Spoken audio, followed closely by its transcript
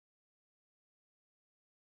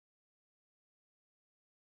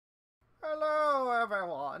Hello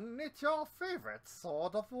everyone, it's your favorite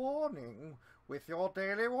Sword of Warning, with your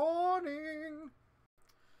daily warning.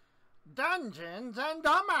 Dungeons and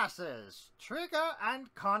Dumbasses, trigger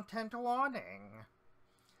and content warning.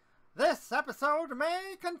 This episode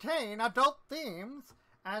may contain adult themes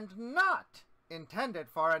and not intended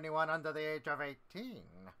for anyone under the age of 18.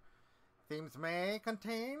 Themes may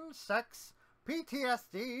contain sex,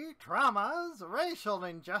 PTSD, traumas, racial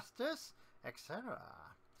injustice, etc.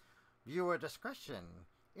 Viewer discretion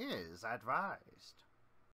is advised.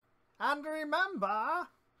 And remember,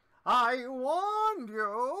 I warned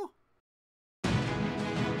you!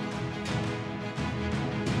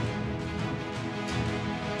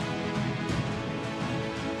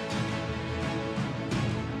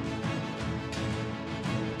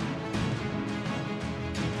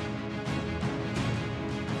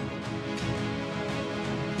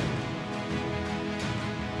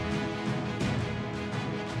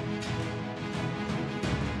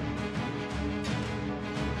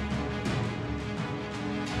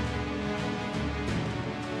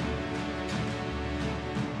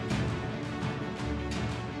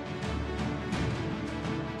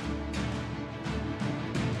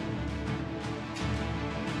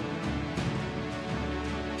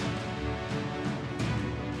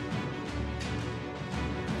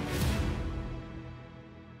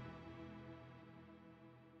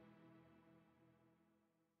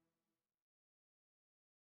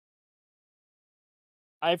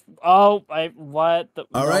 What?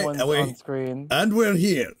 All no right, one's on screen. And we're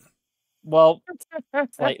here. Well,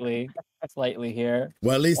 slightly here.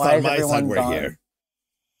 Well, at least Why on is my side, everyone we're gone? here.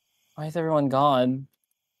 Why is everyone gone?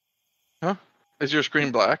 Huh? Is your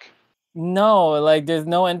screen black? No, like there's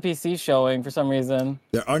no NPC showing for some reason.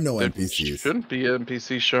 There are no There NPCs. shouldn't be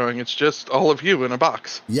NPC showing. It's just all of you in a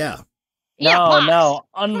box. Yeah. No,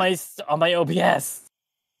 on my OBS.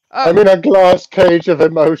 I'm in a glass cage of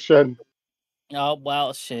emotion. Oh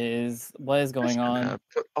well, shiz. What is going on?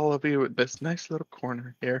 Put all of you in this nice little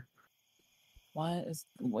corner here. What is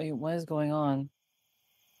going on?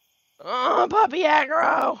 Oh, puppy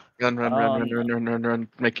aggro! Run.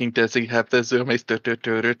 Making Desi have the zoomies.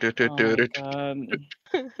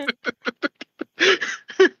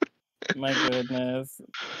 My goodness.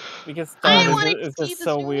 Because I Star wanted is to see just the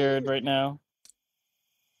so screen. weird right now.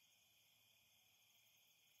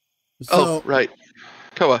 So, right.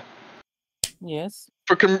 Koa, Yes.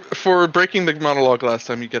 for breaking the monologue last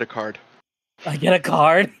time, you get a card. I get a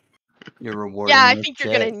card. You're rewarded. Yeah, I think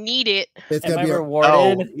you're gonna need it. it's Am gonna I be rewarded?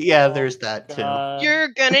 Oh, yeah, there's that too. You're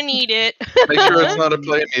gonna need it. Make sure it's not a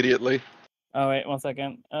play immediately. Oh wait, 1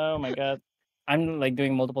 second. Oh my god. I'm like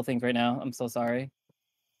doing multiple things right now. I'm so sorry.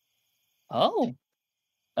 Oh.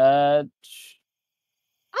 It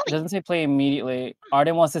doesn't say play immediately.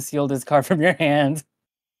 Arden wants to steal this card from your hand.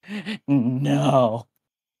 No.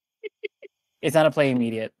 It's not a play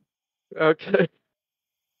immediate. Okay.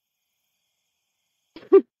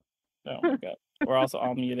 Oh my god. We're also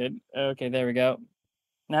all muted. Okay, there we go.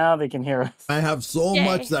 Now they can hear us. I have so Yay.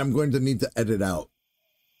 much that I'm going to need to edit out.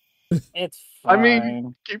 It's I fine.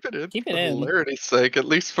 mean, keep it in. Keep it for in. hilarity's sake, at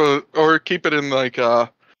least or keep it in like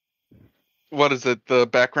what is it? The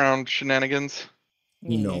background shenanigans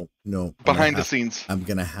No. behind the scenes. I'm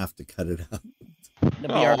gonna have to cut it out. The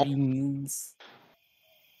BRBs.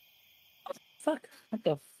 Fuck. What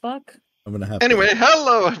the fuck? I'm gonna have. Anyway,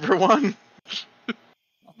 hello everyone. Oh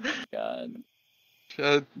my god.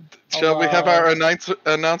 Shall we have our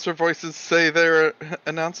announcer voices say their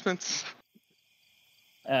announcements?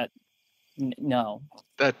 No.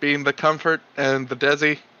 That being the comfort and the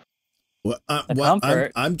Desi. Well, The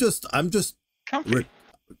comfort. I'm just. Comfy.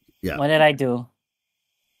 Yeah. What did I do?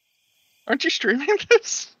 Aren't you streaming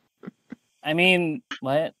this? I mean,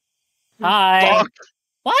 what? Hi. Fuck.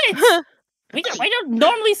 What? We don't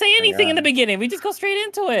normally say anything in the beginning. We just go straight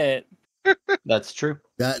into it. That's true.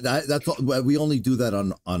 That's all, we only do that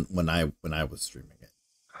on when I was streaming it.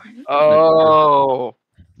 Oh.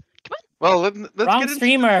 Well, let's Wrong get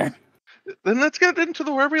streamer. Then let's get into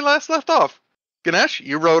where we last left off. Ganesh,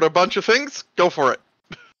 you wrote a bunch of things. Go for it.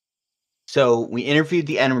 So we interviewed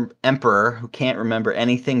the emperor who can't remember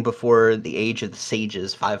anything before the age of the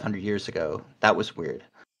sages 500 years ago. That was weird.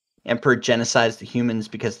 Emperor genocided the humans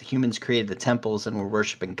because the humans created the temples and were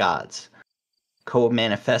worshipping gods. Koa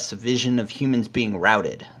manifests a vision of humans being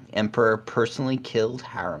routed. Emperor personally killed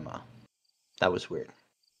Harima. That was weird.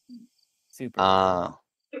 Super.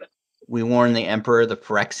 We warn the Emperor of the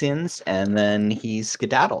Phyrexians, and then he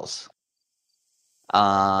skedaddles.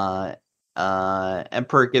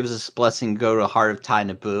 Emperor gives us blessing to go to the heart of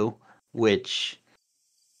Thai-Naboo, which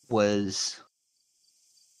was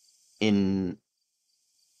in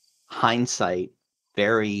hindsight,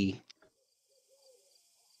 very,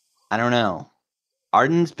 I don't know.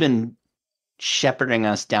 Arden's been shepherding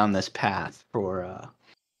us down this path for a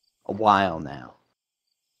while now.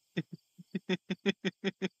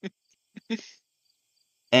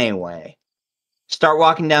 Anyway, start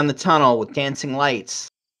walking down the tunnel with dancing lights.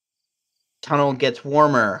 Tunnel gets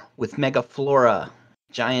warmer with mega flora.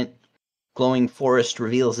 Giant glowing forest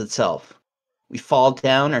reveals itself. We fall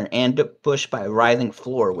down and are ambushed by a writhing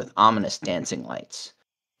floor with ominous dancing lights.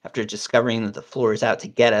 After discovering that the floor is out to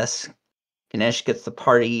get us, Ganesh gets the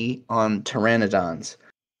party on Pteranodons.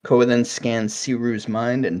 Koa then scans Siru's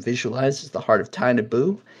mind and visualizes the heart of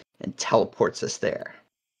Thai-Naboo and teleports us there.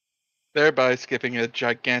 Thereby skipping a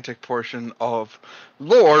gigantic portion of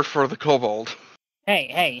lore for the Koa'Balt.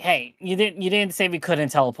 Hey! You didn't say we couldn't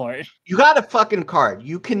teleport. You got a fucking card.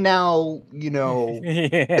 You can now,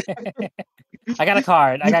 I got a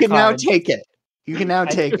card. You can now take it. You can now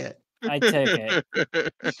take it. I took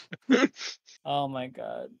it. Oh my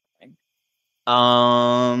god.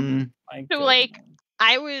 My So, like,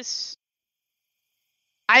 goodness.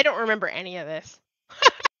 I don't remember any of this.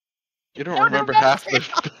 You don't remember half the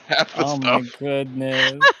Oh stuff. my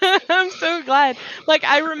goodness. I'm so glad. Like,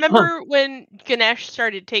 I remember when Ganesh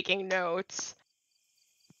started taking notes.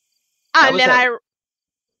 And then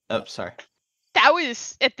Oh, sorry. that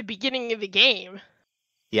was at the beginning of the game.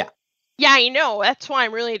 Yeah. Yeah, I know. That's why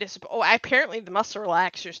I'm really disappointed. Oh, apparently the muscle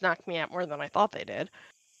relaxers knocked me out more than I thought they did.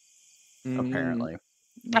 Apparently.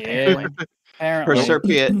 Yeah. Apparently.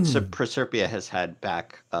 Proserpia has had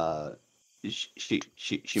back. She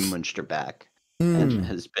munched her back and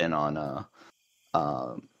has been on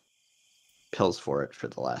pills for it for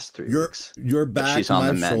the last 3 weeks. Your back, she's on my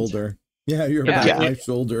the mend. shoulder. Yeah, your back, my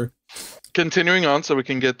shoulder. Continuing on, so we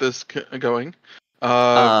can get this going.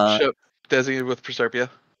 Desi with Proserpia.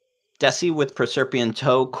 Desi with Proserpia in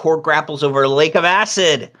tow. Core grapples over a lake of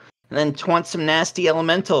acid, and then taunts some nasty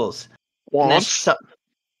elementals.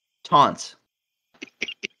 Taunts.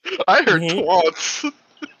 I heard taunts.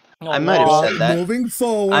 I might have said that. Moving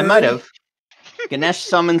forward. I might have. Ganesh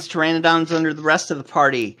summons Pteranodons under the rest of the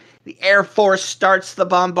party. The Air Force starts the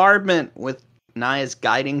bombardment with Naia's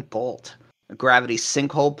guiding bolt. A gravity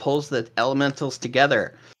sinkhole pulls the elementals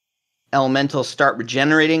together. Elementals start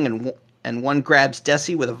regenerating, and one grabs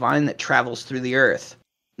Desi with a vine that travels through the earth.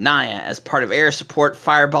 Naia, as part of air support,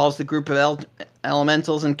 fireballs the group of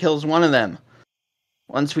elementals and kills one of them.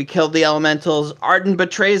 Once we kill the elementals, Arden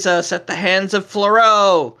betrays us at the hands of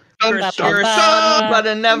Floro. Her sudden but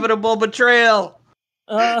inevitable betrayal.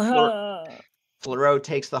 Floro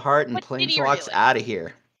takes the heart and planeswalks out of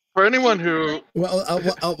here. For anyone who... Well,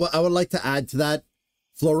 I would like to add to that.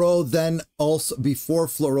 Floro then also, before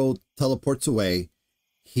Floro teleports away,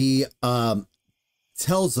 he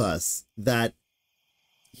tells us that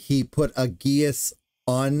he put a Geas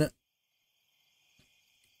on...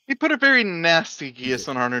 He put a very nasty Geas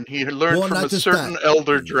on Arden. He learned from a certain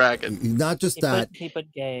elder dragon. Not just that. He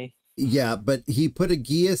put gay. Yeah, but he put a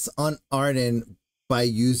Geas on Arden by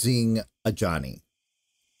using a Johnny.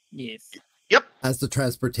 Yes. Yep. As the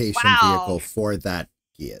transportation vehicle for that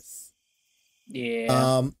Geas.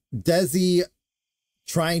 Yeah. Desi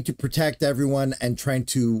trying to protect everyone and trying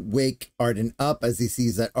to wake Arden up as he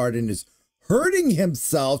sees that Arden is hurting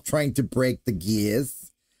himself trying to break the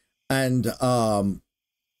Geas. And,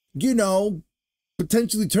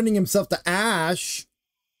 potentially turning himself to ash,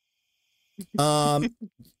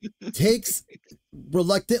 takes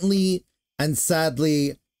reluctantly and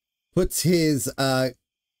sadly puts his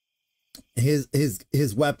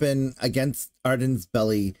weapon against Arden's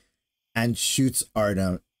belly and shoots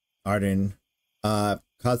Arden,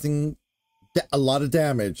 causing a lot of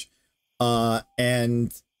damage,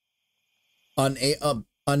 and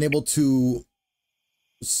unable to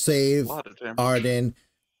save Arden.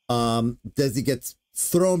 Desi gets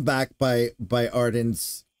thrown back by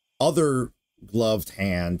Arden's other gloved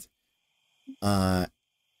hand,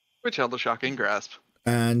 which held a shocking grasp.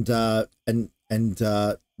 And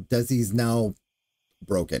Desi's now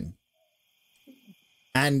broken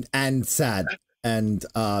and sad. And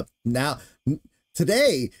now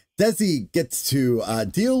today Desi gets to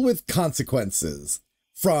deal with consequences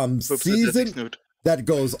from season that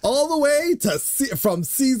goes all the way to from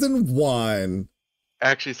season 1.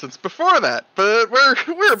 Actually, since before that, but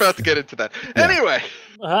we're about to get into that. Yeah. Anyway.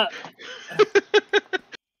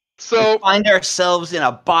 So we find ourselves in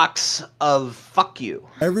a box of fuck you.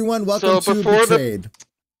 Everyone, welcome to Betrayed.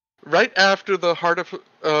 Right after the heart of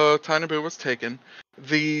Thai-Naboo was taken,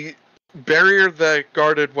 the barrier that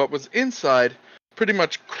guarded what was inside pretty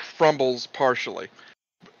much crumbles partially.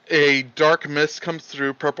 a dark mist comes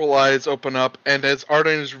through, purple eyes open up, and as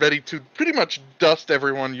Arden is ready to pretty much dust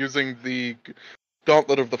everyone using the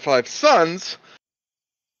Gauntlet of the Five Suns,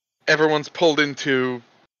 everyone's pulled into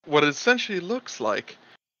what essentially looks like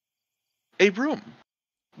a room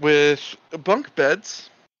with bunk beds,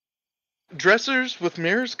 dressers with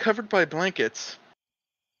mirrors covered by blankets,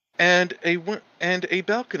 and a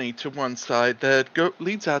balcony to one side that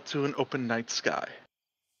leads out to an open night sky.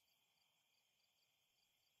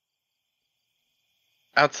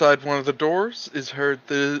 Outside one of the doors is heard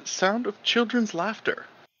the sound of children's laughter.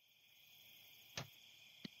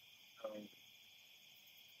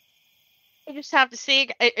 I just have to see.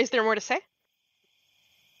 Is there more to say?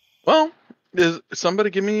 Well, is somebody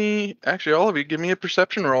give me, actually all of you, give me a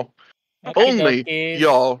perception roll. Okay, Only dokies.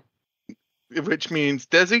 y'all. Which means,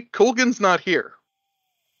 Desi, Colgan's not here.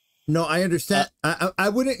 No, I understand. I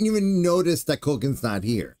wouldn't even notice that Colgan's not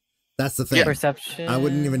here. That's the thing. Yeah. Perception. I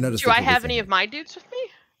wouldn't even notice. Do that I have Colgan's any not of my dudes with me?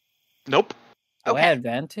 Nope. Do I have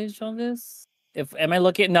advantage on this? If am I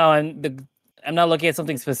looking? No, I'm not looking at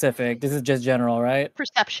something specific. This is just general, right?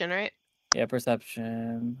 Perception, right? Yeah,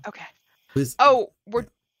 perception. Okay. here. Oh, we're.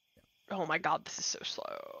 Oh my god, this is so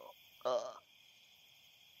slow. Ugh.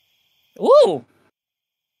 Ooh!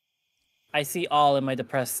 I see all in my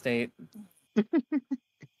depressed state.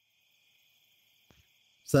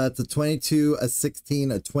 So that's a 22, a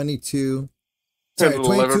 16, a 22. And Sorry, an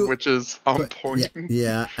 11, 22, which is on point.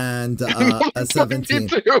 Yeah, and And a 17.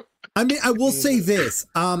 22. I mean, I will say this.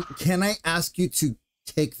 Can I ask you to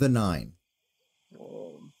take the 9?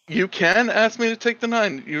 You can ask me to take the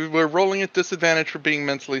 9. You were rolling at disadvantage for being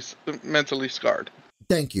mentally scarred.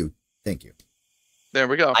 Thank you. Thank you. There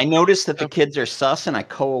we go. I noticed that the kids are sus, and I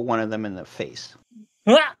Koa one of them in the face.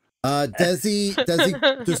 Desi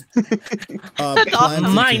just That's plans awesome. into-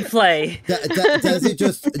 Mind play.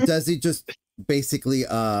 Desi just basically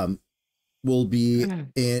will be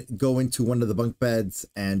go into one of the bunk beds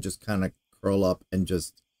and just kind of curl up and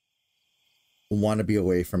just want to be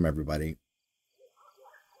away from everybody.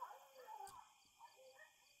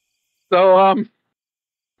 So,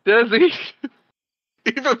 Desi,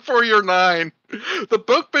 even for your 9, the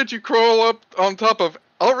bunk bed you crawl up on top of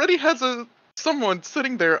already has someone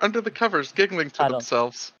sitting there under the covers giggling to Cuddle.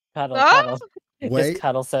 themselves. Cuddle, Ah! cuddle. Wait. Just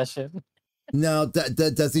cuddle session. No,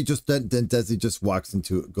 Desi just walks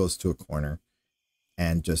goes to a corner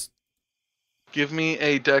and just Give me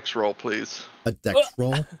a dex roll, please. a dex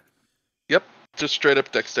roll. Yep, just straight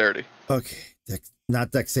up dexterity. Okay,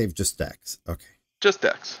 not dex save, just dex. Okay, Just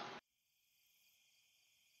dex.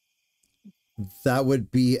 that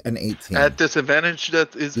would be an 18. At disadvantage,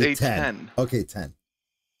 that is Yeah, a 10. Okay, 10.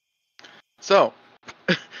 So,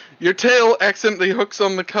 your tail accidentally hooks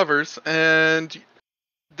on the covers, and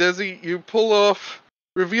Desi, you pull off,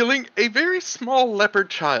 revealing a very small leopard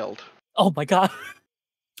child. Oh my god.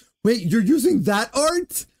 Wait, you're using that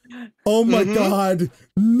art? Oh my Mhm. god!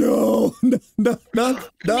 No, not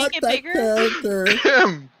Make it that bigger? character.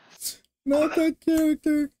 Him! Not that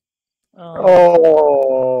character.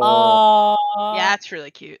 Oh. Oh. Yeah, it's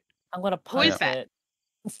really cute. I'm gonna Who is punch that? it.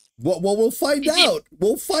 Well, we'll find Is it- out.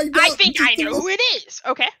 We'll find out. I think I know who it is.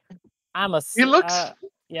 Okay. I'm a. He looks-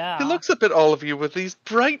 Yeah. He looks up at all of you with these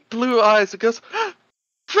bright blue eyes and goes,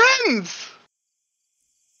 "Friends!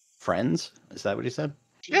 Friends? Is that what he said?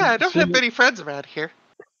 Yeah, I don't have many friends around here."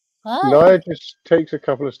 Oh. Naia just takes a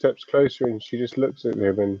couple of steps closer and she just looks at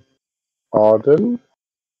him and Arden?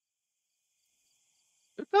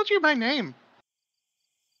 Who told you my name?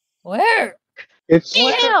 Where? It's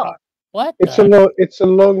Where? What? it's a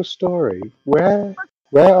long story. Where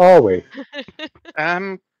are we?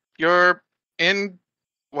 You're in,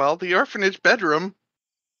 well, the orphanage bedroom.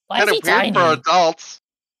 Why is Kind he of weird tiny? for adults.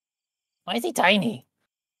 Why is he tiny?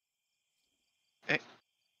 What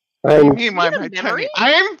do you And mean, why You am I have a memory?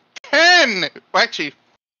 tiny? I'm 10! Actually,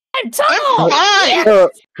 I'm tall. I'm 5!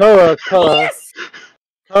 Koa,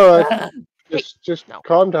 Yes. just no.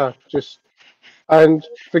 calm down. And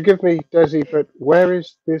forgive me, Desi, but where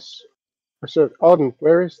is this? So, Arden,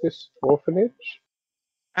 where is this orphanage?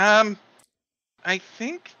 I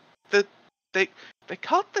think that they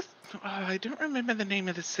called this. Oh, I don't remember the name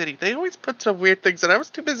of the city. They always put some weird things, and I was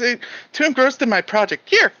too engrossed in my project.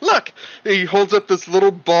 Here, look! He holds up this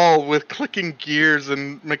little ball with clicking gears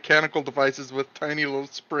and mechanical devices with tiny little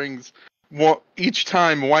springs. Each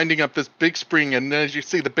time winding up this big spring, and as you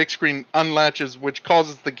see, the big screen unlatches, which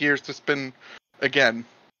causes the gears to spin again.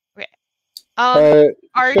 Arden?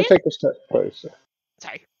 Just take a step closer.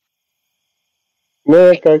 Sorry.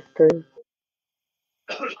 No, go.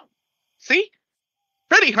 See?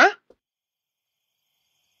 Ready, huh?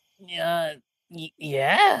 Yeah.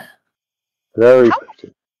 Yeah. Very How-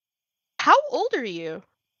 pretty. How old are you?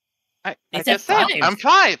 I It's just at said 5. I'm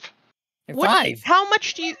 5. You're What? 5. How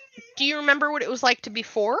much do you remember what it was like to be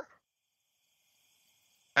 4?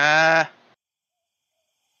 Kinda.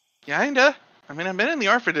 I mean, I've been in the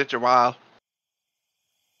orphanage a while.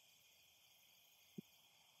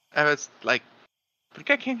 I was like, I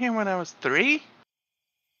think I came here when I was 3.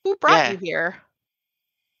 Who brought Yeah. you here?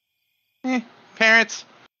 Parents,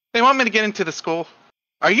 they want me to get into the school.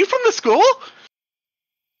 Are you from the school?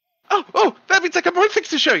 Oh, that means I got more things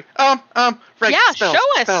to show you. Right. Yeah, spells,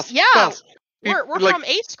 show us. spells, Yeah. spells. We're like- from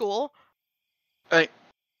A school.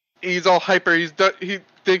 He's all hyper. He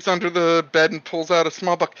digs under the bed and pulls out a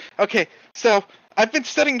small book. Okay, so I've been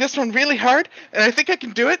studying this one really hard, and I think I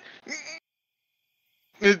can do it.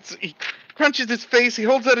 He crunches his face. He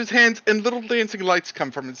holds out his hands, and little dancing lights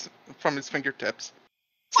come from his fingertips.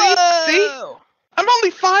 See? Whoa! I'm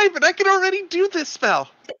only 5, and I can already do this spell.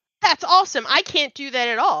 That's awesome. I can't do that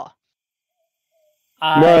at all.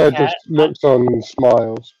 Naia just looks on and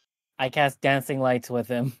smiles. I cast dancing lights with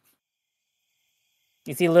him.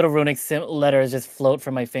 You see little runic letters just float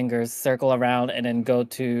from my fingers, circle around, and then go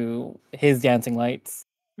to his dancing lights.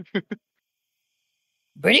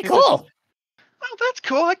 Pretty cool. Oh, that's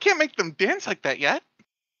cool. I can't make them dance like that yet.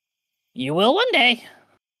 You will one day.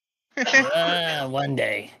 One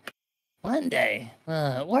day. One day.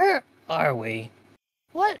 Where are we?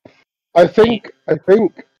 What? I think,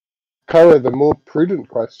 Koa, the more prudent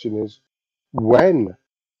question is, when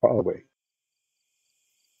are we?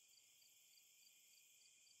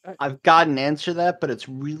 I've got an answer to that, but it's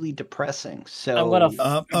really depressing. So I'm gonna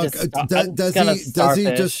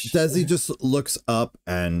Desi just looks up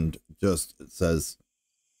and just says,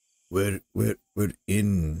 "We're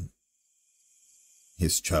in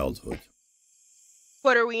his childhood."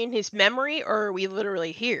 But are we in his memory, or are we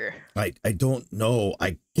literally here? I don't know.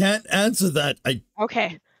 I can't answer that.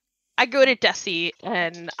 Okay. I go to Desi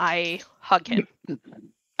and I hug him.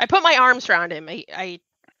 I put my arms around him. I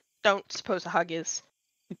don't suppose a hug is.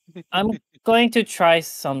 I'm going to try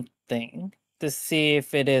something to see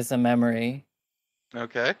if it is a memory.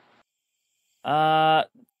 Okay. How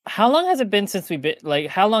long has it been since we've been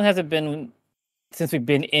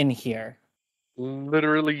in here?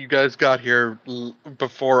 Literally, you guys got here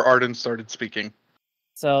before Arden started speaking.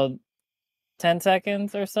 So 10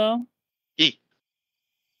 seconds or so? E.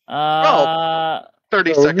 30 Oh,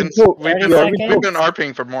 seconds. We've been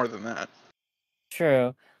RPing for more than that.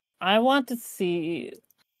 True. I want to see.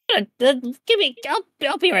 Give me.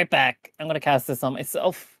 I'll be right back. I'm gonna cast this on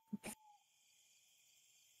myself.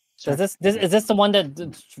 So is this the one that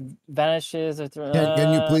vanishes? Or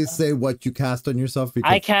Can you please say what you cast on yourself?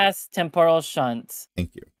 I cast Temporal Shunt.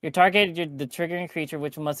 Thank you. You target the triggering creature,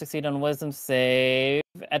 which must succeed on Wisdom save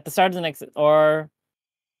at the start of the next. Or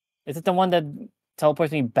is it the one that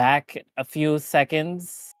teleports me back a few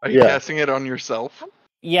seconds? Are you casting it on yourself?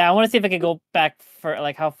 Yeah, I want to see if I can go back for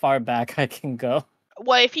how far back I can go.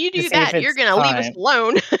 Well, if you do that, you're gonna leave us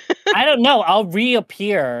alone. I don't know. I'll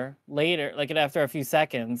reappear later, after a few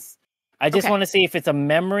seconds. I just want to see if it's a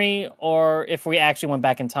memory or if we actually went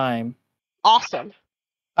back in time. Awesome.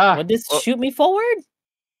 Would this shoot me forward?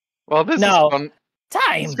 Well, this is fun.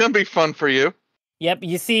 Time. It's gonna be fun for you. Yep.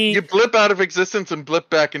 You see, you blip out of existence and blip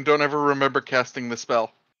back, and don't ever remember casting the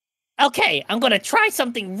spell. Okay, I'm gonna try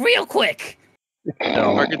something real quick.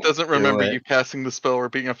 Target doesn't remember you casting the spell or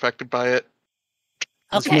being affected by it.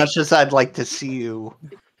 As much as I'd like to see you,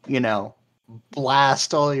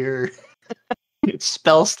 blast all your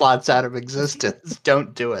spell slots out of existence,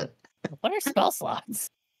 don't do it. What are spell slots?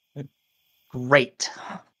 Great.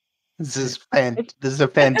 This is a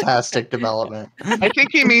fantastic development. I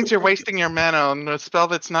think he means you're wasting your mana on a spell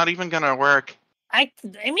that's not even gonna work. I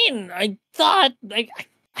thought I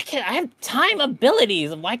have time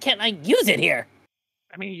abilities. Why can't I use it here?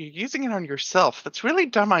 I mean, you're using it on yourself. That's a really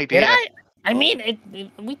dumb idea. Did I? I mean,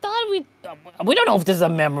 we thought we don't know if this is a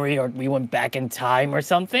memory or we went back in time or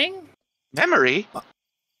something. Memory?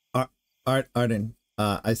 Arden,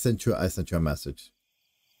 I sent you a message.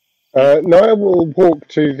 Naia will walk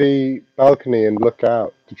to the balcony and look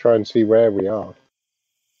out to try and see where we are.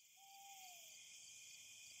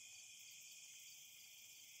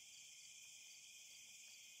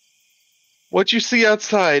 What you see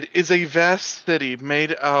outside is a vast city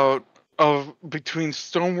made out of between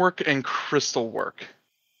stonework and crystal work.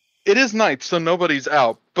 It is night, so nobody's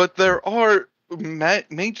out, but there are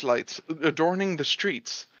mage lights adorning the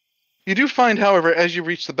streets. You do find, however, as you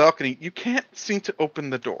reach the balcony, you can't seem to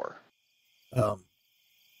open the door.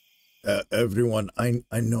 Everyone, I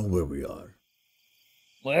know where we are.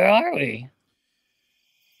 Where are we?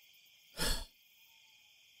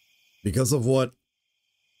 Because of what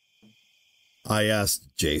I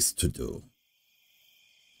asked Jace to do.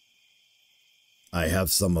 I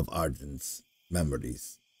have some of Arden's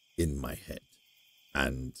memories in my head.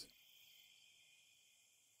 And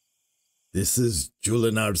this is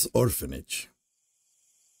Julinar's orphanage.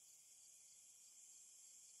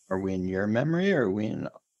 Are we in your memory, or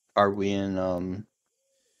are we in our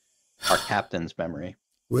captain's memory?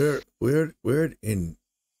 We're in.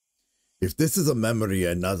 If this is a memory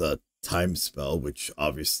and not a time spell, which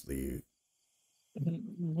obviously.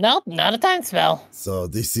 Nope, not a time spell. So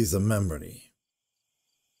this is a memory.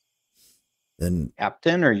 Then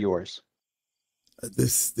Captain or yours?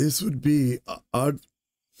 this would be our.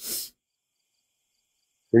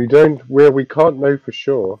 We can't know for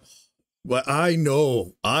sure. Well, I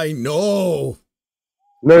know. No.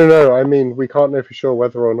 I mean, we can't know for sure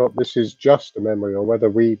whether or not this is just a memory or whether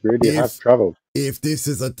we really have traveled. If this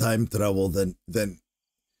is a time travel, then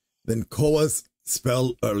Koa's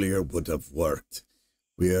spell earlier would have worked.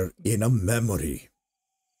 We're in a memory.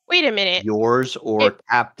 Wait a minute. Yours or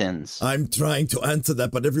captain's? I'm trying to answer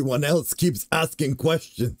that, but everyone else keeps asking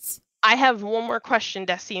questions. I have one more question,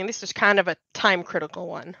 Desi, and this is kind of a time critical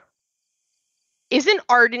one. Isn't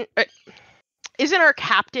our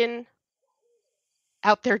captain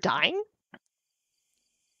out there dying?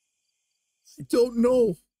 I don't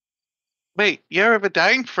know. Wait, you have a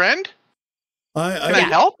dying friend? Can I I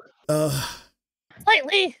help?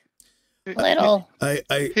 Slightly. Little.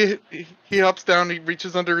 He hops down, he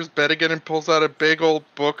reaches under his bed again and pulls out a big old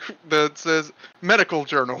book that says medical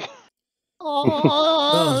journal.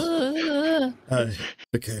 Oh.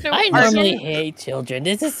 Okay. So I normally hate children.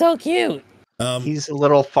 This is so cute. He's a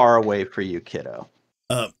little far away for you, kiddo.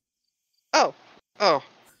 Oh,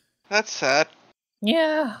 that's sad.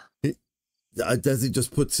 Yeah. Desi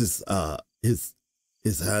just puts his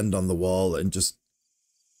hand on the wall and just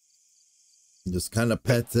kind of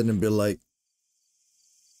pets it and be like,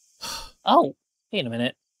 Oh, wait a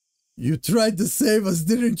minute. "You tried to save us,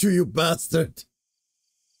 didn't you, you bastard?"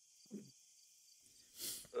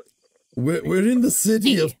 We're in the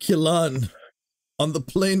city of Kilan, on the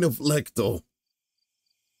plain of Lecto,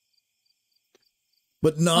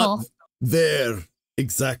 but not there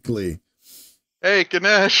exactly. Hey,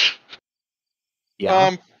 Ganesh.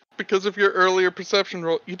 Yeah. Because of your earlier perception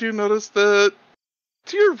roll, you do notice that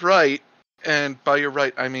to your right, and by your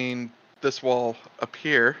right I mean this wall up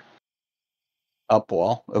here. Up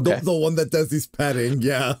wall. Okay. The one that does his petting,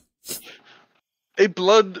 yeah. A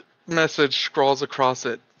blood message scrawls across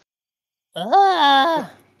it,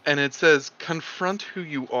 Ah. and it says, "Confront who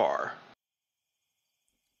you are."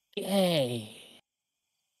 Yay.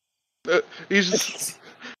 He's just...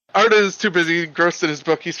 Arden is too busy, engrossed in his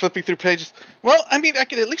book. He's flipping through pages. Well, I mean, I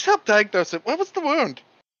can at least help diagnose it. What was the wound?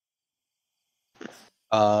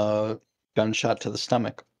 Gunshot to the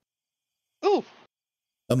stomach. Ooh,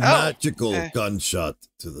 A magical gunshot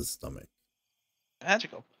to the stomach.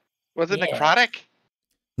 magical. Was it Yeah. necrotic?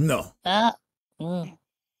 No. Oh,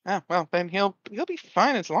 well, then he'll be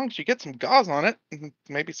fine as long as you get some gauze on it.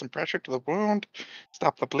 Maybe some pressure to the wound.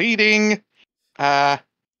 Stop the bleeding.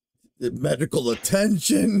 Medical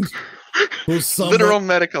attention. Literal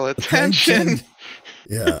medical attention.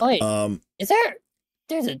 Yeah. Wait. Is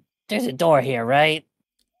there's a door here, right?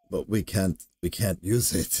 But we can't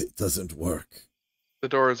use it. It doesn't work. The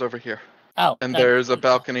door is over here. Oh. And there's a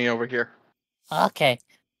balcony over here. Okay.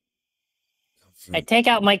 I take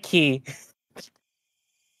out my key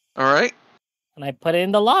Alright. and I put it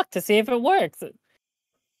in the lock to see if it works.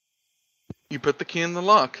 You put the key in the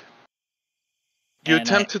lock. You And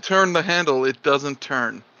attempt to turn the handle, it doesn't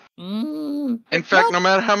turn. In fact, no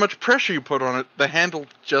matter how much pressure you put on it, the handle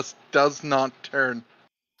just does not turn.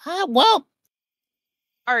 Well.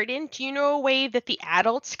 Arden, do you know a way that the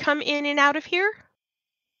adults come in and out of here?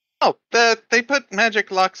 Oh, they put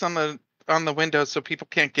magic locks on the windows so people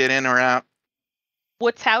can't get in or out.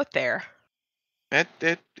 What's out there?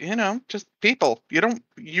 Just people.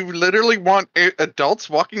 You literally want adults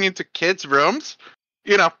walking into kids' rooms?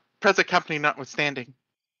 Present company notwithstanding.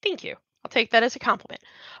 Thank you. I'll take that as a compliment.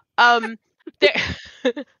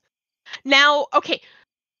 Now, okay.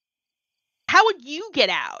 How would you get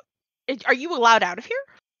out? Are you allowed out of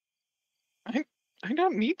here? I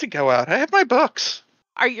don't need to go out. I have my books.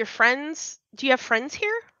 Are your friends? Do you have friends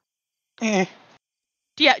here? Eh.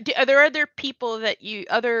 Are there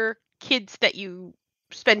other kids that you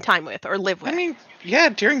spend time with or live with? I mean, yeah,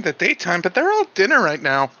 during the daytime, but they're all at dinner right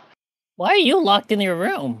now. Why are you locked in your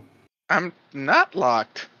room? I'm not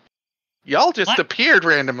locked. Y'all just appeared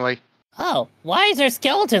randomly. Oh, why is there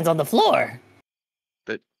skeletons on the floor?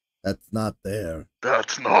 That's not there.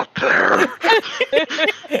 That's not there.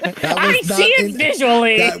 That I was not see it in-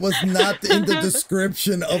 visually. That was not in the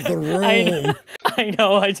description of the room. I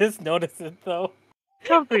know. I just noticed it though.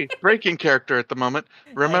 Probably breaking character at the moment.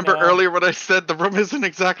 Remember know. earlier when I said the room isn't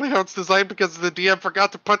exactly how it's designed because the DM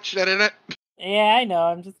forgot to put shit in it? Yeah, I know.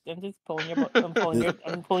 I'm just pulling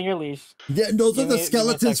I'm pulling your leash. Yeah, those are Give the me a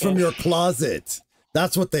skeletons from second. your closet.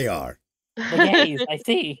 That's what they are. The gays, I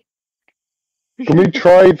see. Can we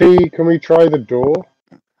try the door?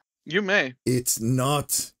 You may. It's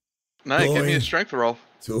not Nice, give me a Boy. strength roll.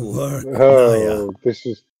 to work, Naia.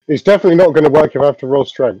 Oh, it's definitely not going to work if I have to roll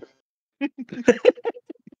strength. Fuck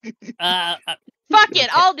it,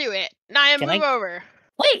 I'll do it. Naia, Can move over.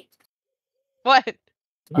 Wait. What?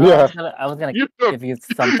 Yeah. I was gonna You don't- give you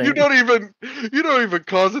something. You don't even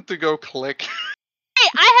cause it to go click. Hey,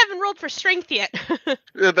 I haven't rolled for strength yet.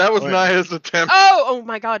 Yeah, that was Wait. Naia's attempt. Oh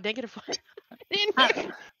my god, -1.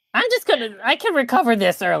 I'm just gonna. I can recover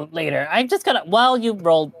this later. I'm just gonna. While you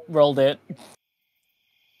rolled it,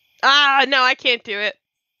 No, I can't do it.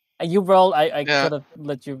 you rolled. I Yeah. could have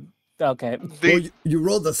let you. Okay. Well, you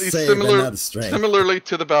rolled a save and not a strength. Similarly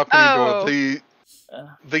to the balcony Oh. door, Uh,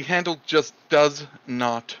 the handle just does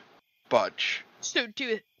not budge. So do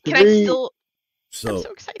it. Can I still? I'm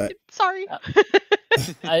so excited. Sorry.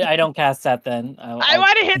 I don't cast that then. I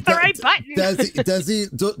want to hit the right button.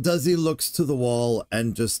 Desi looks to the wall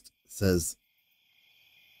and just says,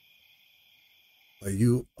 "Are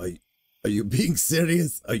you being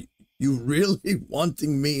serious? Are you really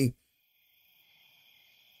wanting me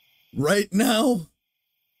right now?"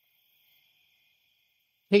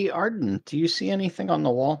 Hey, Arden, do you see anything on the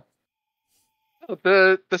wall?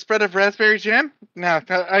 The spread of raspberry jam? No,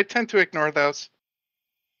 I tend to ignore those.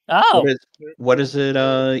 Oh, What does it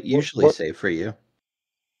usually what- say for you?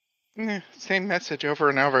 Same message over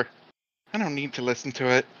and over. I don't need to listen to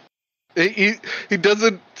it. He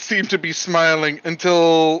doesn't seem to be smiling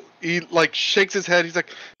until he like shakes his head. He's like,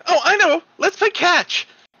 "Oh, I know. Let's play catch."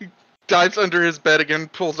 He dives under his bed again,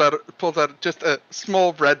 pulls out just a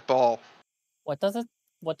small red ball. what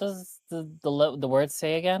does the word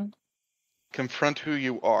say again? Confront who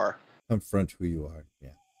you are. Confront who you are. Yeah.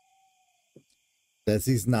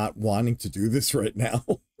 Desi's not wanting to do this right now.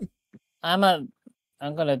 I'm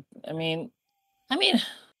gonna. I mean,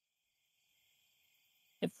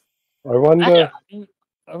 if I wonder.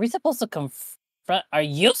 are we supposed to confront? Are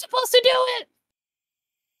you supposed to do it?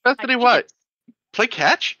 Custody what? Play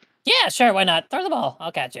catch? Yeah, sure. Why not? Throw the ball.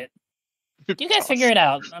 I'll catch it. You guys figure it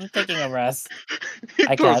out. I'm taking over us.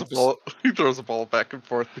 I catch. He throws a ball back and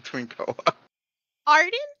forth between Koa.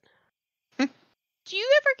 Arden? Do you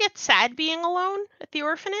ever get sad being alone at the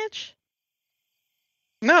orphanage?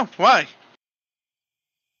 No, why?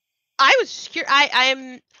 I was just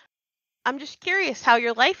I'm just curious how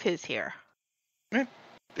your life is here.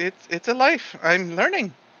 It's a life. I'm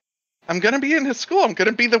learning. I'm gonna be in his school. I'm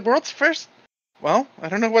gonna be the world's first. Well, I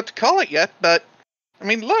don't know what to call it yet, but I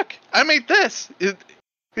mean, look, I made this.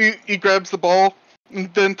 He grabs the ball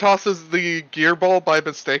and then tosses the gear ball by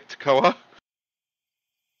mistake to Koa.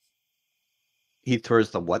 He throws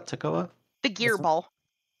the what to Koa? The gear ball.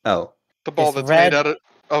 Oh, The ball This that's made red out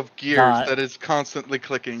of gears dot. that is constantly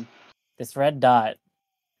clicking. This red dot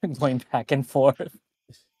going back and forth.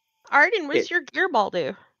 Arden, what does your gear ball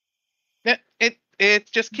do?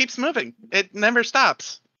 It just keeps moving. It never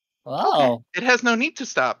stops. Oh, It has no need to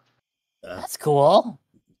stop. that's cool.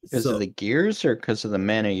 because So- of the gears or because of the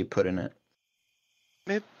mana you put in it?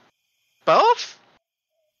 Both?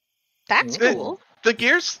 That's Ooh. cool. The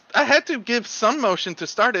gears, I had to give some motion to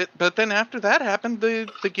start it, but then after that happened, the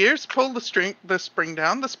gears pull the spring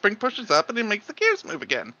down, the spring pushes up, and it makes the gears move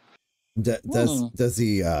again.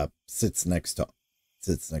 Desi sits next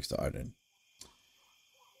to Arden.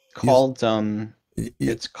 Called Y-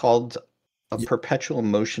 it's called a y- perpetual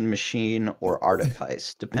motion machine or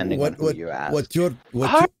artifice, depending on who you ask. What you're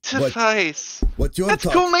Artifice! That's a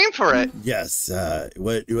cool name for it! Yes,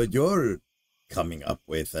 what you're coming up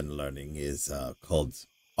with and learning is called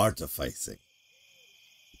artificing.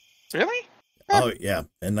 Really? Oh yeah,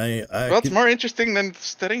 and Well, it's more interesting than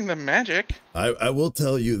studying the magic. I will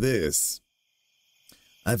tell you this.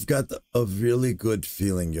 I've got a really good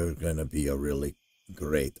feeling you're gonna be a really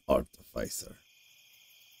great artificer.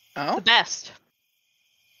 Oh? The best.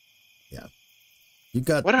 You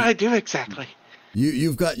got What do I do exactly?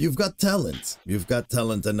 you've got talent. You've got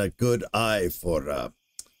talent and a good eye for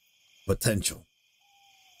potential.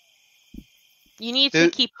 You need to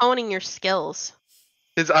keep honing your skills.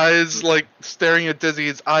 His eyes, like, staring at Desi,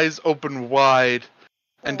 his eyes open wide.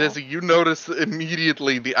 And Aw. Desi, you notice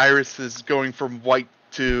immediately the irises going from white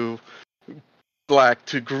to black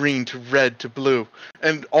to green to red to blue,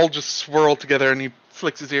 and all just swirl together, and he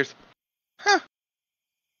flicks his ears. Huh.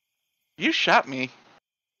 You shot me.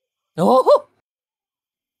 Oh!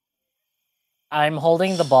 I'm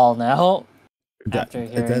holding the ball now. After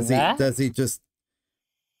hearing that, Desi just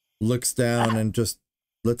looks down and just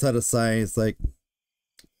lets out a sigh. It's like,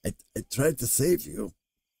 I tried to save you.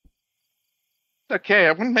 Okay,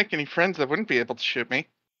 I wouldn't make any friends that wouldn't be able to shoot me.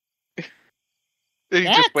 He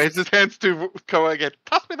just waves his hands to Koa again.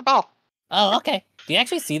 Toss me the ball. Oh, okay. Do you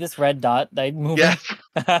actually see this red dot that I'm moving? Yes.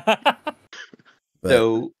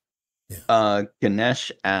 So,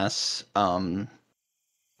 Ganesh asks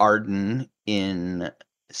Arden in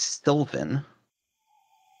Sylvan,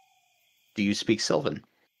 do you speak Sylvan?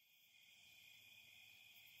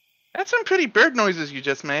 That's some pretty bird noises you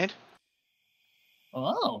just made.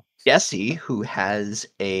 Oh. Desi, who has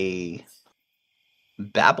a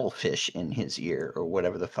babblefish in his ear, or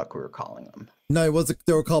whatever the fuck we were calling them. No,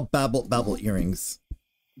 they were called babble earrings.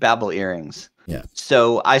 Babble earrings. Yeah.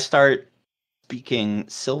 So I start speaking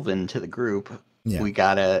Sylvan to the group. Yeah. We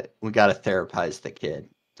gotta therapize the kid.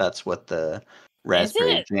 That's what the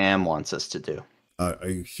Raspberry Jam wants us to do. Are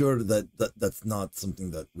you sure that that's not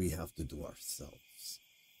something that we have to do ourselves?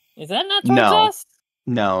 Is that not towards us?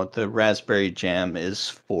 No, the Raspberry Jam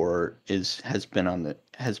has been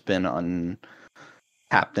on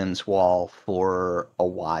Captain's wall for a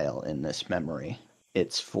while in this memory.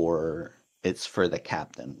 It's for the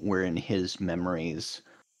captain. We're in his memories.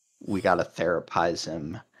 We gotta therapize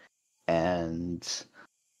him, and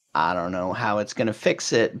I don't know how it's gonna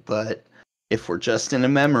fix it, but if we're just in a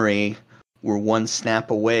memory, we're one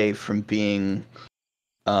snap away from being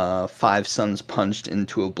 5 suns punched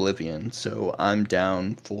into oblivion. So I'm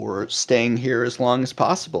down for staying here as long as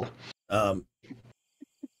possible.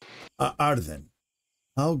 Arden,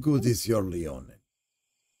 how good is your Leonin?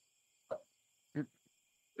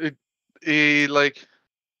 He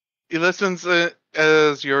listens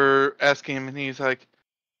as you're asking him, and he's like,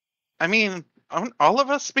 I mean, aren't all of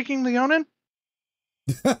us speaking Leonin?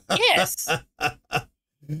 Yes.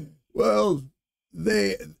 Well,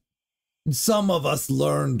 some of us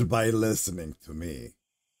learned by listening to me,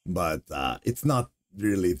 but it's not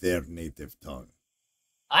really their native tongue.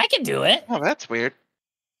 I can do it. Oh, that's weird.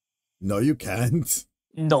 No, you can't.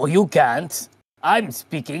 No, you can't. I'm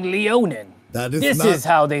speaking Leonin. That is This not... is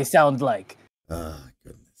how they sound like. Ah,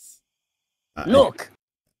 goodness. Look,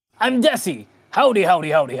 I'm Desi. Howdy, howdy,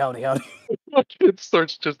 howdy, howdy, howdy. It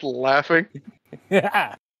starts just laughing.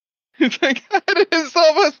 Yeah. It's like, it is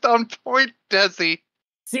almost on point, Desi.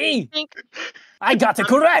 See? I got it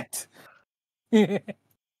correct. I'm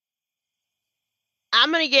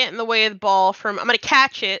going to get in the way of the ball I'm going to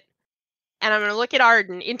catch it, and I'm going to look at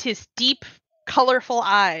Arden into his deep, colorful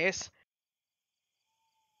eyes.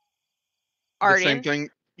 Arden. The same thing.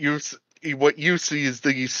 What you see is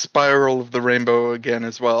the spiral of the rainbow again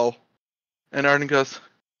as well. And Arden goes,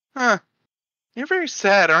 huh, you're very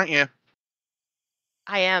sad, aren't you?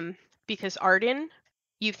 I am, because Arden,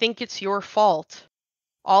 you think it's your fault.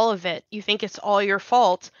 All of it. You think it's all your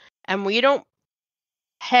fault, and we don't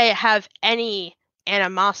have any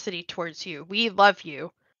animosity towards you. We love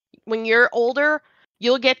you. When you're older,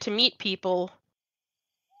 you'll get to meet people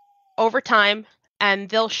over time, and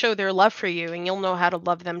they'll show their love for you, and you'll know how to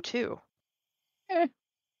love them too.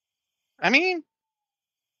 I mean,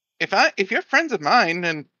 if you're friends of mine,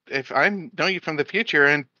 and if I know you from the future,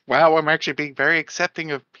 and wow, I'm actually being very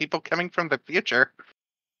accepting of people coming from the future.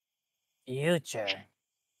 Future.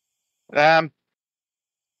 Yeah,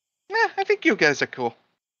 I think you guys are cool.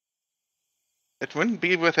 It wouldn't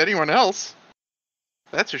be with anyone else.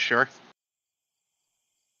 That's for sure.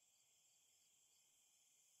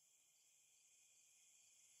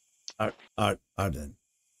 Arden.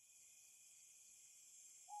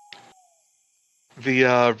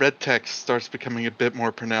 The red text starts becoming a bit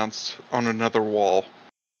more pronounced on another wall.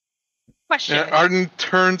 Question. And Arden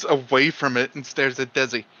turns away from it and stares at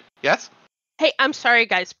Desi. Yes? Hey, I'm sorry,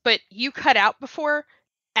 guys, but you cut out before,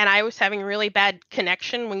 and I was having really bad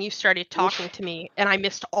connection when you started talking to me, and I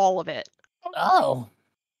missed all of it. Oh.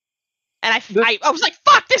 And I was like,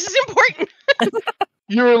 fuck, this is important!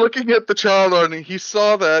 You were looking at the child, Arden. He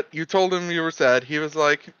saw that. You told him you were sad. He was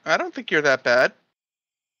like, I don't think you're that bad.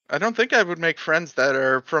 I don't think I would make friends that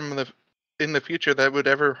are in the future that would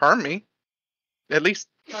ever harm me. At least,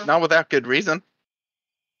 not without good reason.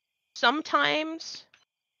 Sometimes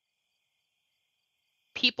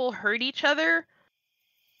people hurt each other,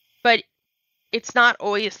 but it's not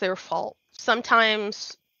always their fault.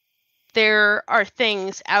 Sometimes there are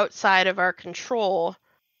things outside of our control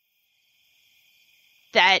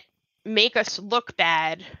that make us look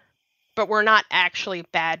bad but we're not actually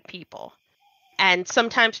bad people. And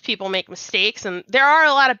sometimes people make mistakes, and there are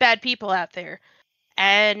a lot of bad people out there.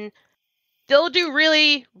 And they'll do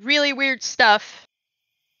really, really weird stuff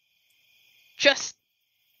just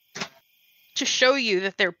to show you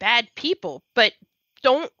that they're bad people. But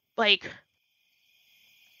don't, like...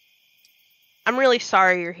 I'm really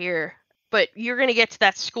sorry you're here, but you're going to get to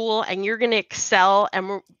that school, and you're going to excel, and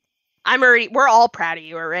we're all proud of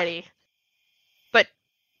you already. But...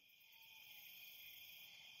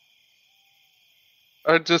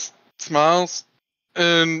 I just smiles,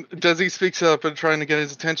 and Desi speaks up and trying to get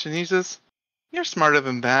his attention. He says, "You're smarter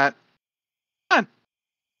than that. Come on,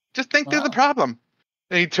 just think through the problem."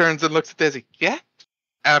 And he turns and looks at Desi. Yeah?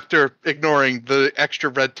 After ignoring the extra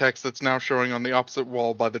red text that's now showing on the opposite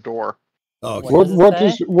wall by the door. Oh, okay.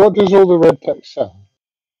 What does all the red text say?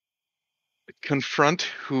 Confront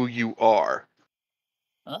who you are.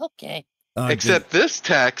 Okay. Except this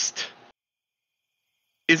text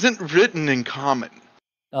isn't written in common.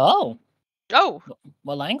 Oh. Oh.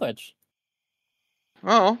 What language?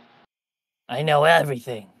 Well, I know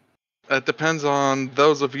everything. that depends on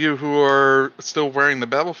those of you who are still wearing the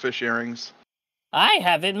Babblefish earrings. I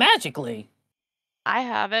have it magically. I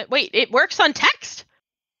have it. Wait, it works on text?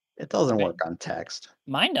 It doesn't Okay. work on text.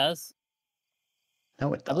 Mine does.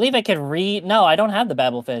 No, it I doesn't. believe I could read. No, I don't have the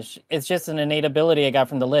Babblefish. It's just an innate ability I got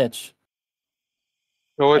from the Lich.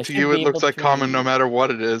 So I to should you, it be looks able like to common no read. matter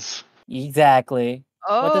what it is. Exactly.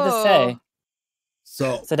 Oh. What did it say?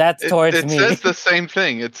 So that's towards it me. says the same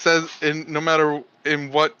thing. It says no matter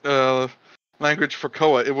in what language for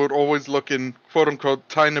Koa, it would always look in quote unquote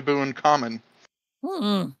Thai-Naboo and common.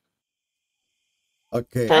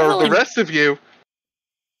 okay. For the rest of you,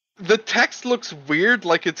 the text looks weird,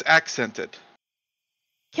 like it's accented.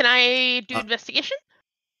 Can I do investigation?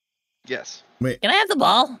 Yes. Wait, Can I have the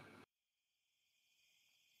ball?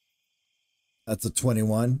 that's a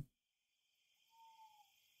 21.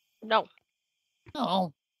 No.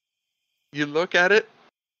 Oh. You look at it,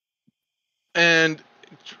 and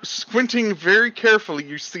squinting very carefully,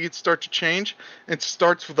 you see it start to change. It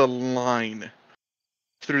starts with a line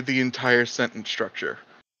through the entire sentence structure.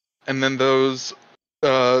 And then those,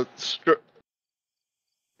 then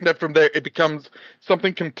from there, it becomes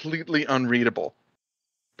something completely unreadable.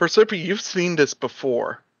 Proserpia, you've seen this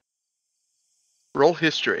before. Roll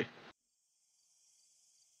history.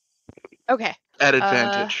 Okay. At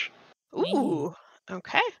advantage. Ooh.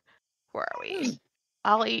 Okay. Where are we?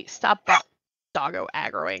 Ollie, stop doggo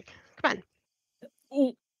aggroing. Come on.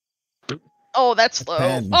 Ooh. Oh, that's low.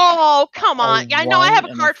 10. Oh, come on. A Yeah, I know I have a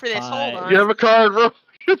 1 and card a for this. Hold 5. on. You have a card, bro.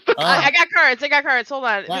 I got cards. I got cards. Hold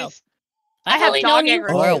on. Wow. I have only dog known you aggro.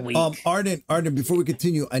 for a Oh, week. Arden, before we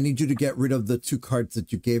continue, I need you to get rid of the 2 cards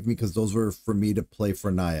that you gave me because those were for me to play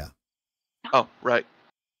for Naia. Oh, right.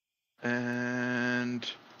 And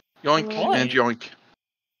yoink Boy. and yoink.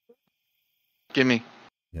 Gimme.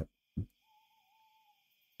 Yep.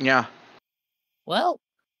 Yeah. Well,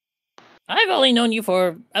 I've only known you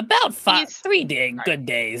for about He's- 3 good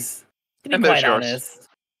days. To be And there's quite yours. honest.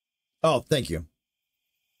 Oh, thank you.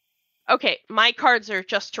 Okay, my cards are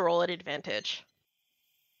just to roll at advantage.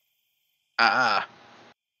 Ah.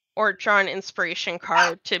 Or draw an inspiration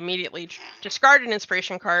card to immediately discard an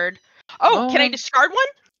inspiration card. Oh, can I discard one?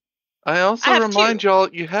 I also I have remind 2. y'all,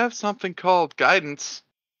 you have something called guidance.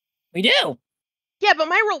 We do. Yeah, but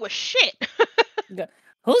my roll was shit.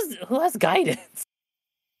 Who has guidance?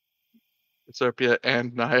 Proserpia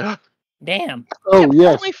and Naia. Damn. Oh, but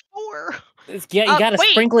yes. only 4. You gotta wait.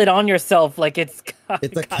 sprinkle it on yourself like it's.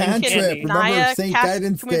 It's a cotton cantrip. candy. Remember Naia Saint cast-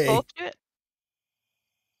 Guidance Can we Day. both do it?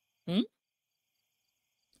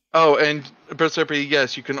 Oh, and Proserpia,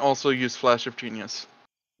 yes, you can also use Flash of Genius.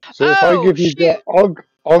 So if I Oh, give you, shit.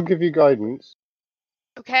 I'll give you guidance.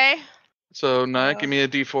 Okay. So, Naia, give me a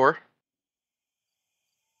D4.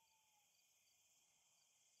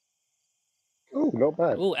 Oh, not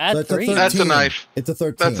bad. Ooh, So add it's a 3. 13. That's a knife. It's a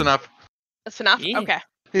 13. That's enough. That's enough? Yeah. Okay.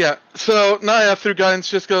 Yeah, so Naia, through guidance,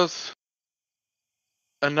 just goes,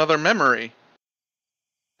 another memory.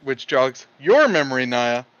 Which jogs your memory,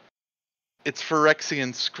 Naia. It's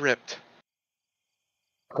Phyrexian script.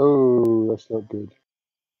 Oh, that's not good.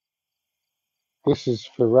 This is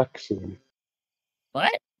Phyrexian.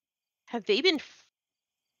 What? Have they been...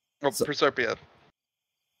 Oh, So- Proserpia.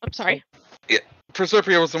 I'm sorry.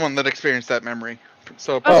 Proserpia was the one that experienced that memory.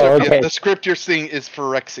 So, Oh, Proserpia, okay. the script you're seeing is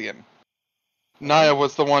Phyrexian. Naia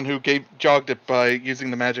was the one who jogged it by using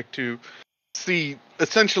the magic to see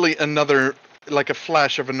essentially another, like a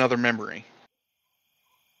flash of another memory.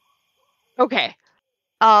 Okay.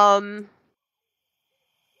 I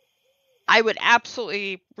would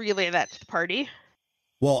absolutely relay that to the party.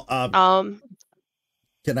 Well,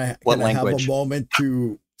 can I What have a language? moment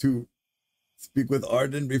to speak with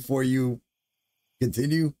Arden before you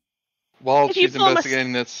continue? While If you she's pull him a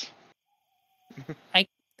investigating this. I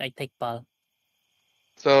take ball.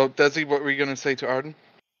 So, Desi, what were you gonna say to Arden?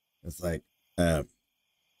 It's like, Now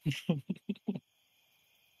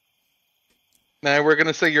we're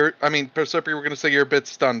gonna say Proserpia, we're gonna say you're a bit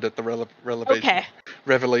stunned at the Okay,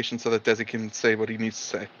 revelation, so that Desi can say what he needs to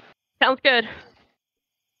say. sounds good.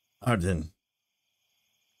 Arden,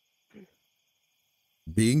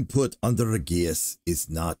 being put under a geas is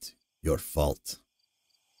not your fault.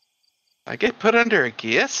 I get put under a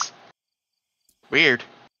geas? Weird.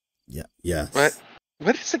 Yeah, yes.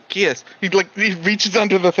 What is a geas? He reaches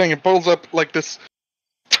under the thing and pulls up like this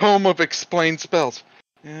tome of explained spells.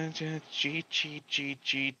 I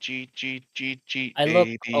look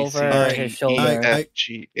over his shoulder.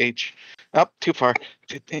 H. Up too far.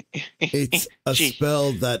 It's a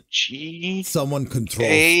spell that G someone controls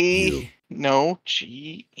A you. no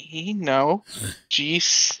G E no G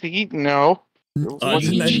C no.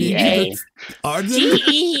 Arden, I need you to... Arden?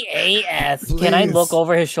 GEAS. Can I look Please.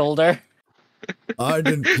 over his shoulder?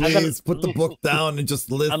 Arden, please put the book down and just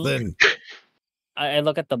listen. I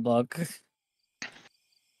look at the book.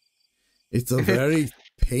 It's a very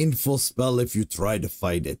painful spell if you try to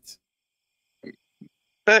fight it.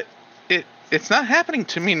 But it's not happening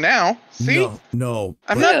to me now. See? No.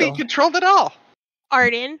 I'm not being controlled at all.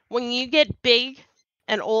 Arden, when you get big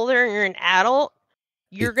and older and you're an adult,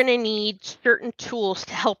 you're going to need certain tools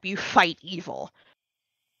to help you fight evil.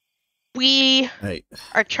 We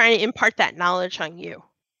are trying to impart that knowledge on you.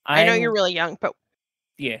 I know you're really young, but...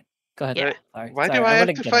 Yeah, go ahead. Yeah. Why do I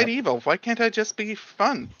have to fight evil? Why can't I just be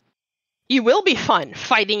fun? You will be fun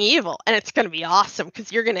fighting evil, and it's going to be awesome,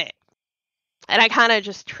 because you're going to... And I kind of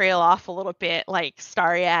just trail off a little bit, like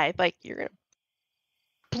starry-eyed, like you're going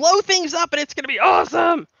to blow things up, and it's going to be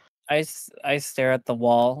awesome! I stare at the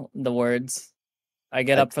wall, the words. I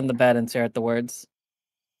get up from the bed and stare at the words.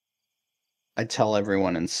 I tell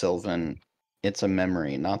everyone in Sylvan, it's a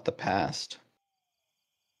memory, not the past.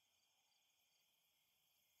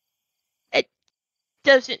 It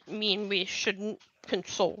doesn't mean we shouldn't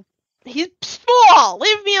console. He's small!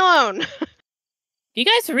 Leave me alone! Do you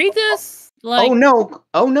guys read this? Oh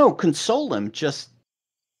no, console him. Just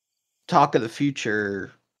talk of the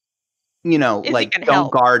future. You know, like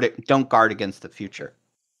don't guard against the future.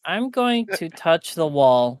 I'm going to touch the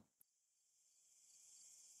wall.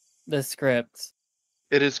 The script.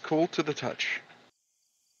 It is cool to the touch.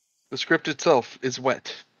 The script itself is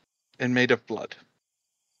wet and made of blood.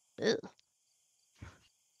 Ew.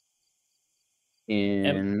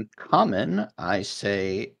 In common, I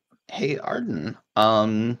say, "Hey Arden,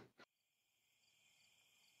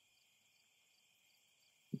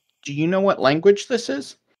 do you know what language this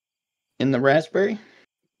is in the raspberry?"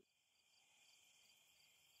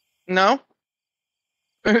 No.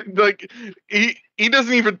 Like he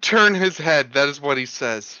doesn't even turn his head. That is what he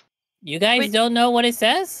says. You guys don't know what it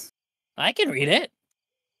says? I can read it.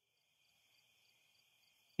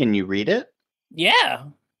 Can you read it? Yeah.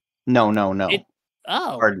 No.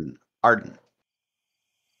 Arden.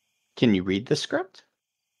 Can you read the script?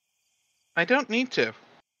 I don't need to.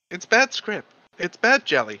 It's bad script. It's bad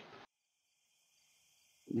jelly.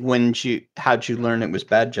 How'd you learn it was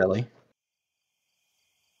bad jelly?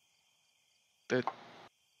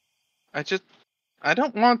 I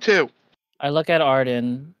don't want to. I look at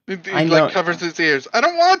Arden. He covers his ears. I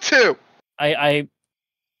don't want to. I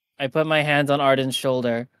put my hands on Arden's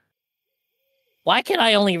shoulder. Why can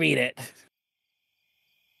I only read it?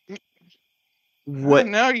 What?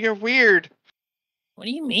 No, you're weird. What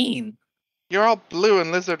do you mean? You're all blue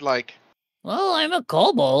and lizard-like. Well, I'm a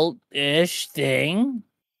kobold-ish thing.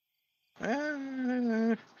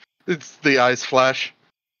 It's the eyes flash.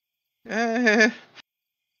 Yeah.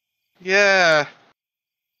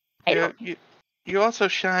 You also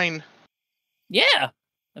shine. Yeah,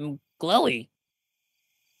 I'm glowy.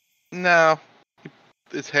 No.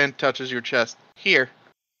 His hand touches your chest. Here.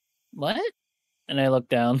 What? And I look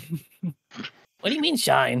down. What do you mean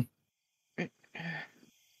shine?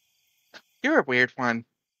 You're a weird one.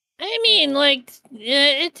 I mean, like,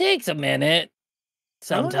 it takes a minute.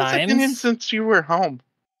 Sometimes. How long has it been since you were home?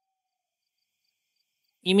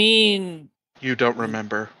 You mean... You don't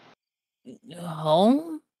remember.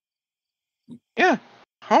 Home? Yeah,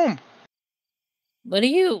 home. What do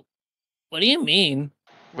you mean?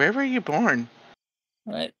 Where were you born?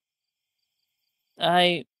 What?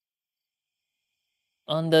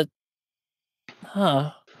 On the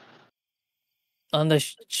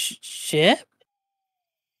ship?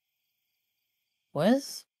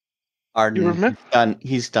 What? Arden, remember?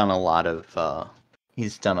 he's done a lot of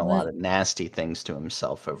What? nasty things to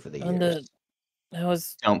himself over the On years. I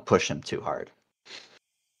was Don't push him too hard.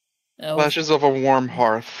 Flashes of a warm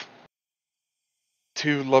hearth.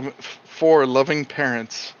 Four loving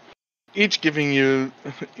parents, each giving you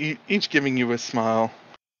a smile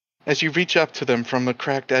as you reach up to them from the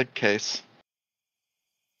cracked egg case.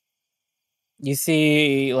 You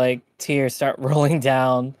see like tears start rolling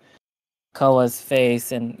down Koa's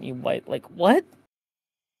face, and you white like, what?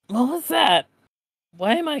 What was that?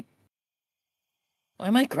 Why am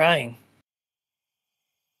I crying?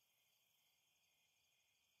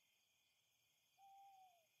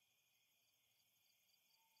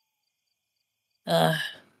 Uh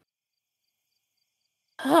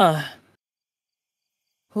huh.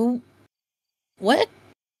 Who? What?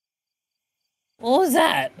 What was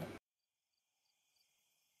that?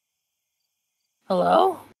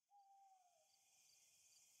 Hello?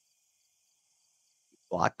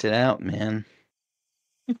 Blocked it out, man.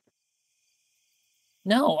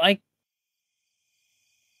 No, I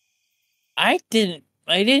didn't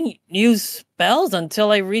use spells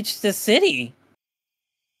until I reached the city.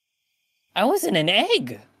 I was in an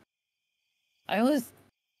egg. I was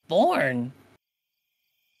born.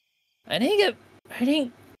 I didn't.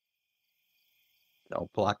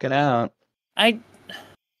 Don't block it out. I'm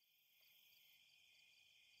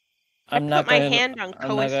I not put my gonna. hand on I'm not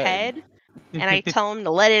Koa's gonna. head, and I tell him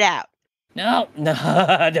to let it out. No,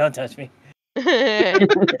 don't touch me.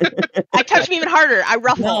 I touch me even harder. I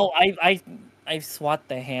ruffle. No, I swat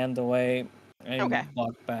the hand away. I Okay.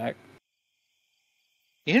 walk back.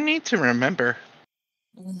 You need to remember.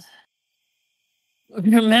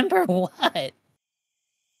 Remember what?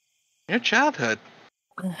 Your childhood.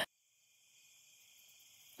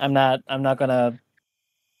 I'm not gonna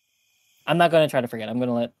try to forget. I'm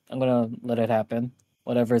gonna let it happen.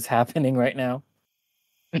 Whatever's happening right now.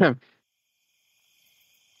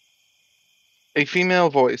 A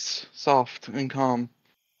female voice, soft and calm.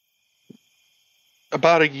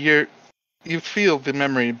 About a year, you feel the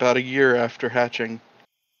memory about a year after hatching.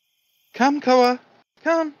 Come, Koa,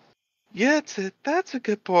 come. Yeah, that's a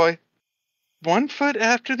good boy. 1 foot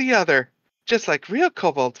after the other, just like real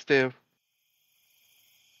kobolds do.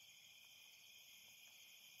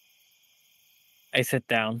 I sit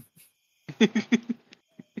down.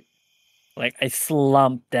 Like I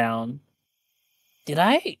slump down. Did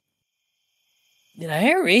I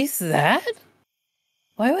erase that?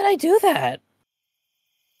 Why would I do that?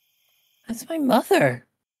 That's my mother.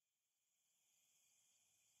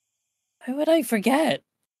 Why would I forget?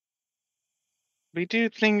 We do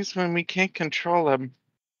things when we can't control them.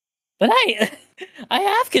 But I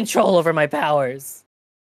have control over my powers.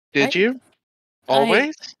 Did you?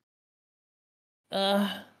 Always?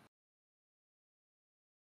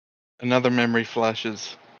 Another memory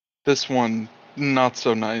flashes. This one, not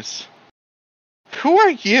so nice. Who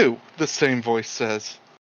are you? The same voice says.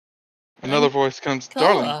 Another voice comes,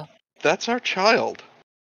 Darling, that's our child.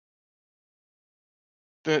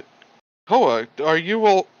 Koa, are you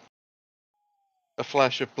all... A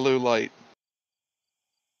flash of blue light.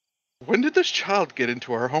 When did this child get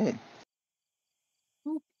into our home?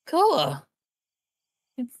 Koa.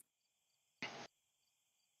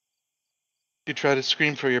 You try to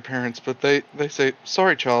scream for your parents, but they say,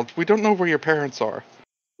 sorry, child, we don't know where your parents are.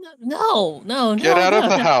 No. Get out of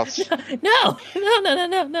the house. No.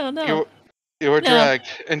 You are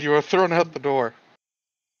dragged, and you are thrown out the door.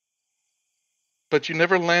 But you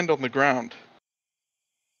never land on the ground.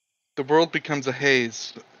 The world becomes a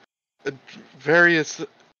haze. Various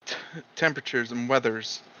temperatures and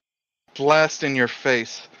weathers blast in your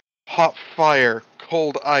face. Hot fire,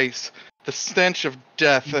 cold ice, the stench of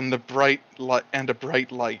death, and a bright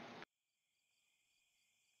light.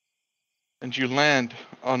 And you land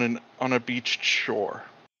on a beached shore.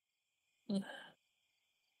 You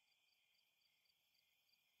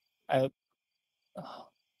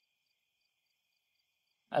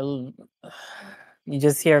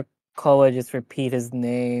just hear Koa just repeat his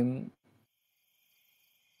name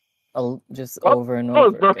just over and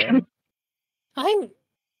over again.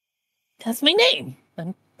 That's my name.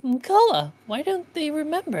 I'm Koa. Why don't they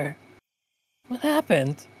remember? What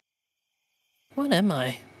happened? What am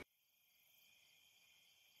I?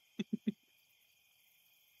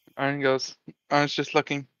 Arden's just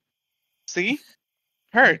looking. See?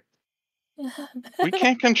 Hurt. We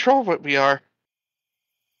can't control what we are.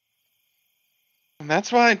 And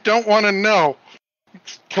that's why I don't want to know. He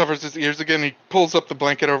covers his ears again. He pulls up the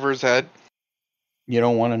blanket over his head. You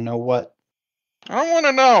don't want to know what? I don't want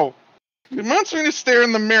to know. It wants me to stare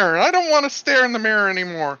in the mirror. I don't want to stare in the mirror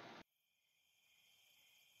anymore.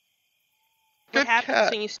 What Good happens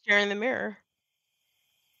cat. when you stare in the mirror?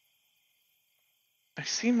 I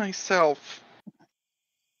see myself.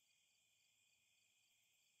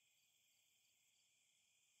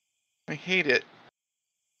 I hate it.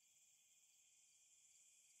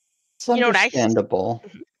 It's You know what I s- understandable,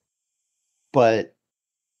 but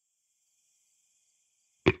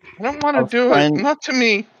I don't want to a do it. friend Not to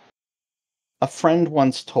me. a friend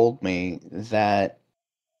once told me that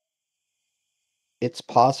it's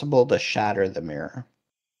possible to shatter the mirror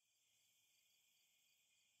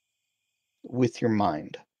with your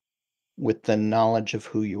mind, with the knowledge of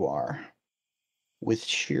who you are, with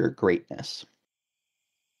sheer greatness.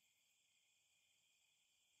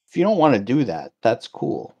 If you don't want to do that, that's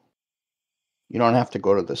cool. You don't have to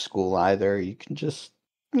go to the school either. You can just,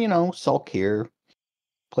 sulk here,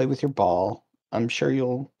 play with your ball. I'm sure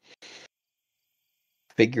you'll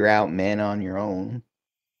figure out mana on your own,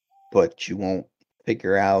 but you won't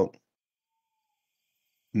figure out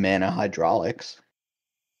mana hydraulics.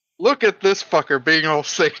 Look at this fucker being all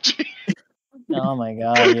sagey. Oh my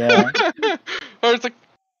god, yeah. I was like,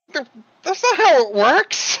 that's not how it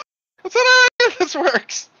works. That's not how this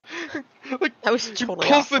works. Like, That was he totally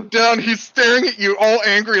pulls awesome. it down. He's staring at you, all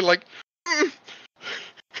angry, like.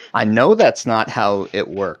 I know that's not how it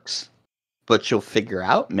works, but you'll figure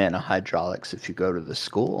out mana hydraulics if you go to the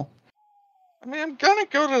school. I mean, I'm gonna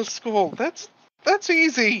go to school. That's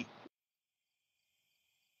easy.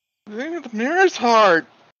 The mirror's hard.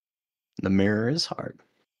 The mirror is hard.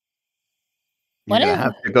 What You're gonna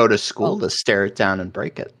if- have to go to school Oh. to stare it down and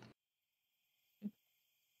break it.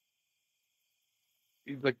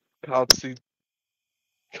 He like pouts. He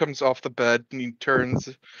comes off the bed and he turns.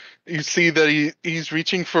 You see that he's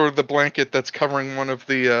reaching for the blanket that's covering one of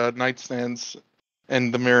the nightstands,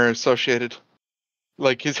 and the mirror associated.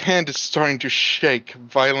 Like his hand is starting to shake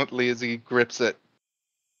violently as he grips it.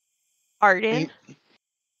 Arden,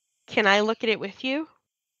 can I look at it with you?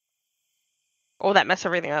 Oh, that messed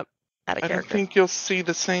everything up. Out of I don't character. think you'll see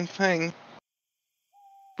the same thing.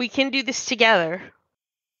 We can do this together.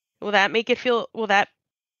 Will that make it feel? Will that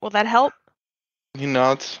help? He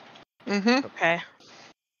nods. Mm-hmm. Okay.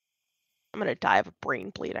 I'm gonna die of a brain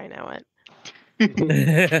bleed. I know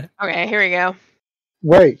it. Okay, here we go.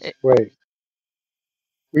 Wait.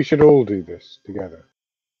 We should all do this together.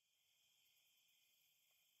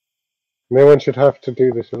 No one should have to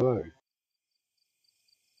do this alone.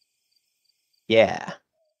 Yeah.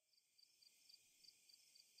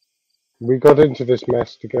 We got into this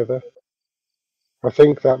mess together. I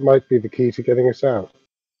think that might be the key to getting us out.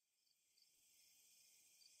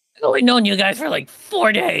 I've only known you guys for like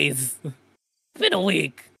 4 days. It's been a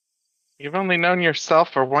week. You've only known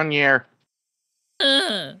yourself for 1 year.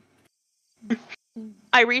 Uh.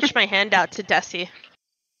 I reached my hand out to Desi.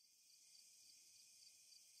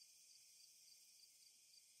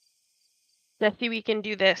 Desi, we can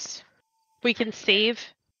do this. We can save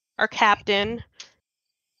our captain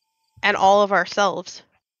and all of ourselves.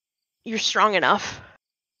 You're strong enough.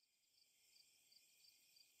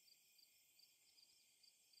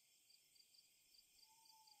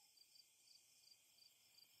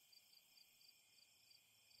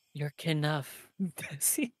 You're enough,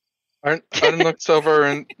 Desi. Arden looks over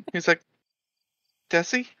and he's like,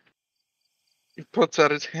 Desi? He puts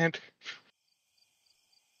out his hand.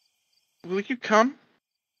 Will you come,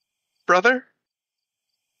 brother?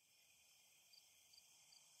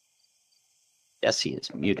 Desi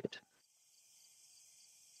is muted.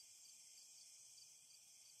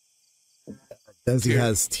 Desi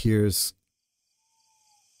has tears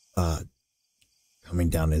coming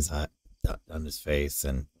down his face,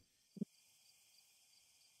 and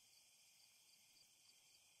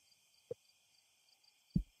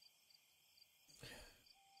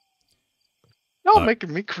Y'all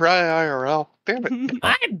making me cry IRL. Damn it.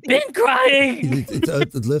 I've been crying.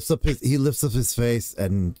 he lifts up his face,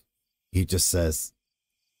 and he just says,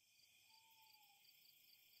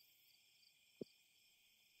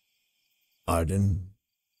 Arden,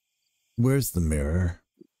 where's the mirror?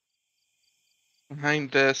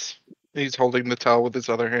 Behind this. He's holding the towel with his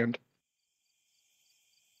other hand.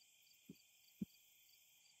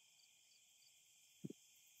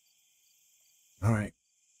 All right.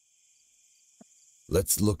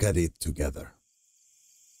 Let's look at it together.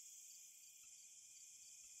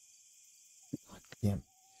 Damn.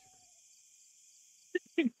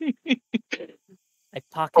 I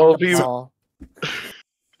pocket Oh, the you- ball.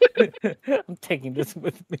 I'm taking this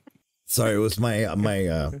with me. Sorry, it was my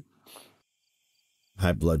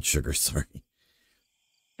high blood sugar. Sorry.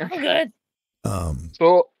 I'm good.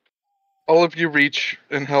 So, all of you reach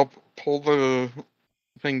and help pull the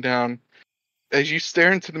thing down. As you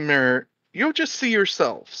stare into the mirror, you'll just see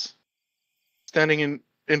yourselves standing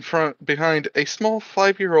in front behind a small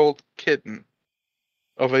 5-year-old kitten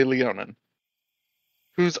of a Leonin,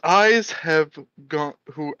 whose eyes have gone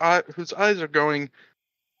whose eyes are going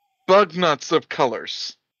bug nuts of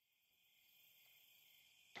colors.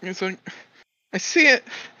 He's like, I see it.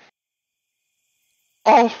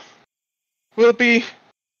 All will be.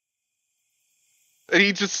 And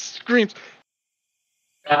he just screams.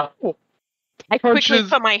 I quickly Punches.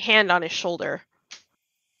 put my hand on his shoulder.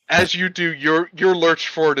 As you do, you're lurched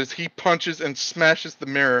forward as he punches and smashes the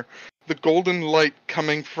mirror. The golden light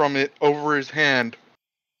coming from it over his hand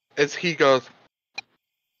as he goes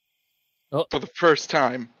for the first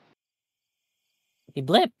time. He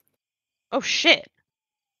blipped. Oh shit.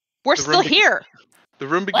 We're The still room here. The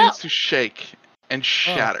room begins to shake and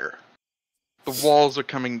shatter. The walls are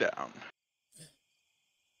coming down.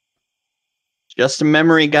 Just a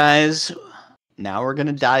memory, guys. Now we're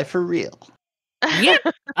gonna die for real. Yep,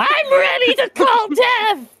 I'm ready to call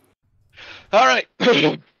death! Alright.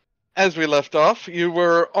 As we left off, you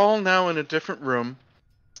were all now in a different room,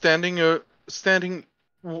 standing a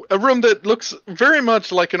room that looks very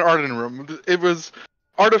much like an Arden room. It was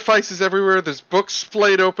artifices everywhere, there's books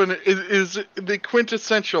splayed open. It is the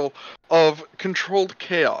quintessential of controlled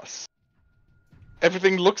chaos.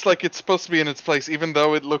 Everything looks like it's supposed to be in its place, even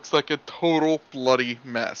though it looks like a total bloody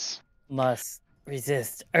mess. Must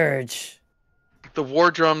resist urge. The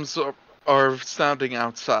war drums are sounding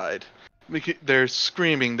outside. There's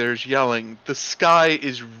screaming, there's yelling. The sky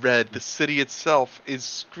is red. The city itself is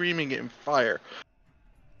screaming in fire.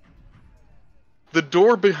 The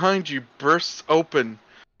door behind you bursts open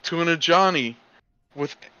to an Ajani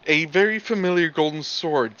with a very familiar golden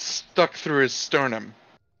sword stuck through his sternum.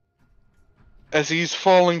 As he's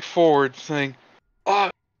falling forward, saying,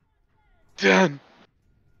 Arden!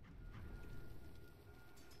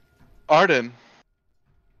 Arden.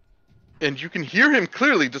 And you can hear him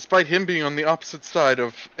clearly, despite him being on the opposite side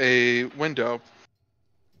of a window.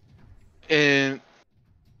 And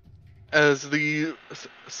as the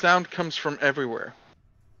sound comes from everywhere.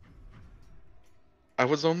 I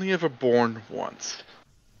was only ever born once.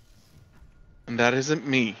 And that isn't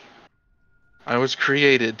me. I was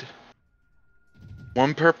created.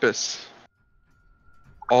 One purpose.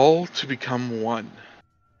 All to become one.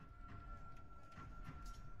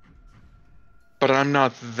 But I'm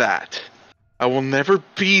not that. I will never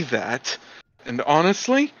be that. And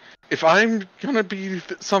honestly, if I'm gonna be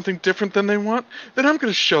something different than they want, then I'm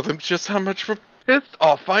gonna show them just how much of a pissed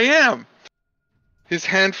off I am. His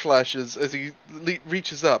hand flashes as he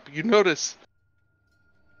reaches up. You notice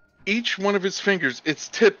each one of his fingers, it's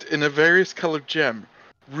tipped in a various colored gem.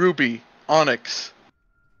 Ruby, onyx,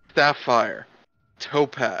 sapphire,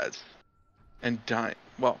 topaz, and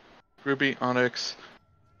ruby, onyx,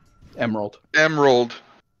 emerald,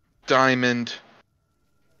 diamond,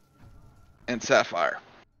 and sapphire.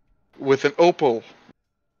 With an opal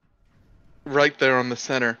right there on the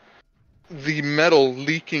center. The metal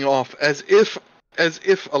leaking off as if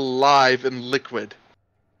alive and liquid.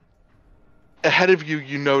 Ahead of you,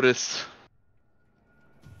 you notice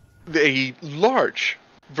a large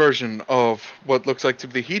version of what looks like to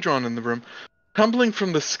be the Hedron in the room, tumbling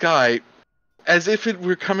from the sky as if it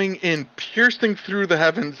were coming in, piercing through the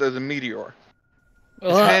heavens as a meteor.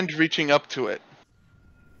 His hand reaching up to it.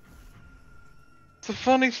 It's a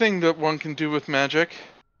funny thing that one can do with magic.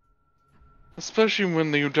 Especially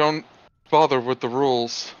when you don't bother with the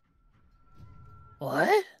rules.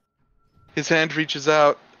 What? His hand reaches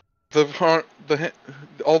out,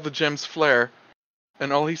 all the gems flare,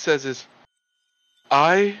 and all he says is,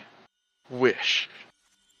 I wish.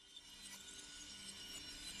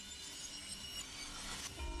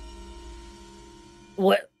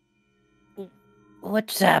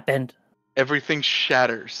 What's happened? Everything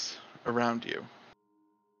shatters around you.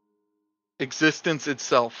 Existence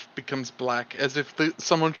itself becomes black, as if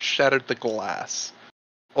someone shattered the glass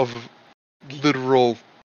of literal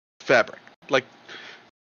fabric. Like,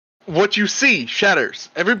 what you see shatters.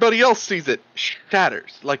 Everybody else sees it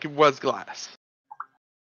shatters, like it was glass.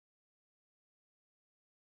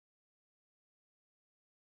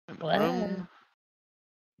 And the room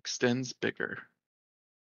extends bigger.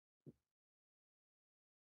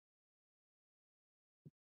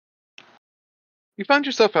 You find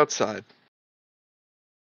yourself outside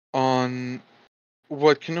on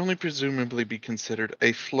what can only presumably be considered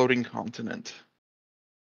a floating continent.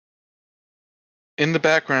 In the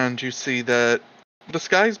background, you see that the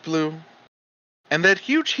sky is blue, and that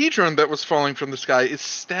huge hedron that was falling from the sky is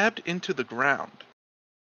stabbed into the ground.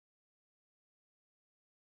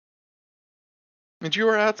 And you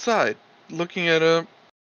are outside, looking at a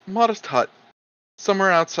modest hut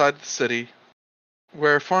somewhere outside the city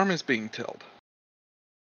where a farm is being tilled.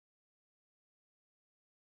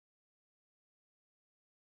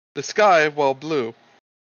 The sky, while blue,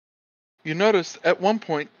 you notice at one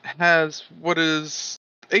point has what is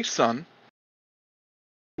a sun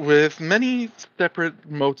with many separate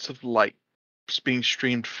motes of light being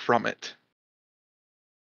streamed from it.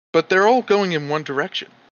 But they're all going in one direction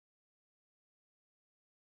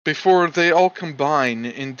before they all combine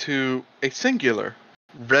into a singular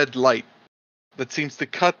red light that seems to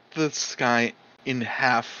cut the sky in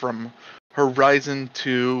half from horizon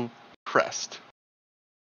to crest.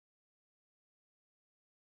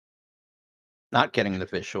 Not getting the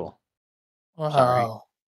visual. Wow.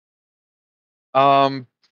 Sorry.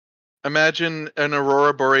 Imagine an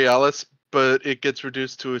aurora borealis, but it gets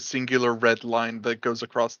reduced to a singular red line that goes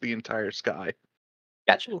across the entire sky.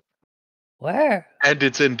 Gotcha. Where? And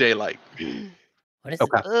it's in daylight. What is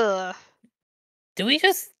Okay. it? Ugh. Do we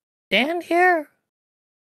just stand here?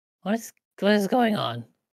 What is going on?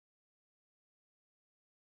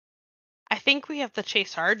 I think we have to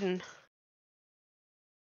chase Arden.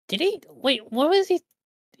 Did he wait, what was he?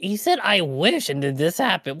 He said I wish, and did this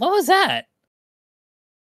happen? What was that?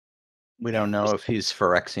 We don't know if he's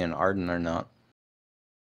Phyrexian Arden or not.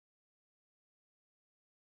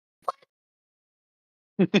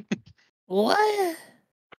 What?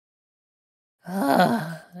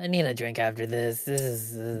 I need a drink after this. This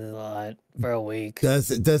is a lot for a week.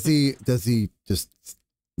 Desi just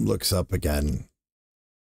looks up again.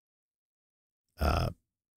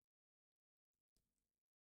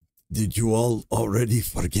 Did you all already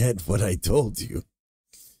forget what I told you?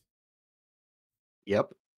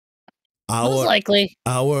 Yep. Most likely.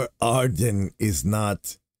 Our Arden is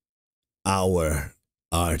not our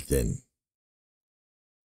Arden.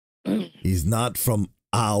 He's not from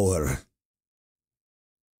our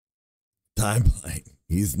timeline.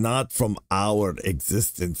 He's not from our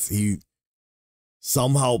existence. He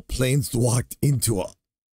somehow planeswalked into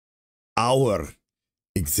our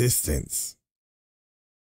existence.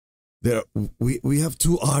 We have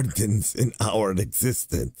two Ardens in our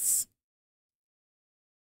existence.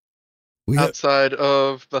 Outside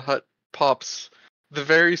of the hut pops the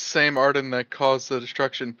very same Arden that caused the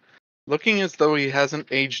destruction, looking as though he hasn't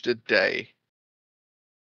aged a day.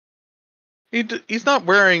 He's not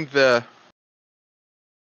wearing the...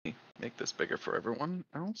 Make this bigger for everyone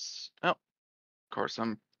else. Oh, of course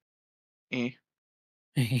I'm... Right.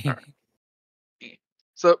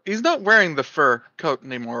 So he's not wearing the fur coat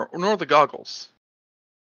anymore, nor the goggles.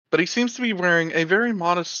 But he seems to be wearing a very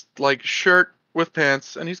modest, shirt with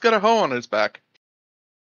pants, and he's got a hoe on his back.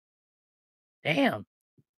 Damn.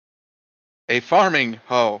 A farming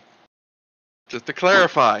hoe. Just to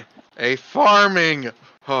clarify, a farming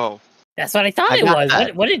hoe. That's what I thought it was.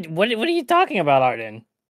 What are you talking about, Arden?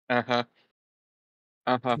 Uh-huh.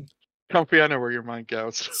 Comfy, I know where your mind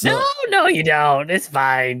goes. So, No, you don't. It's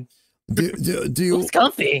fine. Do you? Who's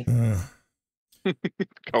comfy?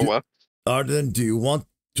 Koa. Arden, do you want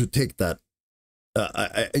to take that?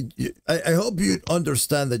 I hope you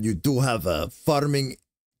understand that you do have a farming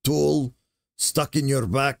tool stuck in your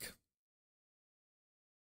back.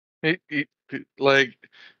 He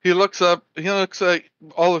looks up. He looks at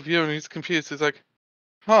all of you, and he's confused. He's like,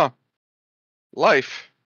 "Huh,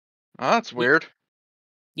 life. Oh, that's weird."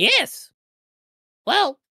 Yes.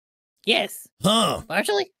 Well, yes. Huh?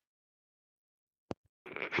 Partially.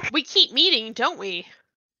 We keep meeting, don't we?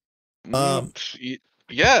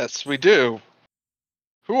 Yes, we do.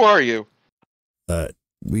 Who are you?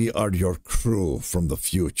 We are your crew from the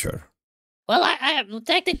future. Well, I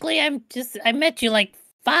technically I met you like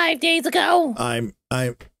 5 days ago. I'm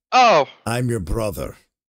your brother.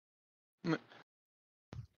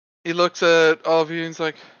 He looks at all of you and he's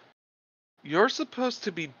like, "You're supposed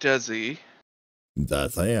to be Desi.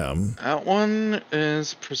 That I am. That one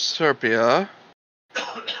is Proserpia.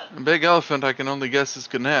 A big elephant, I can only guess, is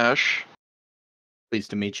Ganesh. Pleased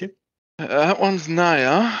to meet you. That one's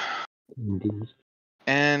Naia. Indeed.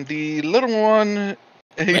 And the little one...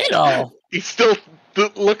 Little? He still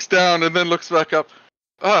looks down and then looks back up.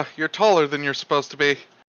 You're taller than you're supposed to be.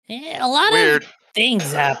 Yeah, a lot Weird. of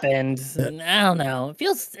things happened. I don't know. It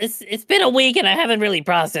feels it's been a week and I haven't really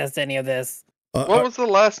processed any of this. What was the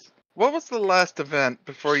last event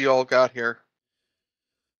before you all got here?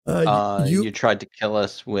 You tried to kill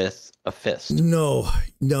us with a fist. No,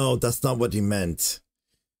 that's not what he meant.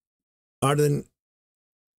 Arden,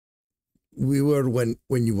 we were when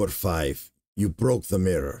you were 5. You broke the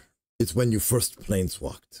mirror. It's when you first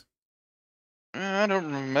planeswalked. I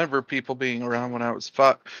don't remember people being around when I was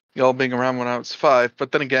 5. Y'all being around when I was 5,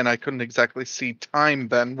 but then again, I couldn't exactly see time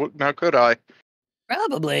then. Now could I?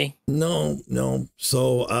 Probably. No.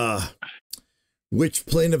 So, which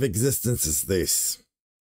plane of existence is this?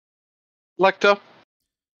 Lecto?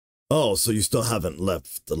 Oh, so you still haven't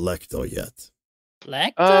left the Lecto yet.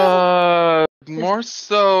 Lecto? More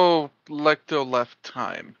so Lecto left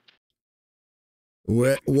time.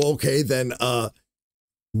 Well, okay, then,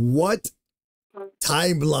 what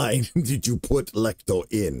timeline did you put Lecto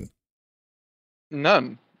in?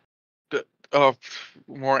 None.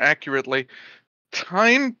 More accurately,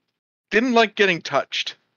 time didn't like getting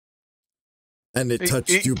touched. And it touched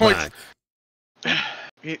He you points- back.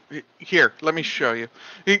 Here, let me show you.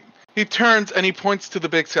 He turns and he points to the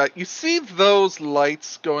big sky. You see those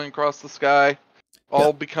lights going across the sky?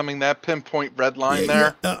 All becoming that pinpoint red line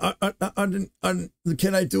there?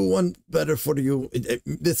 Can I do one better for you?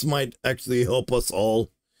 This might actually help us all.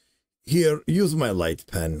 Here, use my light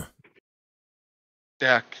pen.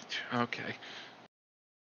 Yeah, okay.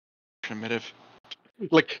 Primitive.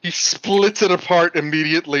 Like, he splits it apart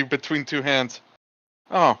immediately between two hands.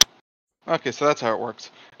 Oh. Okay, so that's how it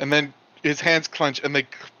works. And then his hands clench and they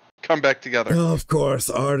come back together. Of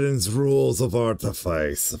course, Arden's rules of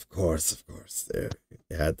artifice. Of course. There,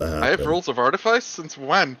 it had to happen. I have rules of artifice? Since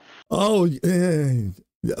when? Oh,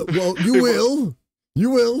 well, you will.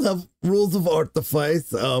 You will have rules of artifice.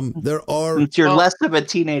 There are. Since you're less of a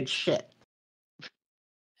teenage shit.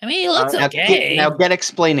 I mean, he looks okay. Now get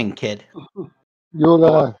explaining, kid.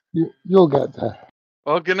 You'll get there.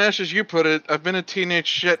 Well, Ganesh, as you put it, I've been a teenage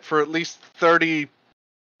shit for at least 30,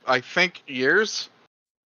 I think, years.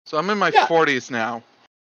 So I'm in my 40s now.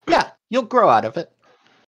 Yeah, you'll grow out of it.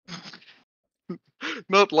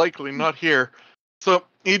 Not likely, not here. So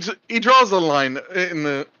he draws a line in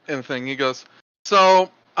the thing. He goes, so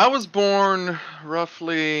I was born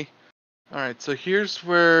roughly. All right, so here's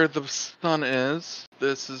where the sun is.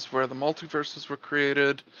 This is where the multiverses were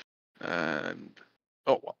created, and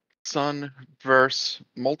sun, verse,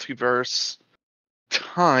 multiverse,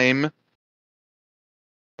 time.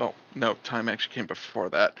 Oh, no, time actually came before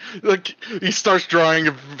that. Like, he starts drawing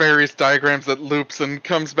various diagrams that loops and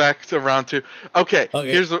comes back around to, okay.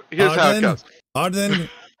 Here's how it goes. Arden,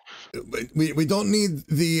 we don't need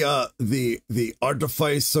the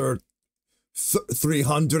Artificer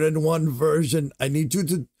 301 version. I need you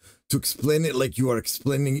to explain it like you are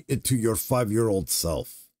explaining it to your 5-year-old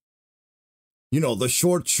self. You know, the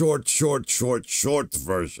short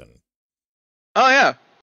version. Oh, yeah.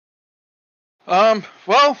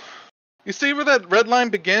 Well, you see where that red line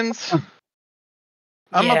begins?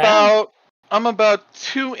 I'm about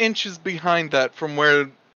 2 inches behind that from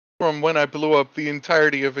when I blew up the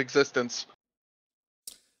entirety of existence.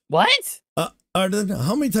 What? Arden,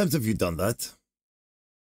 how many times have you done that?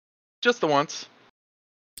 Just the once.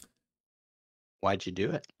 Why'd you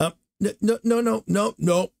do it? No.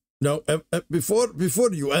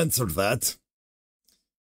 Before you answer that,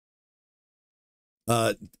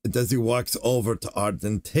 Desi walks over to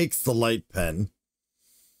Arden, takes the light pen.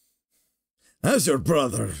 As your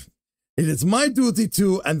brother, it is my duty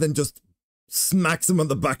to, and then just smacks him on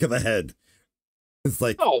the back of the head. It's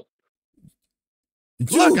like, oh,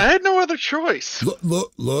 look, I had no other choice.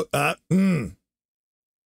 Look.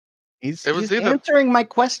 He's answering my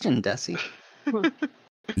question, Desi.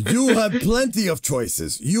 You have plenty of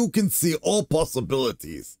choices. You can see all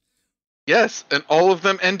possibilities. Yes, and all of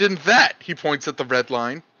them end in that. He points at the red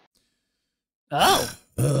line. Oh.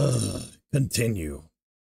 Continue.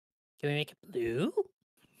 Can we make it blue?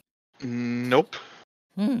 Nope.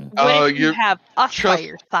 What if you have us by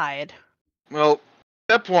your side? Well,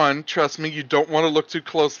 step 1, trust me, you don't want to look too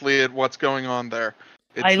closely at what's going on there.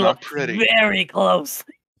 It's not pretty. Very close.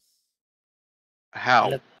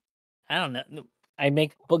 How? I don't know. I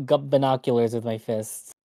make binoculars with my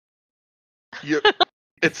fists.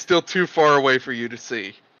 It's still too far away for you to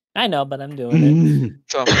see. I know, but I'm doing it.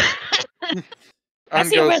 So, I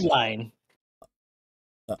see a red line.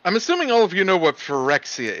 I'm assuming all of you know what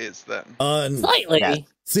phyrexia is, then. Slightly. Yeah.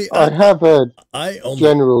 See, I have a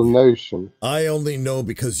general notion. I only know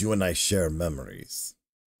because you and I share memories.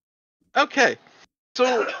 Okay,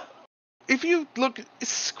 so if you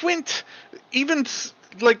squint, even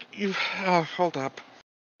like you, hold up.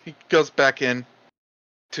 He goes back in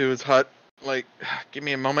to his hut. Like, give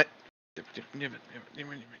me a moment.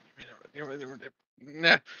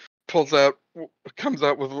 Comes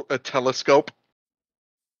out with a telescope.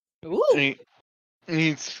 Ooh. And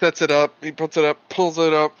he sets it up. He puts it up, pulls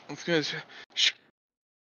it up.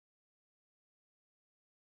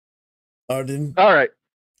 Arden. All right.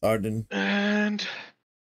 Arden. And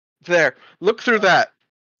There. Look through that.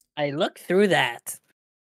 I look through that.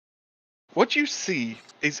 What you see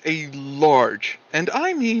is a large, and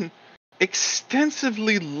I mean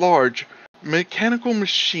extensively large, mechanical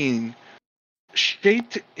machine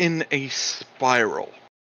shaped in a spiral.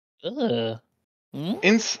 Ugh. Hmm?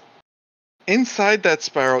 Inside that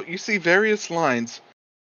spiral, you see various lines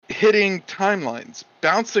hitting timelines,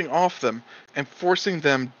 bouncing off them, and forcing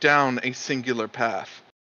them down a singular path.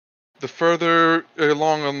 The further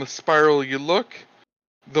along on the spiral you look,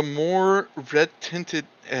 the more red-tinted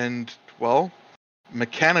and, well,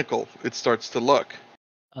 mechanical it starts to look.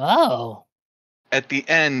 Oh. At the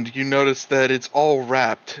end, you notice that it's all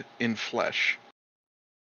wrapped in flesh.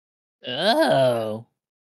 Oh.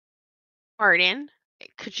 Arden,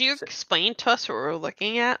 could you explain to us what we're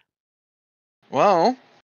looking at? Well,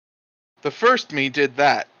 the first me did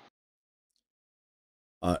that.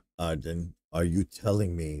 Arden, are you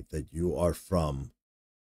telling me that you are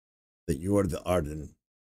the Arden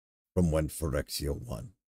from when Phyrexia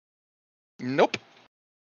won? Nope.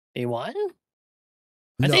 They won?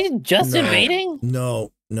 Are they just invading?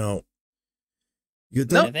 No. You No,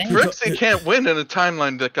 don't. Phyrexia can't win in a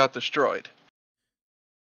timeline that got destroyed.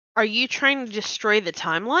 Are you trying to destroy the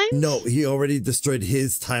timelines? No, he already destroyed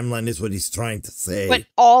his timeline, is what he's trying to say. But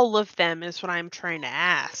all of them is what I'm trying to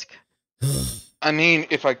ask. I mean,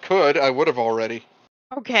 if I could, I would have already.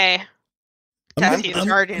 Okay. Desi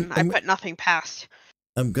and Arden, I put nothing past.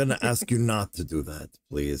 I'm gonna ask you not to do that,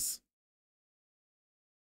 please.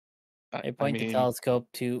 I point the telescope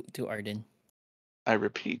to Arden. I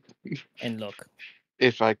repeat. And look.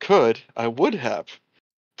 If I could, I would have.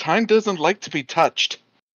 Time doesn't like to be touched.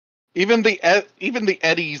 Even the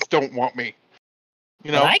eddies don't want me.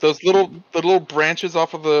 You know, those little branches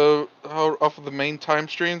off of the main time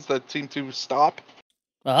streams that seem to stop.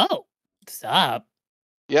 Oh, stop.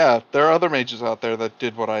 Yeah, there are other mages out there that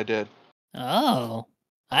did what I did. Oh,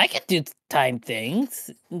 I can do time things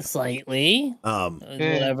slightly.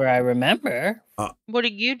 Whatever I remember. What do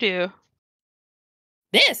you do?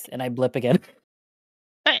 This, and I blip again.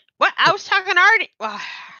 Hey, what? I was talking to Arden.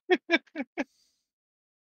 I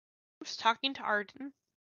was talking to Arden.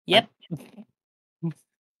 Yep.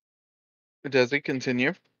 Desi,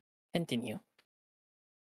 continue. Continue.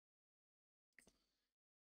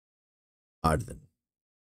 Arden.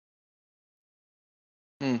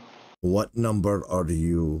 What number are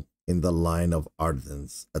you in the line of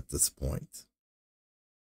Ardens at this point?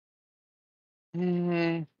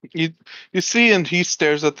 You see, and he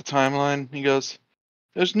stares at the timeline. He goes,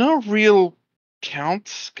 "There's no real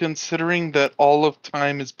count, considering that all of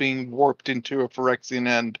time is being warped into a Phyrexian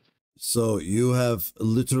end." So you have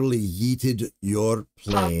literally yeeted your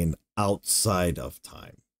plane outside of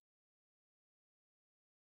time.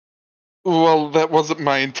 Well, that wasn't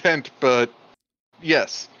my intent, but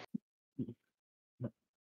yes.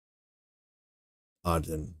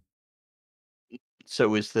 Arden.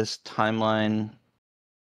 So is this timeline?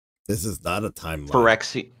 This is not a timeline.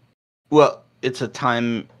 Phyrexian. Well, it's a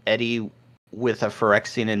time eddy with a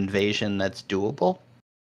Phyrexian invasion that's doable?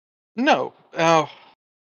 No.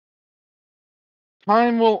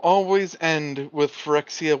 Time will always end with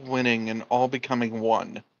Phyrexia winning and all becoming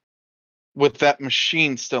one. With that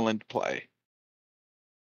machine still in play.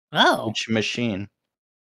 Oh. Which machine?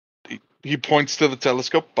 He points to the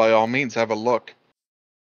telescope. By all means, have a look.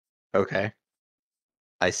 Okay.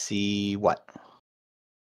 I see what?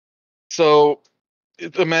 So,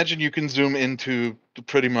 imagine you can zoom into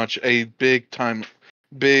pretty much a big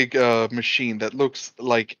machine that looks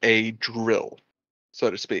like a drill,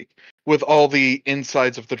 so to speak, with all the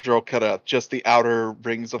insides of the drill cut out, just the outer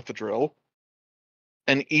rings of the drill.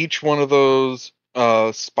 And each one of those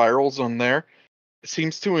spirals on there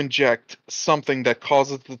seems to inject something that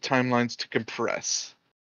causes the timelines to compress.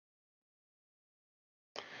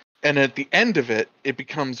 And at the end of it, it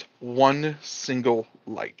becomes one single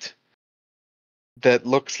light that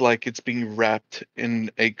looks like it's being wrapped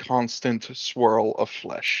in a constant swirl of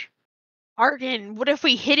flesh. Arden, what if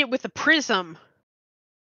we hit it with a prism?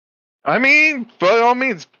 I mean, by all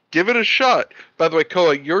means, give it a shot. By the way,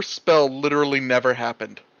 Koa, your spell literally never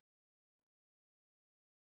happened.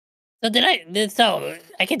 So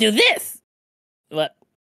I can do this. What?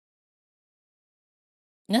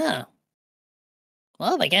 No.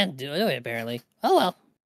 Well, I can't do it apparently. Oh well.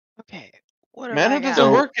 Okay. What Mana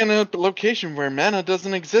doesn't work in a location where mana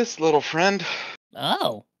doesn't exist, little friend.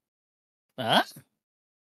 Oh. Huh?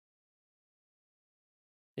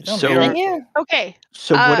 Here? Okay.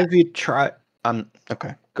 So what have you tried?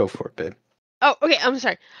 Okay, go for it, babe. Oh, okay. I'm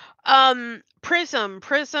sorry.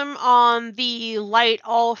 Prism on the light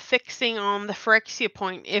all fixing on the Phyrexia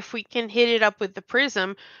point. If we can hit it up with the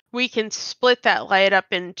prism, we can split that light up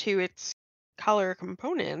into its color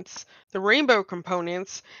components, the rainbow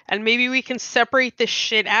components, and maybe we can separate this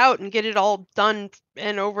shit out and get it all done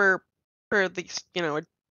and over for at least, a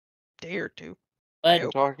day or two. But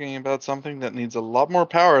We're talking about something that needs a lot more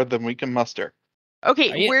power than we can muster.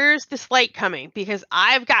 Okay, where's this light coming? Because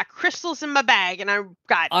I've got crystals in my bag and I've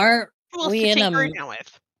got tools to tinker it down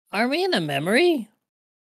with. Are we in a memory?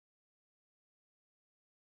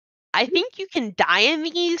 I think you can die in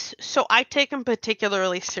these, so I take them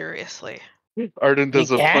particularly seriously. Arden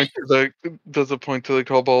does a point to the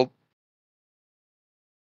Koa'Balt.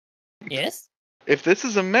 Yes. If this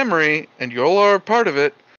is a memory and you all are a part of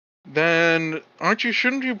it, then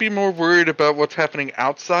shouldn't you be more worried about what's happening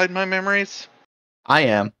outside my memories? I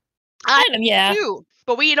am. I do,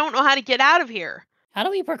 but we don't know how to get out of here. How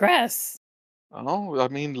do we progress? Oh, I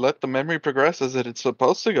mean, let the memory progress as it's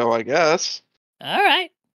supposed to go, I guess. All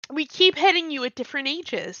right. We keep heading you at different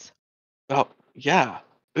ages. Oh, yeah.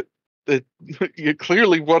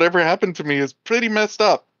 Clearly, whatever happened to me is pretty messed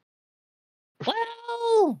up.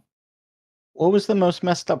 Well, what was the most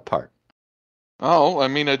messed up part? Oh, I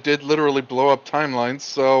mean, I did literally blow up timelines,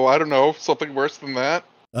 so I don't know, something worse than that.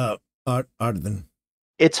 Arden.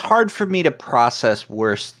 It's hard for me to process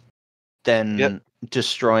worse than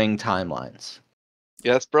destroying timelines.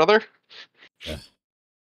 Yes, brother? Yeah.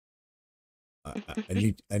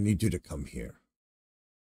 I need you to come here.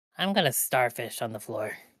 I'm gonna starfish on the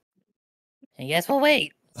floor. And guess we'll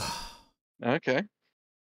wait. Okay.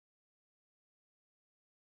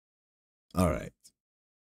 All right.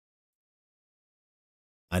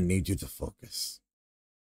 I need you to focus.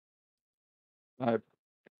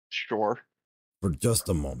 Sure. For just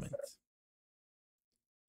a moment.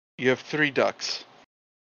 You have 3 ducks.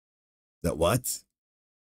 That what?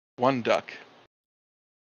 1 duck.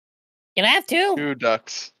 Can I have 2? 2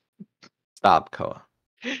 ducks. Stop, Koa.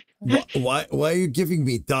 Why are you giving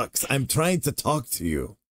me ducks? I'm trying to talk to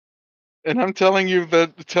you. And I'm telling you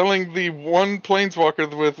that telling the one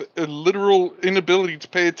planeswalker with a literal inability to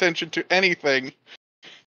pay attention to anything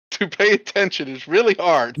to pay attention is really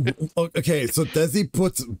hard. Okay, so Desi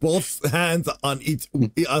puts both hands on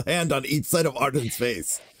a hand on each side of Arden's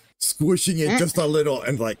face, squishing it just a little,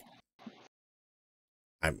 and like,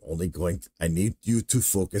 I need you to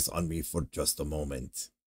focus on me for just a moment.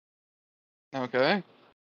 Okay.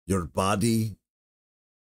 Your body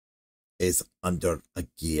is under a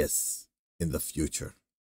geas in the future.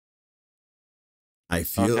 I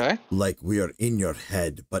feel like we are in your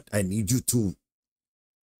head, but I need you to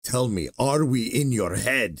tell me, are we in your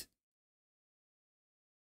head?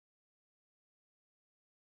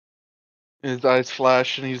 His eyes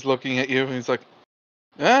flash and he's looking at you and he's like,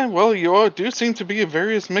 well, you all do seem to be a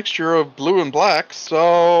various mixture of blue and black,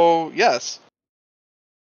 so yes.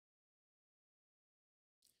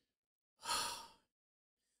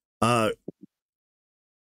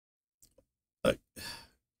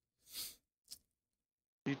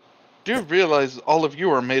 You do realize all of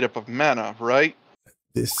you are made up of mana, right?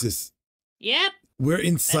 This is... Yep. We're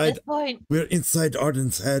inside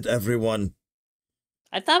Arden's head, everyone.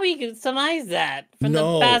 I thought we could surmise that from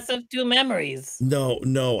the passive 2 memories.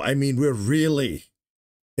 No. I mean, we're really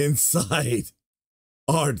inside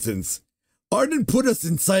Arden's. Arden put us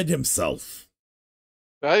inside himself.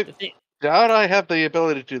 I doubt I have the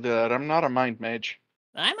ability to do that. I'm not a mind mage.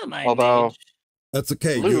 I'm a mind mage. That's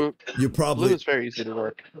okay. Blue, you probably... Blue is very easy to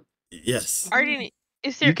work. Yes. Arden,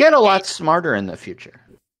 is there... You get a lot smarter in the future.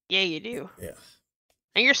 Yeah, you do. Yeah.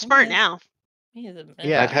 And you're smart now.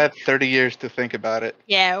 Yeah. I've had 30 years to think about it.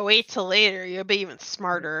 Yeah, wait till later. You'll be even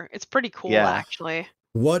smarter. It's pretty cool, actually.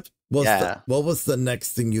 What was the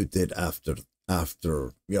next thing you did after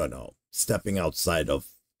stepping outside of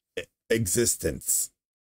existence?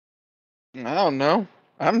 I don't know.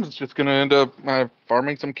 I'm just gonna end up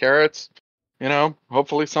farming some carrots.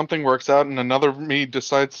 Hopefully something works out and another me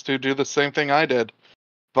decides to do the same thing I did.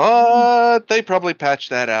 But they probably patched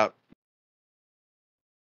that out.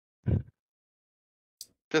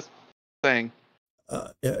 Just saying.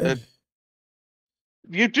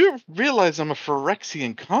 You do realize I'm a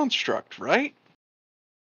Phyrexian construct, right?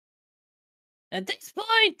 At this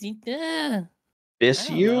point, This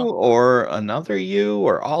you or another you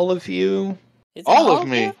or all of you? All of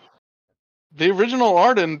me. The original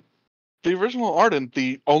Arden,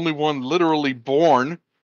 the only one literally born,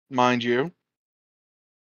 mind you.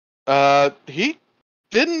 He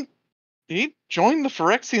joined the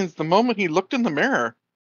Phyrexians the moment he looked in the mirror.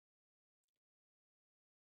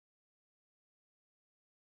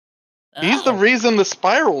 He's the Oh. reason the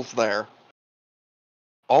spiral's there.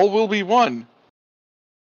 All will be one.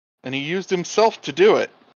 And he used himself to do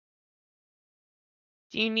it.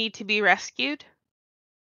 Do you need to be rescued?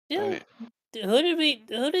 Dude,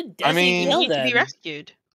 who did I Desi mean- You kill need to then? be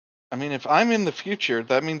rescued. I mean, if I'm in the future,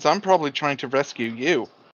 that means I'm probably trying to rescue you.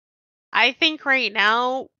 I think right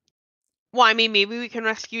now. Well, I mean, maybe we can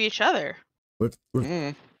rescue each other.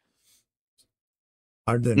 Mm.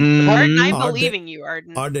 Arden, Arden, I Arden- believe in you,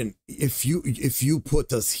 Arden. Arden, if you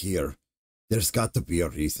put us here, there's got to be a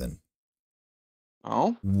reason.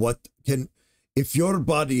 Oh? If your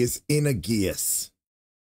body is in a geas,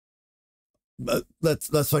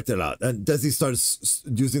 let's fight it out. And Desi starts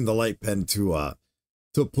using the light pen to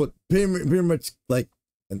put pretty much like,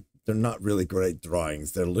 and they're not really great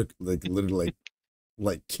drawings. They're literally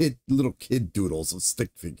like little kid doodles of stick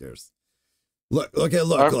figures. Look.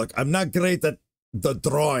 I'm not great at the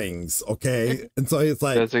drawings, okay? And so he's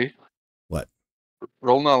like, Desi? what?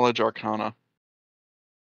 Roll Knowledge Arcana.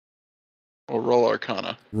 Or Roll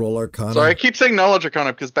Arcana. Roll Arcana. Sorry, I keep saying Knowledge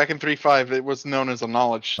Arcana because back in 3.5 it was known as a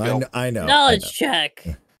knowledge skill. I know. Knowledge check.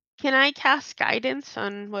 Can I cast guidance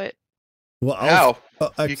on what? Well, How?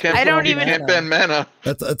 You can't, I don't you even- can't bend mana.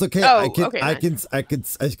 That's okay. Oh, I okay,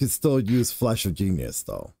 can still use Flash of Genius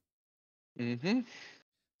though. Mm-hmm.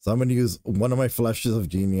 So I'm gonna use one of my flashes of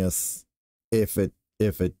genius if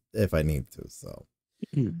I need to. So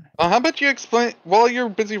How about you explain while you're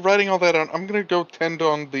busy writing all that out? I'm gonna go tend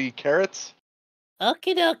on the carrots.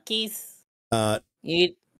 Okie dokies.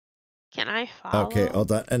 You Can I follow? okay,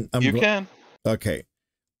 hold on. And You can. Okay.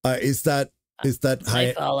 Is that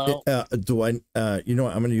high? follow. Do I? You know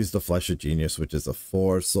what? I'm gonna use the Flash of Genius, which is a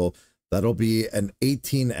 4. So that'll be an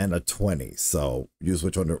 18 and a 20. So use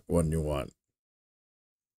which one you want.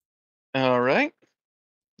 All right.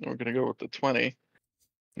 We're gonna go with the 20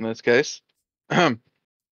 in this case. And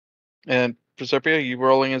Proserpia, you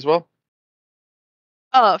rolling as well?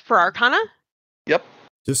 For Arcana? Yep.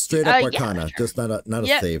 Just straight up Yeah, Arcana. sure. Just not a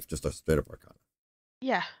Yep. save. Just a straight up Arcana.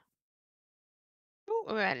 Yeah. Ooh,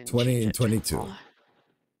 I didn't 20 change and it. 22.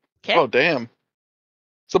 Okay. Oh damn.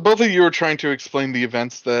 So both of you are trying to explain the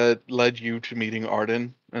events that led you to meeting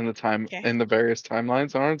Arden and the time Okay. in the various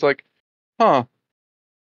timelines. And Arden's like, huh.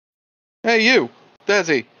 Hey you,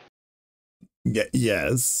 Desi. Yeah.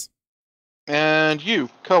 Yes. And you,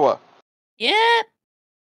 Koa. yeah,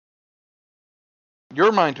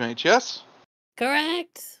 You're mind mage, yes?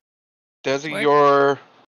 correct. Desi, Work.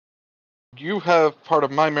 you have part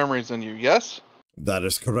of my memories in you, yes? That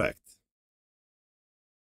is correct.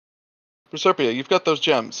 Proserpia, you've got those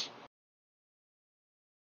gems.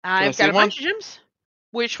 I've see got a one? bunch of gems.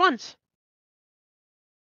 Which ones?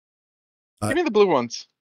 Give me the blue ones.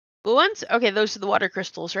 Blue ones? Okay, those are the water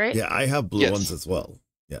crystals, right? Yeah, I have blue Yes. ones as well.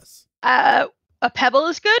 Yes. A pebble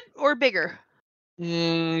is good or bigger?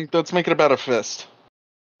 Let's make it about a fist.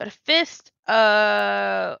 But a fist,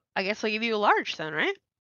 I guess I'll give you a large then, right?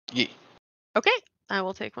 Yeah. Okay, I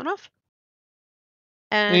will take one off.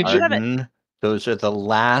 Need And you- you have it. Arden, those are the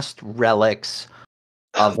last relics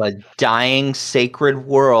of a dying sacred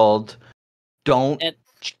world. Don't It-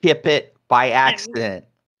 chip it by accident.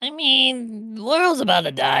 I mean, the world's about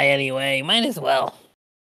to die anyway. Might as well.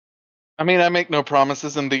 I mean, I make no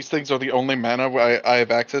promises, and these things are the only mana I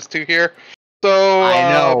have access to here. So,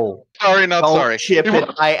 I know. Sorry, not Don't sorry. chip He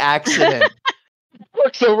it by accident.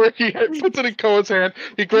 walks over, he puts it in Koa's hand,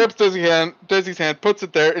 he grabs Desi's hand, puts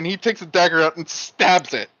it there, and he takes a dagger out and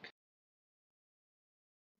stabs it.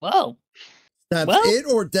 Whoa. Stabs Well- it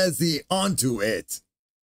or Desi onto it?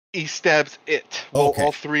 He stabs it while Okay.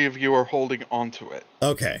 all three of you are holding onto it.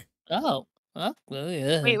 Okay. Oh. Oh, well,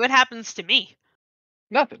 yeah. Wait, what happens to me?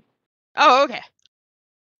 Nothing. Oh, okay.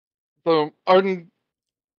 So, Arden,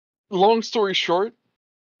 long story short,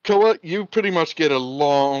 Koa, you pretty much get a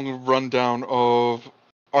long rundown of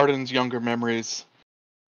Arden's younger memories.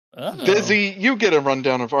 Oh. Desi, you get a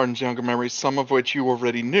rundown of Arden's younger memories, some of which you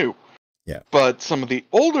already knew. Yeah. But some of the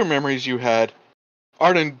older memories you had,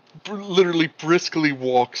 Arden literally briskly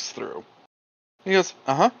walks through. He goes,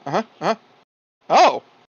 Oh.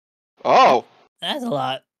 That's a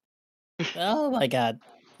lot. Oh my god.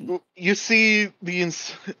 You see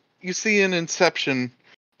an inception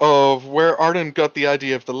of where Arden got the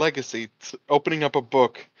idea of the legacy, opening up a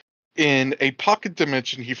book in a pocket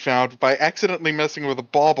dimension he found by accidentally messing with a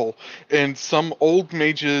bauble in some old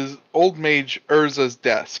mage Urza's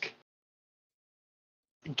desk.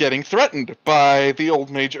 Getting threatened by the old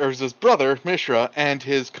mage Urza's brother, Mishra, and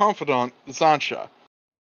his confidant, Zansha.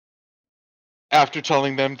 After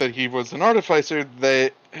telling them that he was an artificer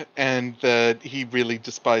and that he really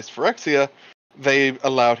despised Phyrexia, they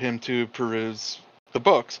allowed him to peruse the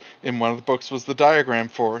books. In one of the books was the diagram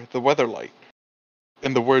for the Weatherlight.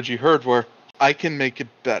 And the words you heard were, I can make it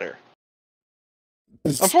better.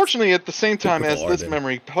 Unfortunately, at the same time as this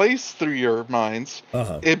memory plays through your minds,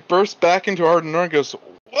 it bursts back into Arden and goes,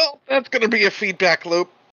 well, that's going to be a feedback loop.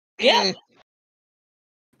 Yeah.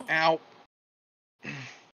 Ow.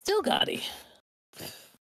 Still gaudy.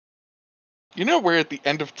 You know where at the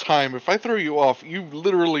end of time, if I throw you off, you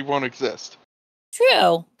literally won't exist.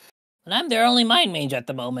 True. And I'm their only mind mage at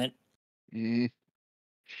the moment.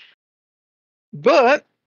 But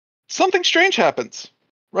something strange happens.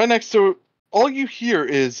 Right next to all you hear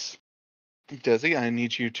is, Desi, I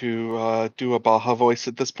need you to do a Baja voice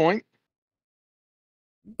at this point.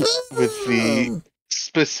 With the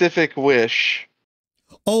specific wish.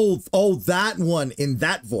 Oh, that one in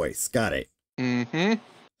that voice. Got it. Mm-hmm.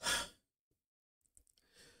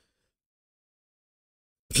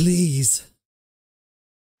 Please.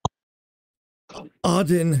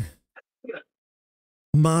 Arden.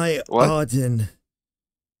 My What? Arden.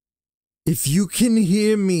 If you can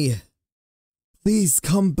hear me, please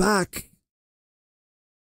come back.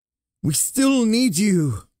 We still need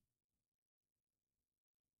you.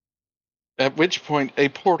 At which point, a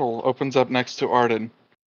portal opens up next to Arden,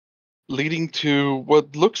 leading to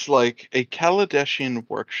what looks like a Kaladeshian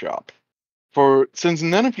workshop. Since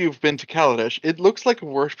none of you have been to Kaladesh, it looks like a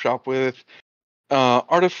workshop with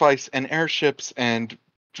artifice and airships and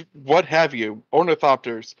what have you,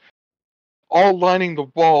 ornithopters, all lining the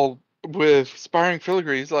wall with spiring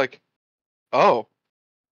filigrees. Like, oh,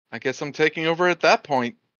 I guess I'm taking over at that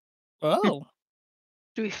point. Oh.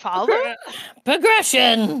 Do we follow?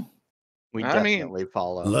 Progression! We I mean, definitely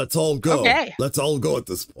follow. Let's all go. Okay. Let's all go at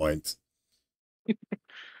this point.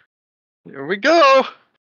 Here we go.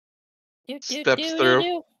 Steps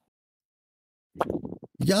through.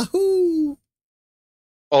 Yahoo!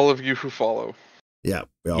 All of you who follow. Yeah,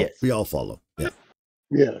 Yes. we all follow. Yeah.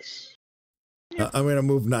 Yes. I'm gonna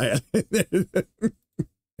move Naia.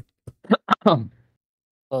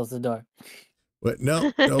 Close the door. But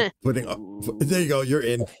no, putting up. There you go. You're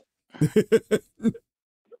in.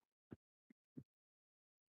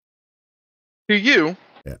 To you,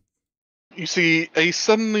 Yeah. You see a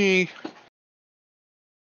suddenly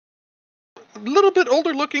a little bit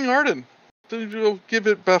older looking Arden. You'll give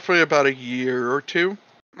it roughly about a year or two.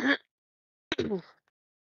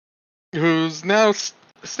 Who's now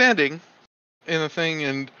standing in the thing,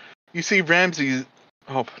 and you see Ramsey.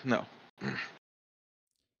 Oh, no.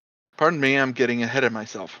 Pardon me, I'm getting ahead of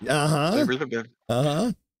myself. Uh-huh. Really good.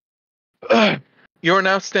 Uh-huh. You're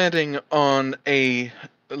now standing on a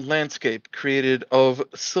landscape created of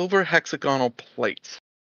silver hexagonal plates.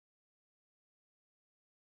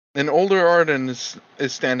 An older Arden is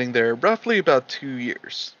standing there, roughly about 2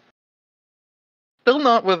 years. Still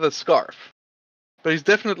not with a scarf, but he's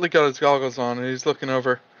definitely got his goggles on, and he's looking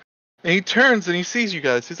over. And he turns and he sees you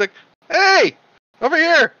guys. He's like, "Hey, over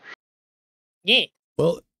here!" Yeah.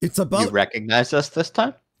 Well, it's You about recognize us this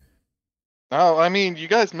time? Oh, I mean, you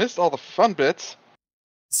guys missed all the fun bits.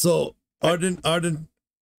 so Arden,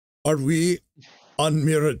 are we on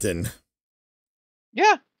Mirrodin?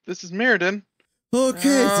 Yeah, this is Mirrodin.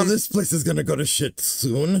 Okay, so this place is gonna go to shit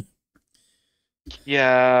soon.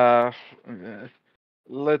 Yeah,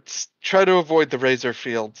 let's try to avoid the razor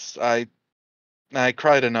fields. I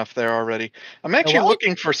cried enough there already. I'm actually what?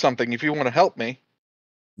 looking for something if you want to help me.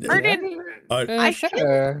 Arden, Are,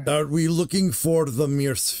 Sure. are we looking for the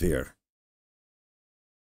Mirror Sphere?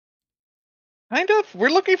 Kind of. We're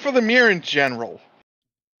looking for the mirror in general.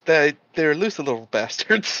 They're loose little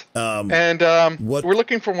bastards. And what- we're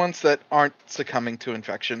looking for ones that aren't succumbing to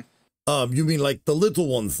infection. You mean like the little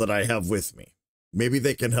ones that I have with me? Maybe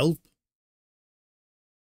they can help?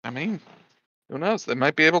 I mean, who knows? They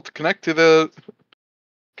might be able to connect to the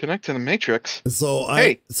matrix. So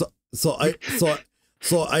Hey.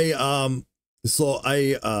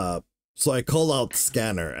 I call out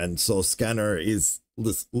Scanner, and so Scanner is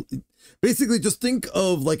basically just think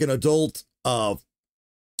of like an adult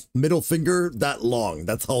middle finger that long.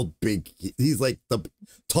 That's how big he's, like the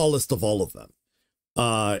tallest of all of them.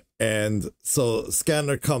 And so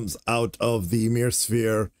Scanner comes out of the mirror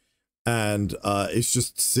sphere and is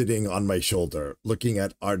just sitting on my shoulder looking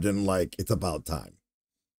at Arden like it's about time.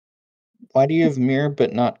 Why do you have mirror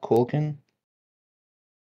but not Kulkin?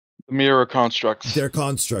 Mirror constructs. They're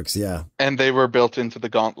constructs, yeah. And they were built into the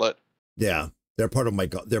gauntlet. Yeah. They're part of my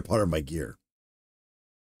gear.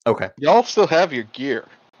 Okay. Y'all still have your gear.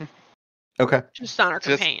 Okay. just on our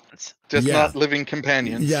companions. Just Yeah. not living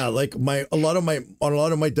companions. Yeah, like a lot of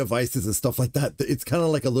my devices and stuff like that. It's kind of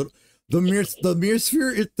like a little the mirror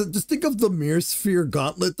sphere. Just think of the mirror sphere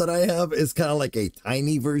gauntlet that I have is kind of like a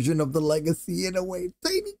tiny version of the legacy in a way,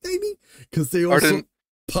 tiny, because they also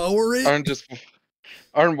power it.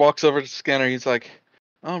 Arden walks over to Scanner. He's like,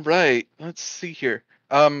 "All right, let's see here.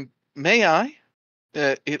 May I?"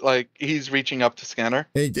 He's reaching up to Scanner.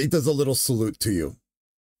 He does a little salute to you.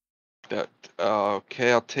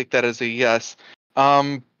 Okay, I'll take that as a yes.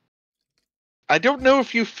 I don't know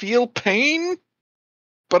if you feel pain,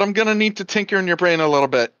 but I'm gonna need to tinker in your brain a little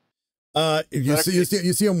bit. You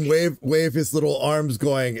see him wave his little arms,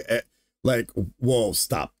 going like, "Whoa,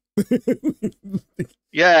 stop."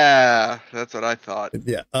 Yeah, that's what I thought.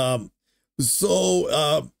 Yeah.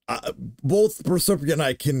 So both Proserpia and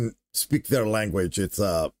I can speak their language. It's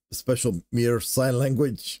a special mirror sign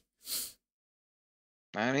language.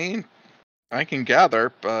 I mean, I can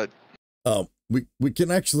gather, but we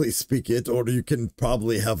can actually speak it, or you can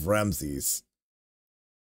probably have Ramses.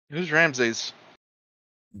 Who's Ramses?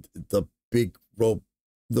 The big rope.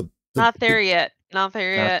 Not there yet. Not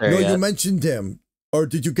there yet. No, you mentioned him. Or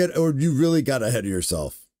did you get? Or you really got ahead of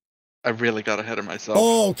yourself? I really got ahead of myself.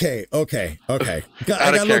 Oh, okay. I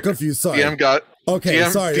got a little confused. Sorry. DM got. Okay,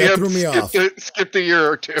 DM, sorry, DM that threw me off. Skipped a year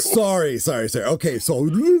or two. Sorry. Okay, so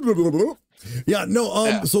yeah, no.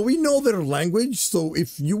 Yeah. So we know their language. So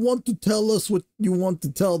if you want to tell us what you want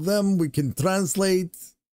to tell them, we can translate.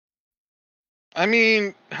 I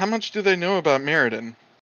mean, how much do they know about Meriden?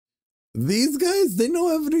 These guys, they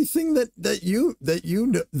know everything that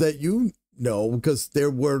you know, because they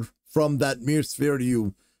were from that mirror sphere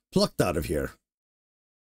you plucked out of here.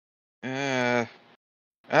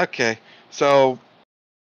 Okay. So,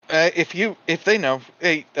 if they know,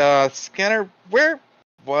 hey, Scanner, where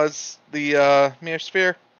was the mirror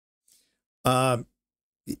sphere?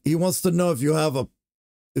 He wants to know if you have a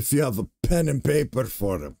pen and paper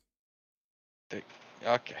for him.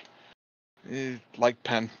 Okay. Like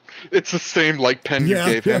pen. It's the same like pen you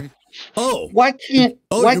gave him. Oh. Why can't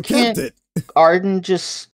it? Arden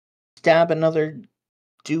just stab another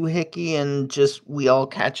doohickey and just we all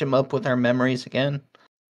catch him up with our memories again?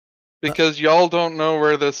 Because y'all don't know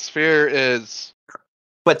where the sphere is.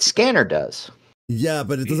 But Scanner does. Yeah,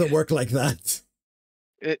 but it doesn't work like that.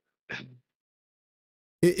 Do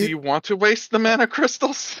you want to waste the mana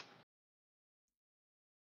crystals?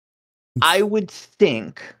 I would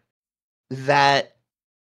think that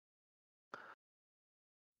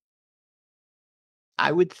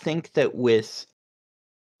with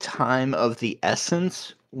time of the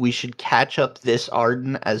essence, we should catch up this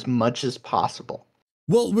Arden as much as possible.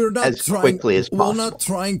 Well, we're not as quickly as possible. We're not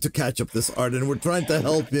trying to catch up this Arden. We're trying to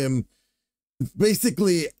help him.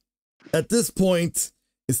 Basically, at this point,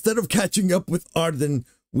 instead of catching up with Arden,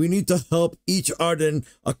 we need to help each Arden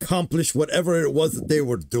accomplish whatever it was that they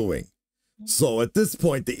were doing. So at this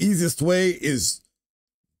point, the easiest way is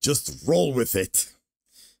just roll with it.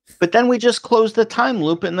 But then we just close the time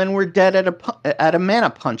loop, and then we're dead at a mana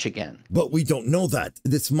punch again. But we don't know that.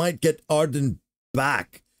 This might get Arden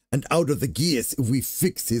back and out of the gears if we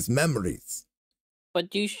fix his memories.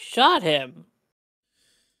 But you shot him.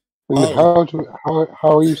 And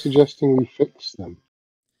how are you suggesting we fix them?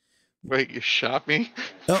 Wait, you shot me?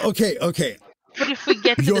 Okay. But if we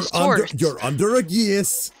get to the source... You're under a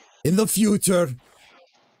gears in the future.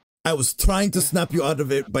 I was trying to snap you out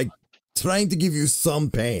of it by trying to give you some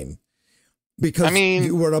pain. Because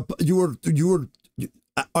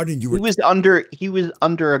Arden, he was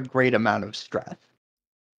under a great amount of stress.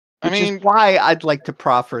 Which is why I'd like to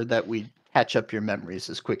proffer that we catch up your memories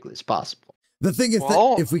as quickly as possible. The thing is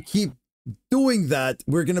that if we keep doing that,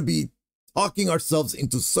 we're going to be talking ourselves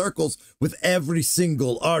into circles with every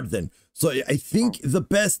single Arden. So I think the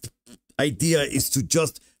best idea is to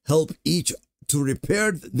just help each to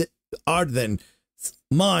repair the Arden's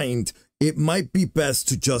mind. It might be best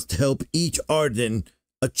to just help each Arden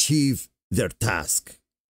achieve their task.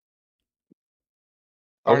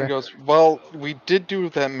 Arden goes, well, we did do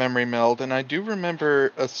that memory meld, and I do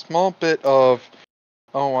remember a small bit of,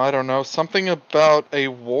 I don't know, something about a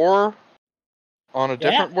war on a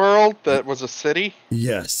different world that was a city?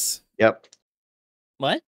 Yes. Yep.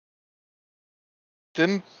 What?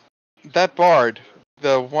 Didn't that bard,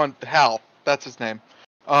 the one, Hal, that's his name.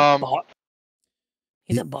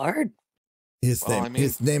 He's a bard? His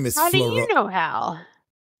name is How do you know Hal?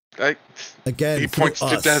 Again, he points to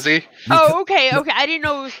Desi. Okay. I didn't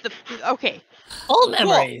know it was okay. All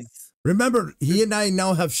memories. Cool. Remember, he and I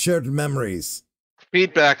now have shared memories.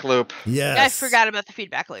 Feedback loop. Yes. I forgot about the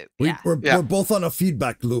feedback loop. We're both on a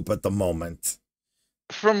feedback loop at the moment.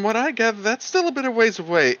 From what I gather, that's still a bit of ways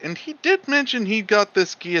away, and he did mention he got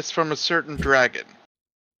this geas from a certain dragon.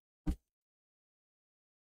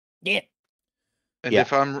 Yeah. And Yeah.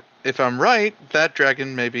 if I'm right, that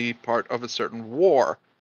dragon may be part of a certain war.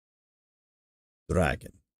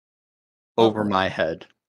 Dragon. Over my head.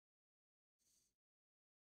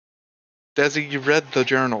 Desi, you read the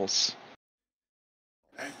journals.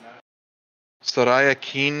 Soraya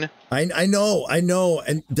Keen. I know,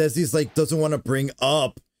 and Desi's like doesn't want to bring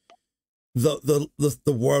up the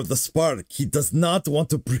war of the spark. He does not want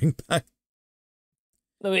to bring back.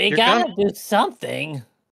 We You're gotta do something.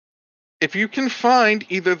 If you can find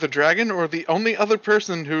either the dragon or the only other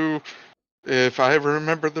person who, if I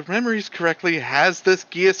remember the memories correctly, has this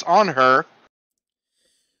geas on her.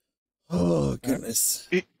 Oh goodness.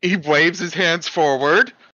 He waves his hands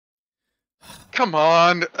forward. Come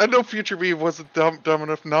on, I know future me wasn't dumb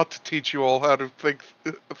enough not to teach you all how to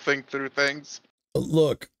think through things.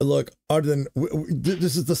 Look, Arden.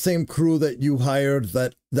 This is the same crew that you hired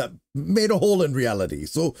that made a hole in reality.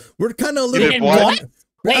 So we're kind of a little. did what?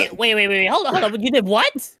 Wait, hold on. You did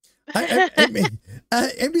what? I mean,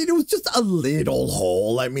 it was just a little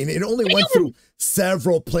hole. I mean, it only went through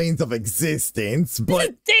several planes of existence,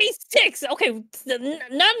 but Day 6. Okay,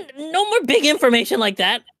 no more big information like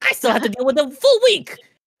that. I still have to deal with a full week.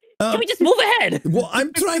 Can we just move ahead? Well,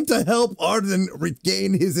 I'm trying to help Arden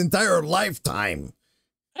regain his entire lifetime.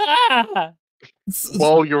 Ah.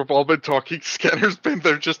 While you've all been talking, Scanner's been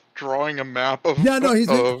there just drawing a map of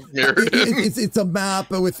Mirrodin. It's a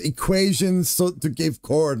map with equations to give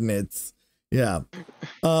coordinates. Yeah.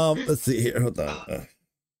 Let's see here. Hold on.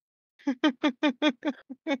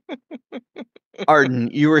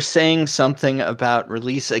 Arden, you were saying something about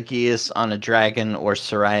release a geas on a dragon or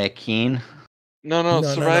Soraya Keen. No,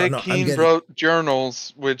 Soraya Keen wrote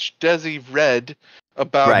journals which Desi read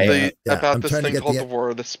about about this thing called the War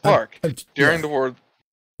of the Spark. During the war,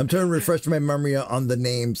 I'm trying to refresh my memory on the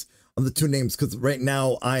names, on the two names, because right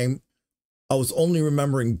now I was only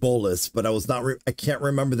remembering Bolus, but I can't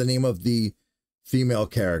remember the name of the female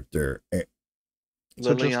character.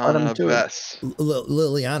 Liliana Vess.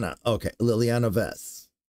 Liliana. Okay, Liliana Vess.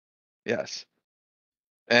 Yes.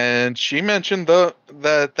 And she mentioned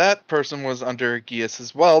that person was under Geas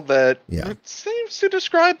as well. That seems to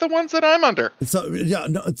describe the ones that I'm under.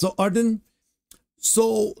 So Arden.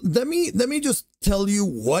 So let me just tell you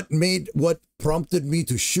what prompted me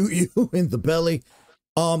to shoot you in the belly.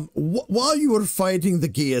 While you were fighting the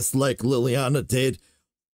Geas like Liliana did,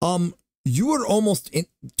 you were almost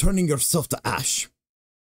turning yourself to ash.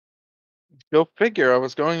 Go figure, I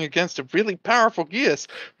was going against a really powerful Geas,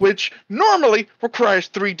 which normally requires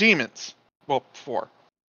 3 demons. Well, 4.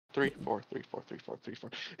 3, 4, 3, 4, 3, 4, 3, 4.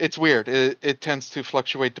 It's weird. It tends to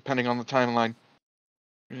fluctuate depending on the timeline.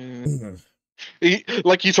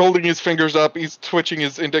 He's holding his fingers up, he's twitching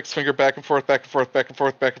his index finger back and forth, back and forth, back and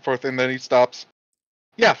forth, back and forth, and then he stops.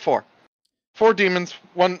 Yeah, 4. 4 demons,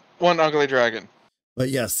 one ugly dragon. But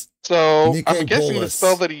yes. So, Nico I'm guessing Bolas. the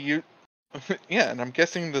spell that he used... yeah, and I'm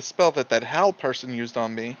guessing the spell that Hal person used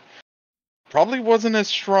on me probably wasn't as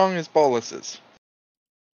strong as Bolus's.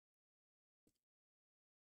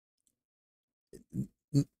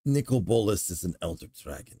 Nicol Bolas is an elder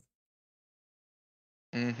dragon.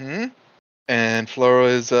 Mm-hmm. And Flora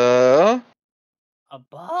is a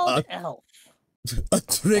bald elf.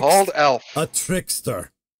 Bald elf. A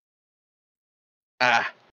trickster. Ah.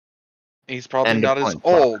 He's probably And not as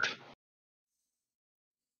old.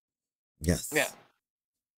 Yes. Yeah.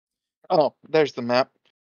 Oh, there's the map.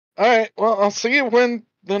 Alright, well, I'll see you when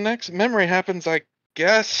the next memory happens, I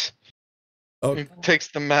guess. Okay. He takes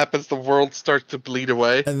the map as the world starts to bleed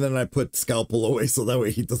away. And then I put Scalpel away so that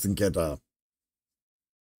way he doesn't get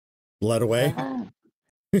bled away.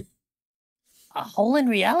 A hole in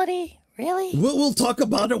reality? Really? We'll talk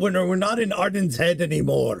about it when we're not in Arden's head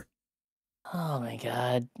anymore. Oh my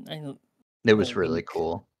god. It was really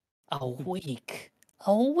cool. A week.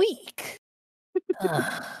 A week.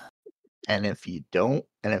 And if you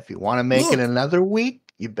want to make it another week,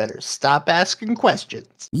 you better stop asking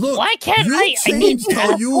questions. Look, why can't you changed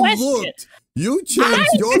how you looked. You changed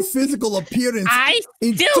your physical appearance. I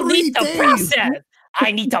in still 3 need to days. process.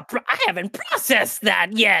 I haven't processed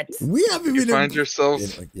that yet. We haven't You even. find yourself.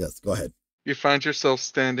 Yes, go ahead. You find yourself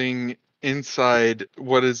standing inside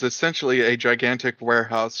what is essentially a gigantic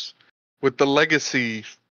warehouse with the legacy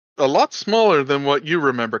a lot smaller than what you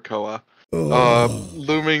remember, Koa.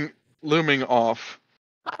 Looming off.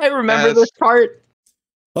 I remember this part.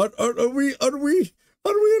 Are we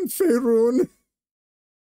in Faerun?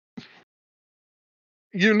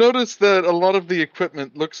 You notice that a lot of the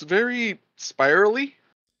equipment looks very spirally.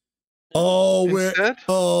 We're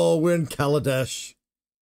in Kaladesh.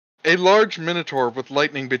 A large minotaur with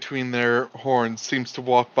lightning between their horns seems to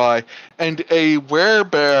walk by, and a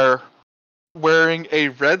werebear wearing a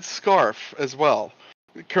red scarf as well,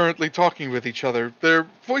 currently talking with each other. Their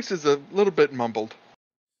voices a little bit mumbled.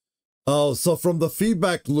 Oh, so from the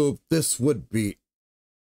feedback loop, this would be...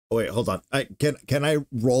 Oh, wait, hold on. Can I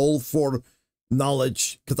roll for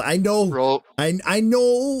knowledge? Because I know... Roll. I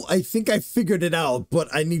know, I think I figured it out,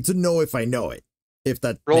 but I need to know if I know it. If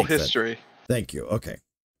that Roll makes sense. history. Thank you. Okay.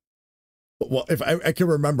 Well, if I can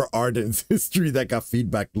remember Arden's history that got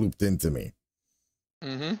feedback looped into me.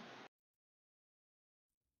 Mm-hmm.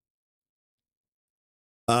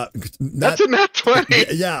 That's a nat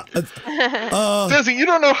 20. Yeah. Desi, you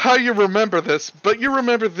don't know how you remember this, but you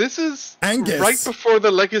remember this is Angus. right before the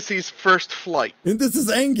Legacy's first flight. And this is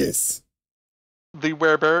Angus. The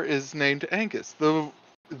werebear is named Angus. The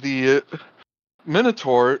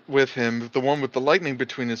Minotaur with him, the one with the lightning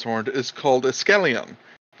between his horns, is called Iskelion.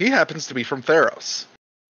 He happens to be from Theros.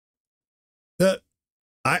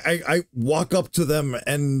 I walk up to them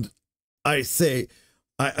and I say,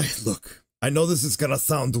 I look, I know this is gonna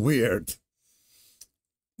sound weird,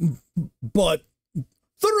 but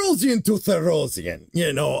Therosian to Therosian,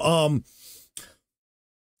 you know,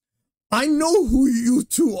 I know who you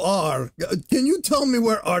two are. Can you tell me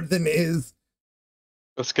where Arden is?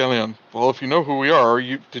 Iskelion. Well, if you know who we are,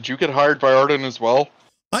 did you get hired by Arden as well?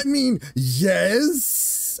 I mean,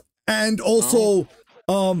 yes, and also,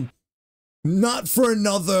 not for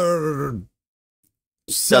another.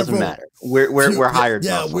 Doesn't matter. We're hired.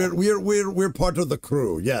 Yeah, we're part of the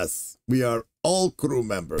crew. Yes, we are all crew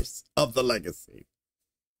members of the Legacy.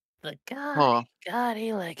 The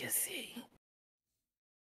Gaudy Legacy.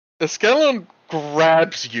 Iskelion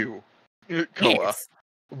grabs you, Koa, Yes.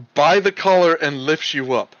 by the collar and lifts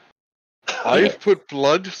you up. I've put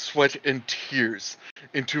blood, sweat, and tears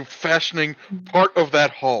into fashioning part of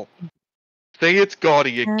that hull. Say it's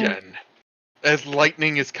gaudy again, as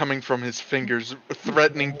lightning is coming from his fingers,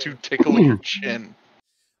 threatening to tickle your chin.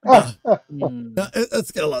 Iskelion,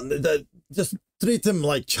 just treat him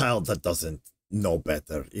like child that doesn't know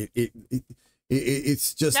better.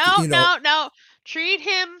 It's just No. Treat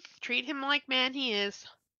him like man he is.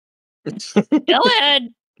 Go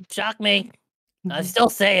ahead. Shock me. I still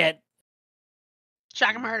say it.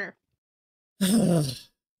 Shock and murder.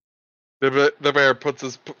 The bear puts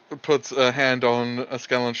a hand on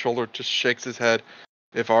Iskelion's shoulder, just shakes his head.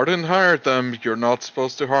 If Arden hired them, you're not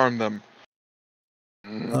supposed to harm them.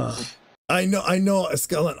 I know,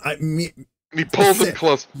 Iskelion. He pulls him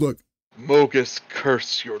close. Look, Mogus,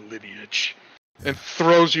 curse your lineage, and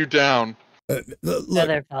throws you down.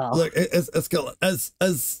 Look, Iskelion,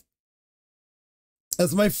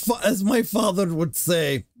 as my father would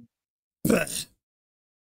say.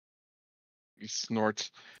 He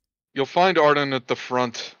snorts. You'll find Arden at the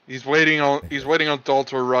front. He's waiting on Dahl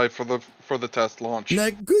to arrive for the test launch. Now,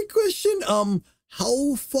 good question.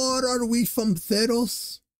 How far are we from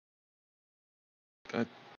Theros?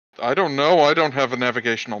 I don't know. I don't have a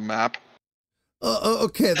navigational map.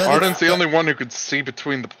 Okay. Arden's the only one who could see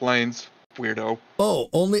between the planes. Weirdo. Oh,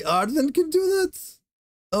 only Arden can do that?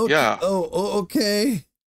 Okay. Yeah. Oh, okay.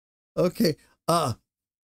 Okay. But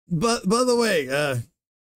by the way,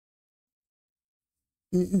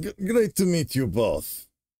 great to meet you both,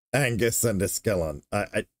 Angus and Iskelion.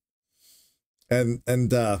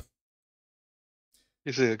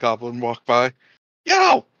 You see a goblin walk by.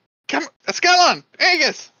 Yo, come, Iskelion,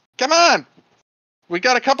 Angus, come on. We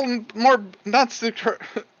got a couple more nuts to.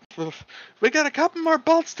 We got a couple more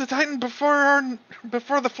bolts to tighten before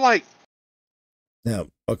the flight. Yeah.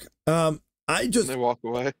 Okay. They walk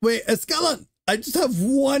away. Wait, Iskelion, I just have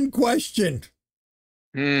one question.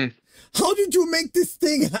 How did you make this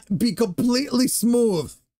thing be completely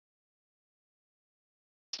smooth?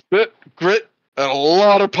 Spit, grit, and a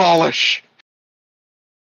lot of polish.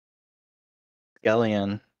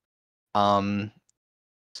 Iskelion,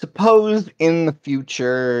 suppose in the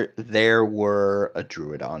future there were a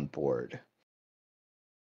druid on board.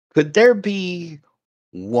 Could there be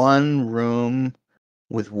one room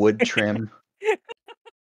with wood trim?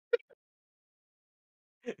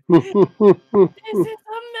 This is a memory.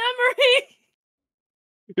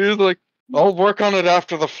 He's like, I'll work on it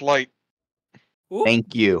after the flight.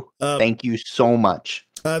 Thank you. Thank you so much.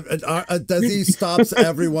 Desi stops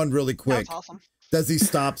everyone really quick. That's awesome. Desi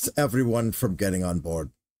stops everyone from getting on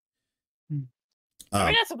board. Are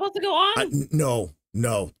we not supposed to go on?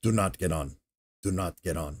 No, do not get on. Do not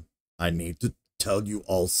get on. I need to tell you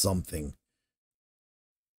all something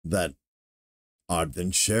that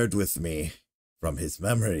Arden shared with me from his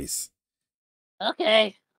memories.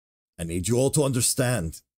 Okay. I need you all to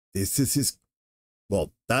understand. This is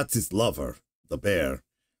well, that's his lover, the bear.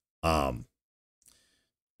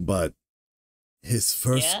 But his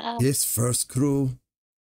first crew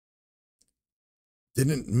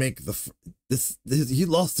didn't make he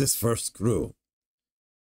lost his first crew.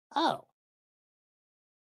 Oh.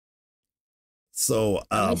 So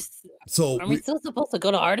Are we still supposed to go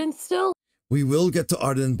to Arden still? we will get to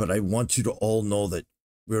Arden, but I want you to all know that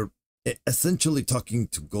we're essentially talking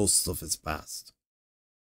to ghosts of his past.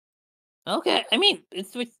 Okay, I mean,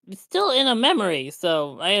 it's still in a memory,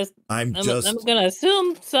 so I'm gonna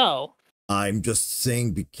assume so. I'm just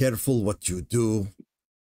saying, be careful what you do.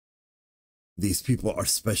 These people are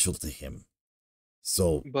special to him.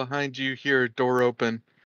 So behind you hear a door open,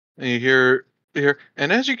 and you hear,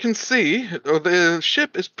 and as you can see, the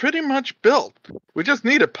ship is pretty much built. We just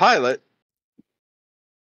need a pilot.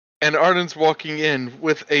 And Arden's walking in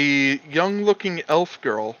with a young-looking elf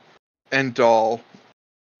girl and doll.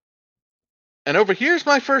 And over here's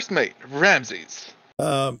my first mate, Ramses.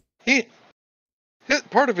 He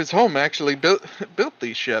part of his home actually built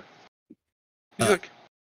the ship. He's like,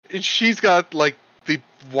 she's got like the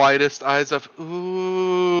widest eyes of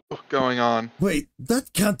ooh going on. wait,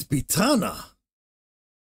 that can't be Tana.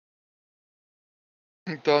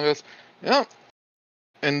 And Doll goes, yeah.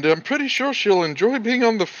 And I'm pretty sure she'll enjoy being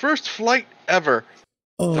on the first flight ever.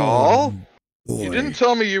 Oh, Doll? boy. You didn't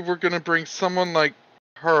tell me you were gonna bring someone like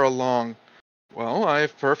her along. Well, I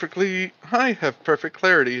have perfect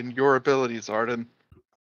clarity in your abilities, Arden.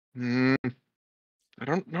 I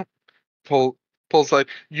don't know. Pulls like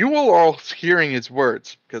you will all hearing his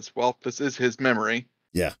words because, well, this is his memory.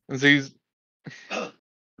 Yeah. As he's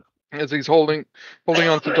holding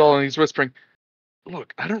on to Doll and he's whispering,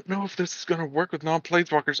 "Look, I don't know if this is gonna work with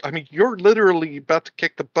non-planeswalkers. I mean, you're literally about to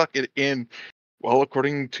kick the bucket in, well,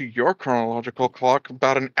 according to your chronological clock,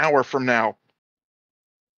 about an hour from now."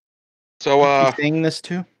 So, Who's saying this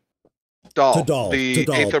to? Doll, Doll, the to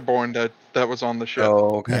Doll. Aetherborn that was on the ship.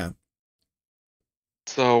 Oh, okay. Yeah.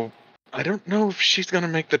 So, I don't know if she's gonna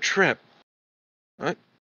make the trip.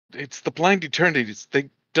 It's the Blind Eternities. They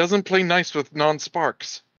doesn't play nice with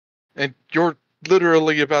non-sparks. And you're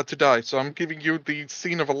literally about to die, so I'm giving you the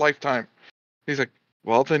scene of a lifetime. He's like,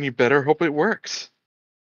 well, then you better hope it works.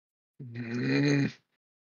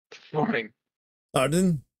 Fine.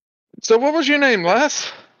 Arden? So what was your name,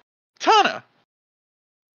 lass? Tana.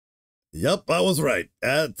 Yep, I was right.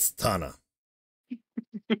 That's Tana.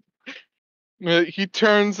 He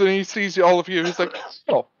turns and he sees all of you. He's like,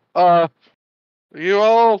 oh, you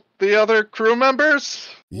all the other crew members?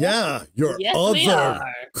 Yeah, your Yes, we other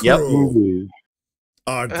are. crew.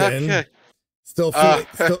 Arden. Okay. Still feeling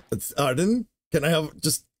Arden, can I have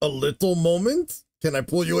just a little moment? Can I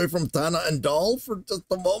pull you away from Tana and Doll for just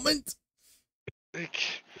a moment?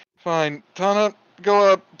 Fine. Tana,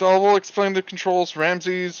 go up. Doll will explain the controls.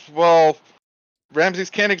 Ramses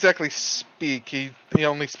can't exactly speak. He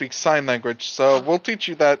only speaks sign language, so we'll teach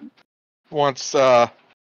you that once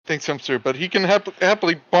things come through. But he can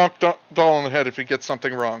happily bonk Doll on the head if he gets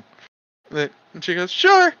something wrong. And she goes,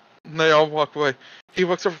 sure. And they all walk away. He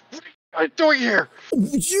walks over. What are you doing here?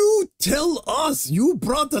 You tell us. You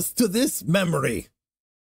brought us to this memory.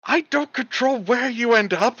 I don't control where you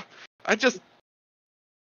end up. I don't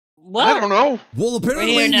Well, know. Well,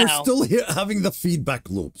 apparently We're here you're now. still here having the feedback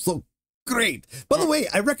loop. So great. By the way,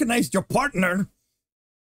 I recognized your partner.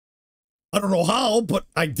 I don't know how, but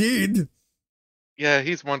I did. Yeah,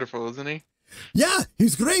 he's wonderful, isn't he? Yeah,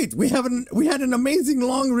 he's great. We had an amazing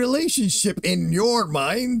long relationship in your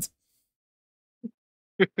mind.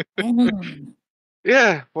 mhm.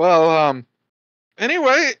 Yeah, well,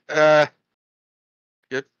 anyway,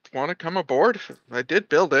 you want to come aboard? I did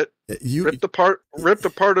build it. Ripped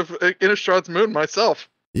apart of Innistrad's moon myself.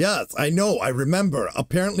 Yes, I know. I remember.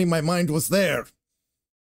 Apparently my mind was there.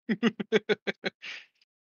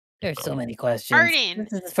 There's so many questions. Arden,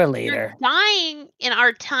 This is for later. you're dying in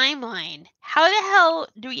our timeline. How the hell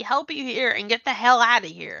do we help you here and get the hell out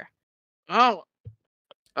of here? Oh,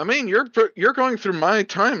 I mean, you're going through my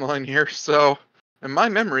timeline here, so, and my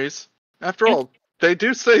memories. After all, they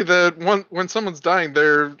do say that when someone's dying,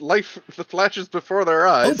 their life flashes before their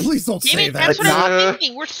Oh, eyes. please don't Damn say it, that. that's what I was Uh,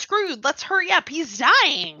 thinking. We're screwed. Let's hurry up. He's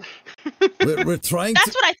dying. We're trying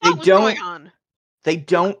That's to. what I They thought was going don't- on. They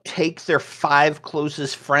don't take their 5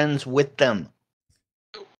 closest friends with them.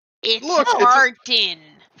 It's Look, it's a- Arden.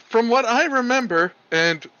 From what I remember,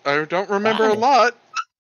 and I don't remember a Wow. lot,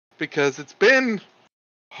 because it's been,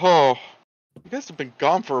 you guys have been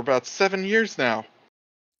gone for about 7 years now.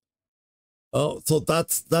 Oh, so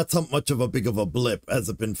that's how much of a big of a blip has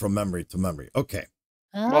it been from memory to memory. Okay.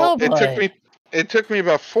 Oh Well, boy. it took me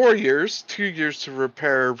about 4 years, 2 years to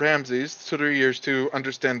repair Ramses, 3 years to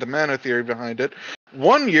understand the mana theory behind it,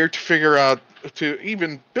 1 year to figure out to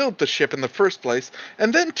even build the ship in the first place,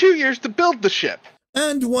 and then 2 years to build the ship.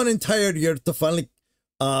 And 1 entire year to finally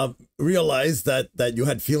realize that you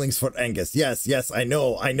had feelings for Angus. Yes, I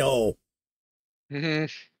know. Mm-hmm.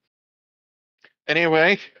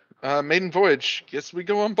 Anyway, maiden voyage. Guess we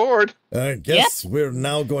go on board. I guess we're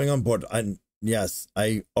now going on board. And yes,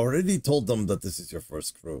 I already told them that this is your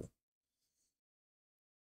first crew.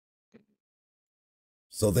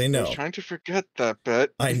 So they I know. was trying to forget that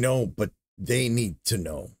bit. I know, but they need to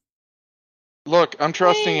know. Look, I'm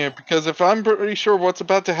trusting you, because if I'm pretty sure what's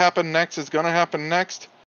about to happen next is going to happen next,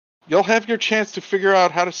 you'll have your chance to figure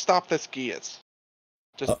out how to stop this Gias.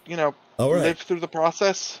 Just, all right. live through the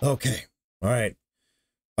process. Okay. All right.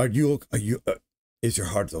 Are you, is your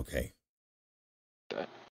heart okay?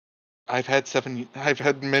 I've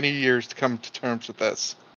had many years to come to terms with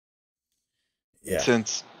this. Yeah.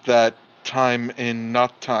 Since that time in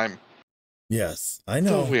not time. Yes, I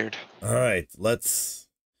know. So weird. All right, let's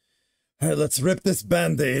rip this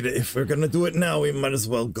Band-Aid. If we're gonna do it now, we might as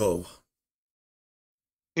well go.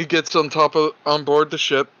 He gets on board the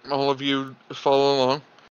ship. All of you follow along.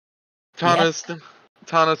 Tana's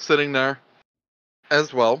sitting there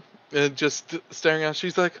as well, just staring at.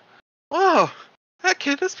 She's like, "Wow, that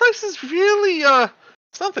kid, this place is really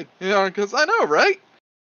something." Because I know, right?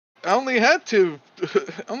 I only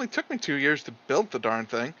only took me 2 years to build the darn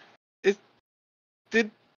thing.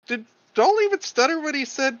 Did Dahl even stutter when he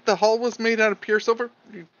said the hull was made out of pure silver?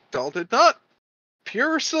 Dahl did not.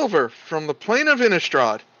 Pure silver from the plane of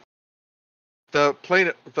Innistrad. The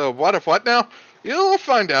what now? You'll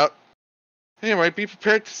find out. Anyway, be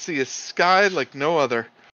prepared to see a sky like no other.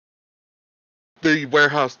 The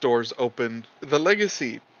warehouse doors open. The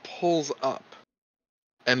Legacy pulls up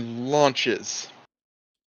and launches.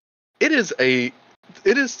 It is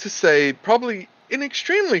to say, probably an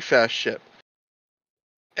extremely fast ship.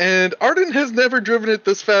 And Arden has never driven it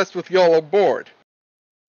this fast with y'all aboard.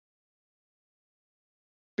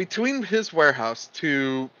 Between his warehouse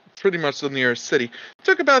to pretty much the nearest city, it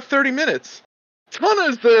took about 30 minutes.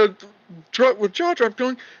 Tana's with jaw drop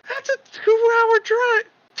going, that's a 2-hour drive,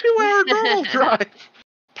 2-hour normal drive.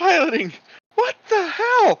 Piloting. What the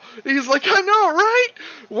hell? He's like, I know, right?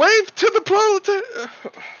 Wave to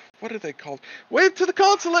the what are they called? Wave to the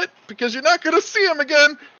consulate, because you're not going to see him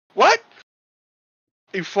again. What?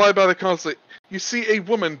 You fly by the consulate. You see a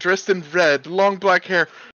woman dressed in red, long black hair,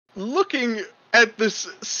 looking at this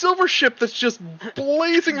silver ship that's just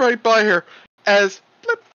blazing right by her as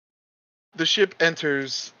blip, the ship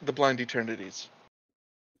enters the blind eternities.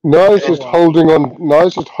 Naia's just holding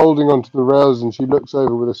on to the rails, and she looks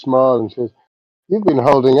over with a smile and says, "You've been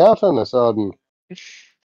holding out on us, Arden."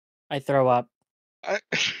 I throw up.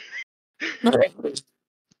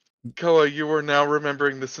 Koa, you are now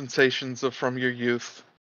remembering the sensations from your youth.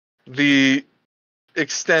 The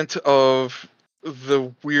extent of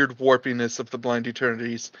the weird warpiness of the blind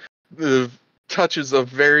eternities. The touches of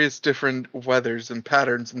various different weathers and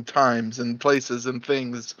patterns and times and places and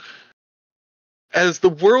things. As the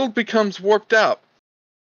world becomes warped out,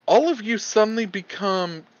 all of you suddenly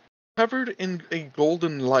become covered in a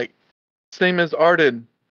golden light. Same as Arden.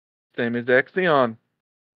 Same as Exion.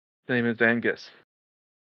 Same as Angus.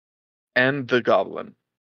 And the Goblin.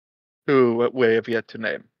 Who we have yet to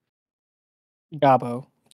name. Gabo.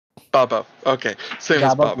 Babo. Okay. Same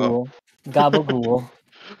as Babo. Gabagool.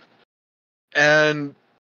 And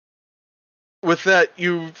with that,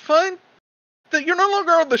 you find that you're no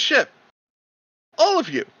longer on the ship. All of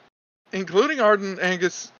you, including Arden,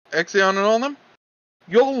 Angus, Exion, and all of them,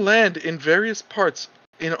 you'll land in various parts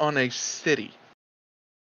on a city.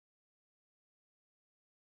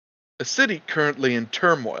 A city currently in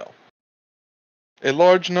turmoil. A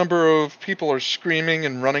large number of people are screaming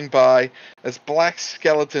and running by as black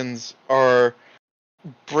skeletons are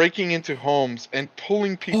breaking into homes and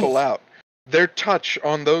pulling people out. Their touch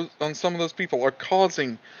on some of those people are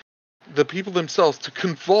causing the people themselves to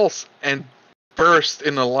convulse and burst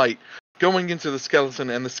in the light, going into the skeleton,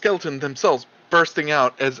 and the skeleton themselves bursting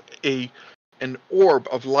out as an orb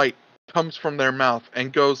of light comes from their mouth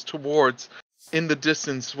and goes towards, in the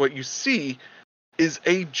distance, what you see is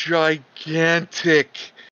a gigantic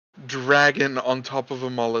dragon on top of a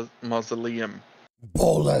mausoleum.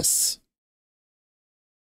 Bolus.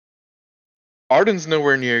 Arden's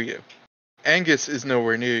nowhere near you. Angus is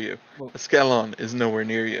nowhere near you. Ascalon is nowhere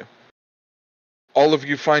near you. All of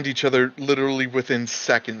you find each other literally within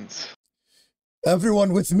seconds.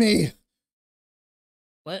 Everyone with me.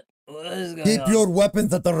 What is going on? Keep your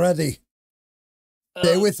weapons at the ready.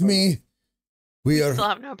 Stay with me. We are Still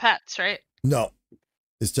have no pets, right? no.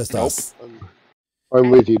 It's just Nope. us. I'm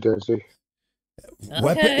with you, Desi.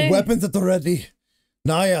 Okay. Weapons at the ready.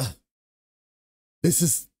 Naia. This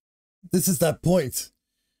is that point.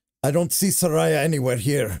 I don't see Soraya anywhere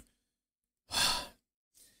here.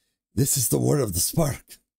 This is the word of the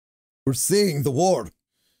spark. We're seeing the war.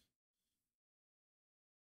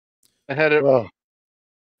 I had it. Well,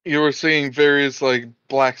 You were seeing various like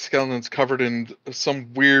black skeletons covered in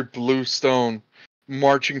some weird blue stone,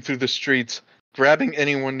 marching through the streets, grabbing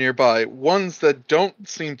anyone nearby. Ones that don't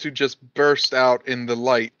seem to just burst out in the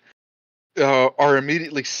light are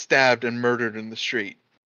immediately stabbed and murdered in the street.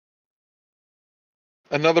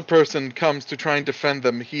 Another person comes to try and defend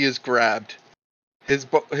them. He is grabbed. His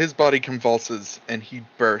body convulses and he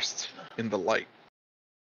bursts in the light.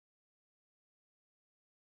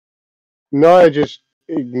 Naia just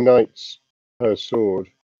ignites her sword.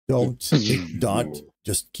 Don't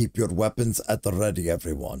just keep your weapons at the ready,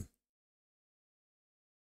 everyone.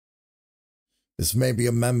 This may be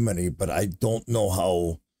a memory, but I don't know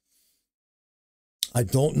how. I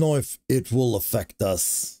don't know if it will affect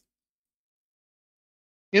us.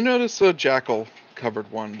 You notice a jackal covered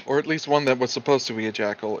one, or at least one that was supposed to be a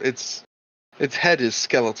jackal. Its head is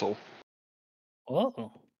skeletal.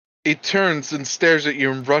 Oh. It turns and stares at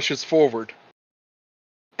you and rushes forward.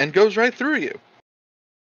 And goes right through you.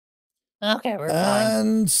 Okay, we're fine.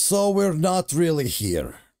 And so we're not really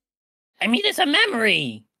here. I mean, it's a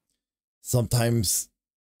memory. Sometimes,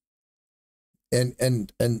 and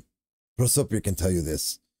Proserpia can tell you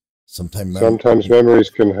this. Sometimes memories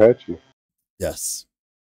can hurt you. Yes.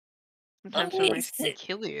 Sometimes Oh, memories yes. can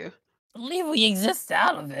kill you. I believe we exist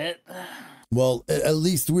out of it. Well, at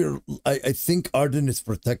least I think Arden is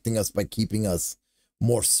protecting us by keeping us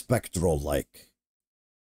more spectral-like.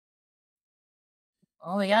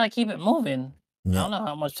 Oh, we gotta keep it moving. I don't know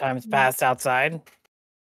how much time has passed outside.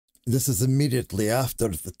 This is immediately after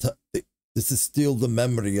this is still the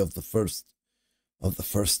memory of the first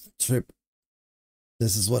trip.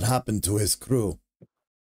 This is what happened to his crew.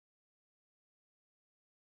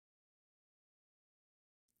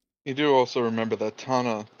 You do also remember that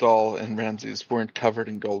Tana, Dahl, and Ramses weren't covered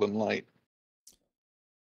in golden light.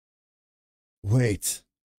 Wait,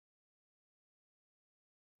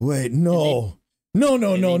 no.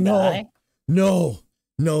 No.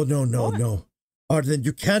 Arden,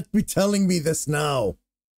 you can't be telling me this now.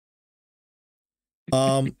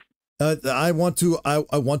 I want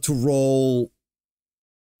to roll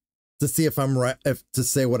to see if I'm right, to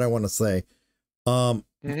say what I want to say. Let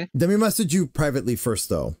me message you privately first,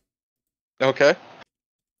 though. Okay.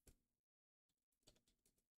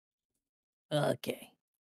 Okay.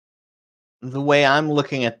 The way I'm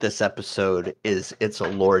looking at this episode is it's a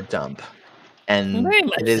lore dump. And Very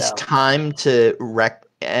much it is so. time to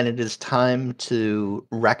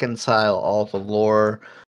reconcile all the lore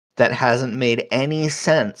that hasn't made any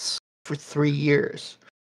sense for 3 years.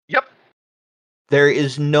 Yep. There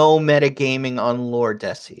is no metagaming on lore,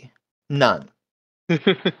 Desi. None.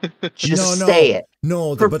 Just say it.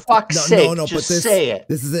 No, For fuck's sake, just say it.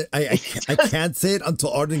 This is it. I can't say it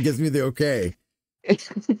until Arden gives me the okay.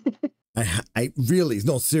 I really,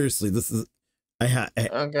 no, seriously, this is,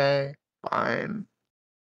 Okay, fine.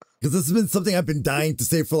 Because this has been something I've been dying to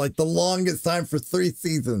say for like the longest time, for 3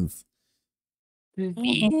 seasons.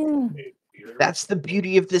 That's the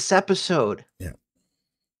beauty of this episode.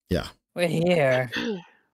 Yeah. We're here.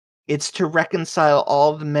 It's to reconcile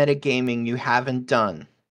all the metagaming you haven't done.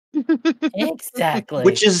 Exactly.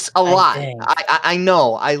 Which is a lot. think. I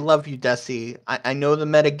know. I love you, Desi. I know the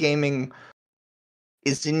metagaming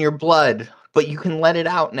is in your blood, but you can let it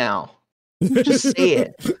out now. Just say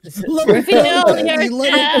it. Let it go, Reveal Desi,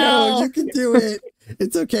 let it go. yourself. You can do it.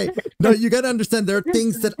 It's okay. No, you got to understand, there are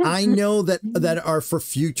things that I know that are for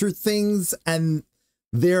future things, and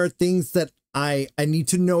there are things that I need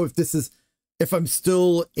to know if I'm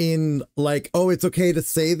still in, like, oh, it's okay to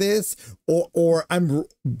say this, or I'm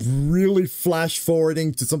really flash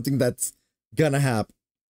forwarding to something that's gonna happen.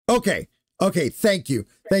 Okay, thank you.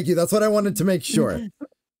 That's what I wanted to make sure.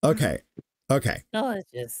 Okay. No,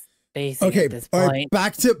 it's just basic Okay, at this all point. right,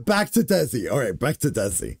 back to Desi. All right, back to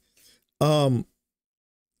Desi.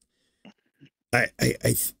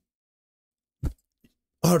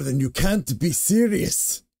 Arden, you can't be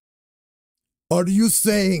serious. Are you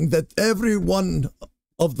saying that every one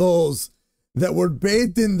of those that were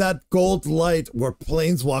bathed in that gold light were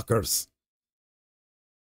planeswalkers?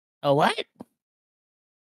 A what?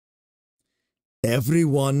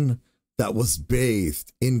 Everyone that was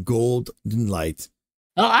bathed in golden light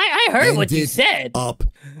Oh, I heard what you ended said. up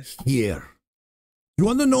here. You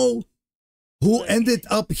want to know who ended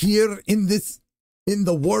up here in this in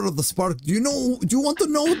the War of the Spark. Do you want to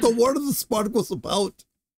know what the War of the Spark was about?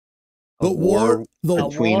 A war the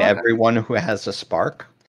between war? everyone who has a spark.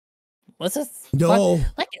 What's this? No.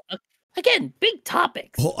 Like again, big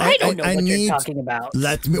topics. Oh, I don't know I what need- you're talking about.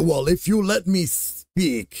 if you let me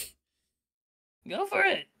speak. Go for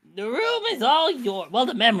it. The room is all yours. Well,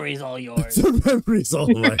 the memory's all yours. The memory's all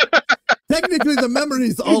right. Technically, the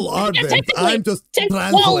memory's all Arden. technically. I'm just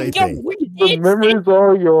Well, translating. The memory's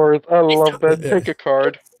all yours. I love that. Yeah. Take a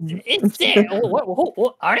card. it's there.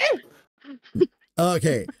 What? Arden?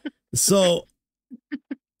 Okay, so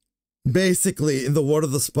basically, in the War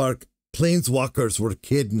of the Spark, Planeswalkers were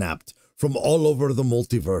kidnapped from all over the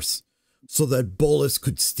multiverse so that Bolas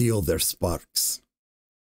could steal their sparks.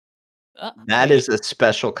 That is a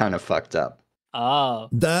special kind of fucked up. Oh.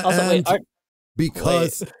 That Also, wait, and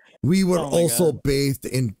because we were Oh my also God. bathed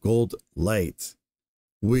in gold light,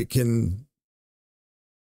 we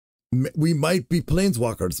might be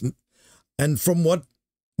Planeswalkers, and from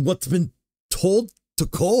what's been told to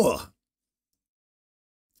Koa,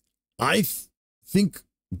 I think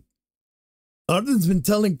Arden's been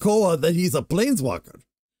telling Koa that he's a Planeswalker.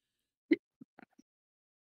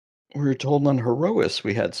 We were told on Herois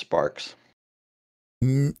we had sparks.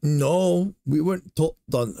 No, we weren't told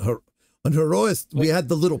on Herois. We had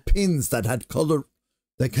the little pins that had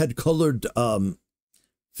colored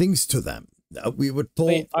things to them. We were told.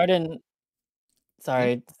 Wait, Arden.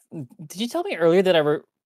 Sorry, did you tell me earlier that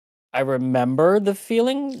I remember the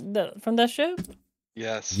feeling from that ship?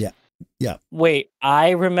 Yes. Yeah. Wait,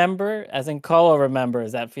 I remember, as in Koa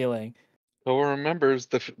remembers that feeling. Koa remembers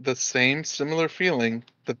the same similar feeling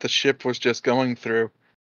that the ship was just going through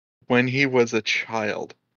when he was a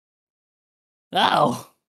child. Oh.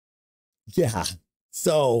 Yeah.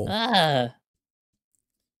 So.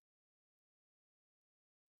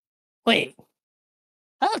 Wait.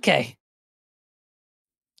 Okay.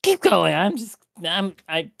 Keep going.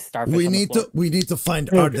 I starfish. We on the need floor. to find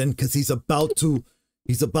Arden because he's about to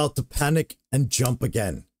panic and jump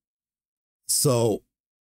again. So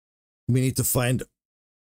we need to find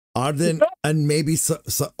Arden and maybe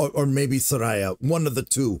or maybe Soraya, one of the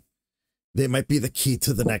two. They might be the key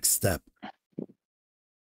to the next step.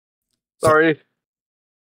 Sorry,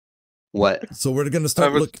 What? So we're gonna I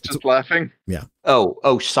start was looking. just laughing.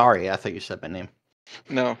 Oh, sorry. I thought you said my name.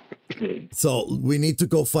 No. So we need to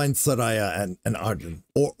go find Soraya and Arden,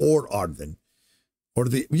 or Arden, or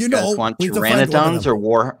the You guys want we need to find one of Pteranodons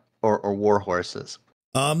them. or war horses?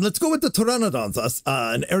 Let's go with the Pteranodons.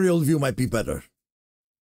 An aerial view might be better.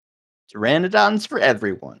 Pteranodons for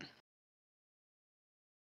everyone.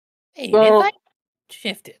 Hey, So- if I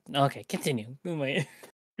shifted. Okay, continue. Wait.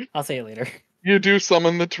 I'll say it later. You do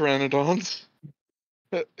summon the Pteranodons.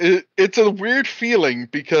 It's a weird feeling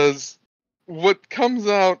because what comes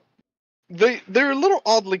out, they're a little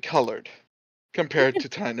oddly colored compared to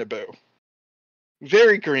Thai-Naboo.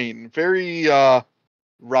 Very green, very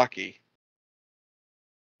rocky,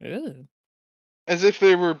 Ooh. as if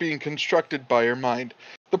they were being constructed by your mind.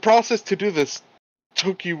 The process to do this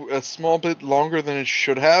took you a small bit longer than it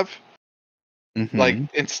should have. Mhm. Like,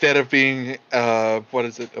 instead of being a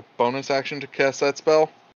bonus action to cast that spell,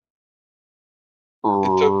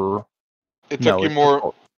 it took No, you it's a more.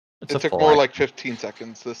 full- it's It a took full more action. like 15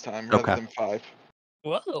 seconds this time rather Okay. than 5.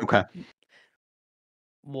 Whoa. Okay.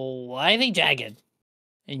 Well, why are they jagged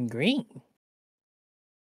and green?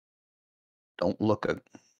 Don't look a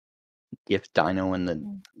gift dino in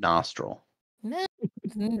the nostril. No,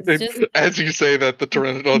 it's just As you say that, the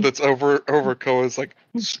Pteranodon that's over Koa is like,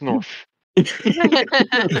 snorf.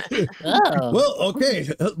 oh, Well, okay.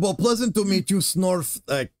 Well, pleasant to meet you, Snorf.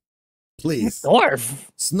 Please, dwarf.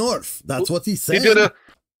 Snorf. That's what he He said. did a.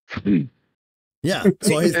 Yeah.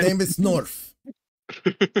 So his name is Snorf.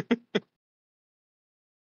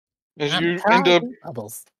 As I'm you proud end up of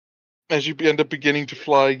Bubbles. as you end up beginning to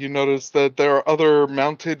fly, you notice that there are other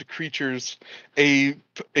mounted creatures. A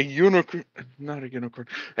unicorn, not a unicorn,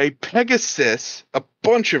 a Pegasus, a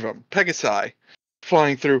bunch of them, Pegasi,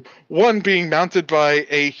 flying through. One being mounted by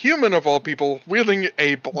a human of all people, wielding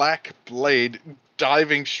a black blade,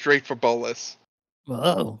 diving straight for Bolas.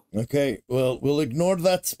 Whoa. Okay. Well, we'll ignore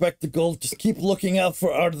that spectacle. Just keep looking out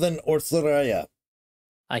for Arden or Soraya.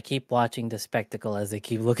 I keep watching the spectacle as they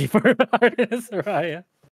keep looking for Arden Soraya.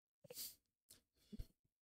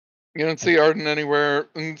 You don't see Arden anywhere,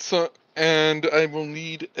 and I will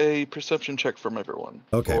need a perception check from everyone.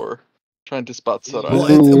 Okay. For trying to spot Sarai.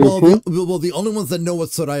 Well, the only ones that know what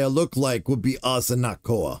Soraya looked like would be us and not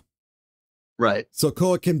Koa. Right. So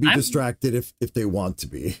Koa can be distracted if they want to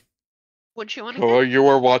be. Would you want to? Koa, you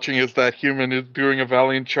are watching as that human is doing a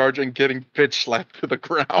valiant charge and getting bitch slapped to the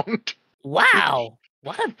ground. Wow,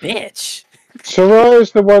 what a bitch. Soraya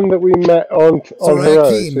is the one that we met on Soraya her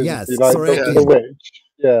own. Keen, isn't yes, she? Like Soraya the Keen. witch.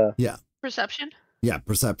 Yeah. Yeah. Perception. Yeah,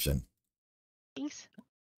 perception. Thanks.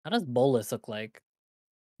 How does Bolus look like?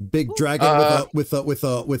 Big dragon with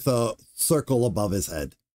a circle above his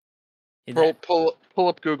head. Pull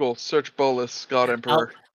up Google, search Bolus, God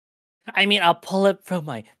Emperor. I'll pull it from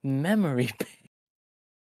my memory bank.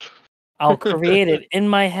 I'll create it in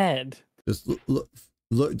my head.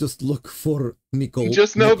 Just look for Nicole.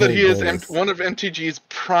 Just know that he is Bolus. one of MTG's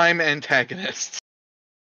prime antagonists.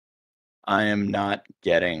 I am not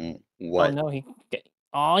getting what. Oh no,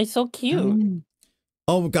 he's so cute.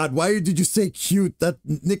 Oh God, why did you say cute? That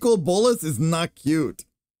Nicole Bolus is not cute.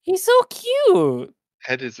 He's so cute.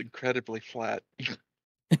 Head is incredibly flat.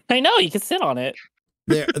 I know, you can sit on it.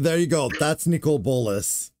 There you go. That's Nicole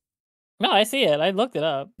Bolus. No, I see it. I looked it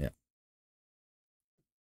up. Yeah.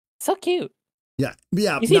 So cute. Yeah.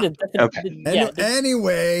 You see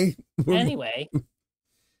Anyway. Anyway.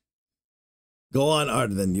 Go on,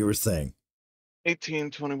 Arden, you were saying. 18,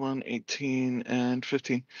 21, 18, and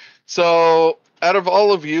 15. So, out of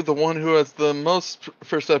all of you, the one who has the most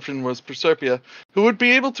perception was Proserpia, who would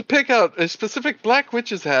be able to pick out a specific black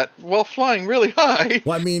witch's hat while flying really high.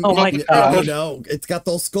 Well, I mean, oh my God. you know, it's got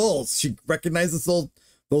those skulls. She recognizes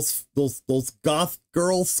those goth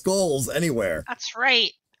girl skulls anywhere. That's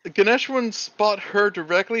right. Ganesh wouldn't spot her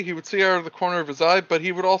directly. He would see her out of the corner of his eye, but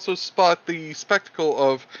he would also spot the spectacle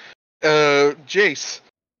of Jace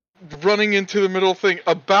running into the middle thing,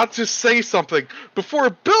 about to say something, before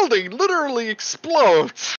a building literally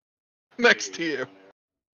explodes next to you.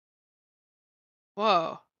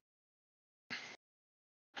 Whoa.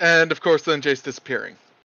 And, of course, then Jace disappearing.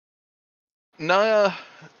 Naia,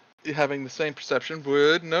 having the same perception,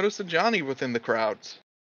 would notice a Johnny within the crowds.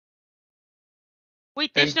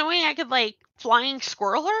 Wait, there's no way I could, like, flying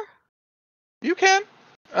squirrel her? You can.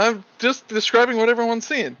 I'm just describing what everyone's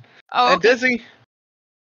seeing. Oh, And Desi,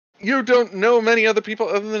 you don't know many other people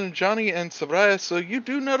other than Johnny and Soraya, so you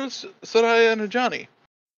do notice Soraya and Johnny.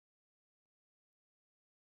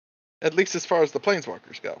 At least as far as the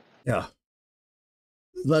Planeswalkers go. Yeah.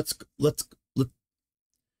 Let's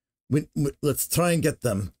try and get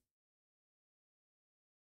them.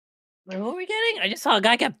 Wait, what are we getting? I just saw a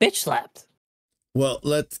guy get bitch slapped. Well,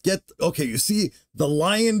 let's get, okay, you see the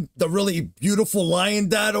lion, the really beautiful lion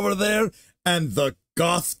dad over there, and the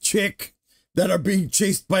goth chick that are being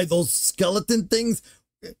chased by those skeleton things?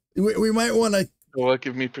 We might want to... Will that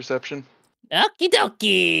give me perception? Okie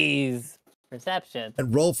dokies. Perception.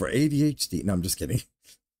 And roll for ADHD. No, I'm just kidding.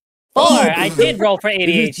 4. I did roll for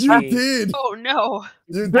ADHD. You did. Oh no.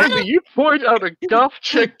 Desi, you point out a goth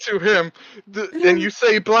chick to him, and you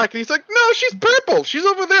say black, and he's like, no, she's purple. She's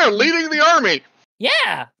over there leading the army.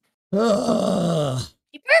 Yeah.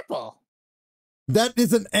 She's purple. That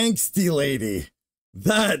is an angsty lady.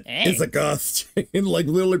 That is a goth chick. Like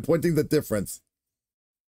literally pointing the difference.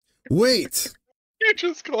 Wait. You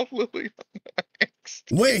just called Lily next.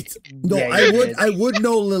 Wait. No, Yeah, I would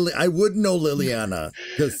know Lily. I would know Liliana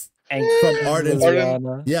because from Arden's.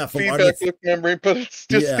 Yeah, from feedback Arden's. with memory, but it's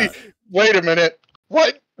just Yeah. wait a minute.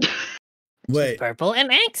 What? Wait. Purple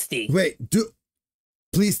and angsty. Wait.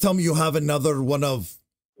 Please tell me you have another one of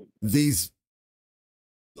these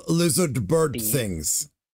lizard bird things.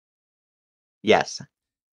 Yes.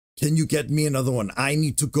 Can you get me another one? I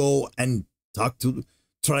need to go and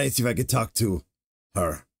try and see if I can talk to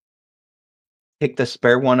her. Pick the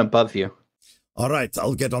spare one above you. All right,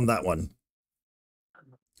 I'll get on that one.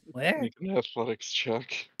 Where? Make an athletics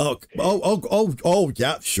check. Oh,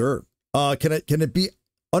 yeah, sure. Can it be?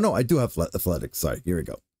 Oh no, I do have athletics. Sorry, here we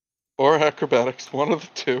go. Or acrobatics, one of the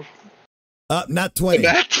two. Not 20.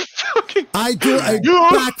 Fucking... I do a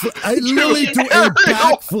backflip. I literally do a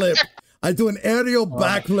backflip. I do an aerial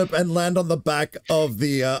backflip and land on the back of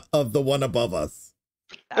the one above us.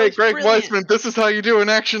 Hey, Greg Weisman, this is how you do an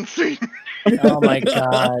action scene. Oh my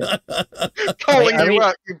god. Calling Wait, you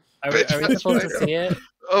out. Are we supposed to see it?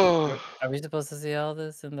 Oh. Are we supposed to see all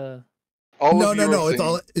this in the... No.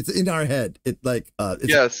 It's in our head. It's like it's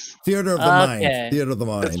yes. Theater of the mind. Theater of the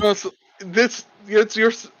mind.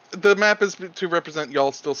 The map is to represent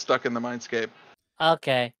y'all still stuck in the mindscape.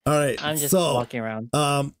 Okay. All right. I'm just walking around.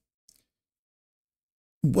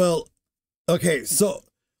 Well, okay. So,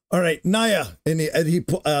 all right, Naia, and he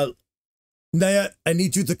Naia, I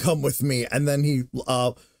need you to come with me, and then he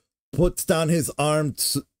puts down his arm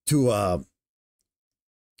to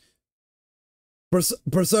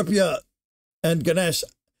Proserpia and Ganesh.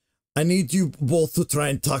 I need you both to try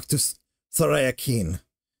and talk to Soraya Keen.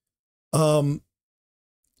 Naia,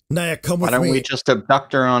 come with me. Why don't we just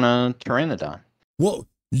abduct her on a Pteranodon? Well,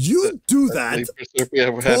 You do that.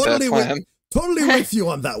 Proserpia had that plan. Totally with you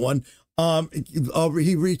on that one.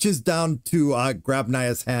 He reaches down to grab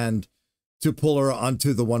Naia's hand to pull her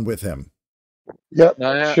onto the one with him. Yep.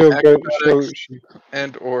 Naia, She'll go. acrobatics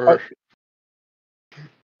and or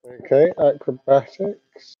Okay,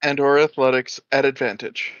 acrobatics and or athletics at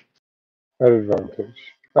advantage. at advantage.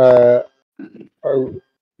 Oh,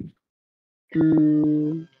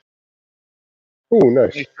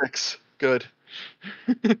 nice. 26. Good.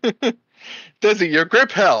 Desi, your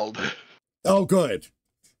grip held. Oh, good.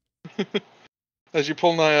 As you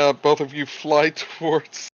pull Naia, both of you fly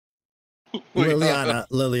towards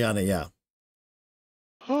Liliana, yeah.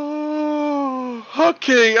 Oh,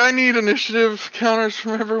 okay, I need initiative counters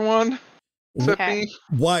from everyone. Except Okay. me.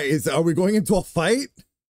 Why are we going into a fight?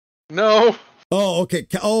 No. Oh, okay.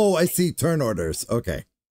 Oh, I see. Turn orders. Okay.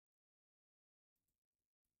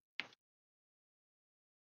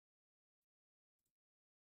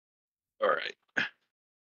 All right.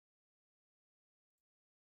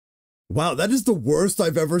 Wow, that is the worst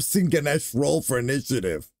I've ever seen Ganesh roll for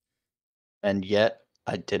initiative. And yet,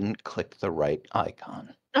 I didn't click the right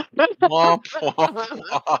icon. Womp, womp,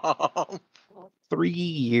 womp. 3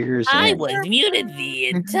 years I in. was muted the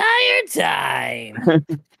entire time.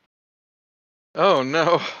 Oh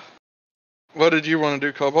no. What did you want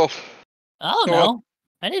to do, Koa'Balt? Oh Well- no.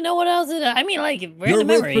 I didn't know what else it I mean, like, You're random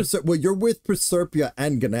memory. you're with Proserpia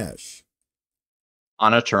and Ganesh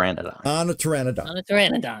On a Pteranodon. on a Pteranodon. On a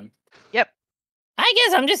Pteranodon. Yep. I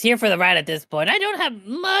guess I'm just here for the ride at this point. I don't have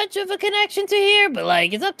much of a connection to here, but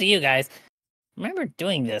like, it's up to you guys. I remember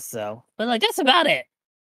doing this though, but like, that's about it.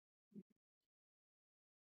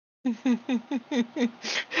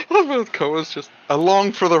 Koa's just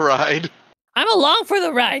along for the ride. I'm along for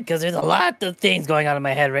the ride because there's a lot of things going on in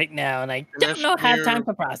my head right now, and I don't Ganesh, know have you're- time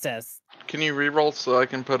to process. Can you reroll so I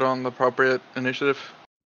can put on the appropriate initiative?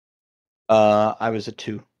 I was a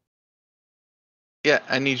 2. Yeah,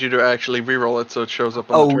 I need you to actually reroll it so it shows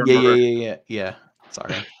up on the Oh, turn yeah. order.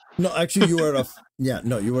 Sorry. No, actually, you were at a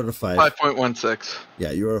you were at a 5. 5.16.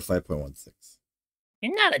 Yeah, you were at a 5.16.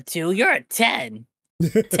 You're not a 2, you're a 10.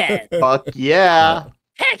 10. Fuck yeah.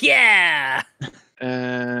 Heck yeah!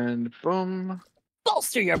 And boom.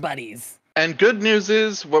 Bolster your buddies. And good news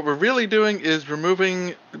is, what we're really doing is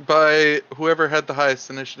removing by whoever had the highest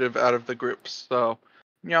initiative out of the groups. So,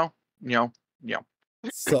 meow, meow, meow.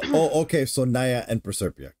 So, okay. So Naia and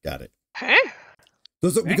Proserpia, got it. Huh?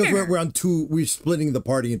 Those are, because we're on two. We're splitting the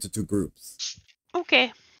party into 2 groups.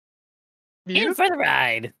 Okay. In for the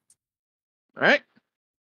ride. All right.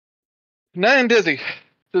 Naia and Desi.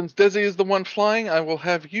 Since Desi is the one flying, I will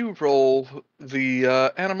have you roll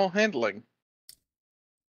the animal handling.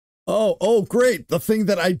 Oh, great! The thing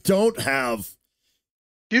that I don't have.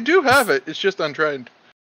 You do have it. It's just untrained.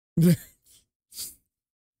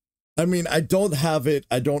 I mean, I don't have it.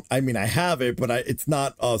 I mean, I have it, but it's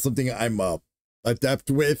not something I'm adept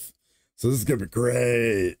with. So this is gonna be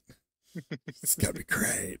great. It's gonna be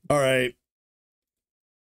great. All right.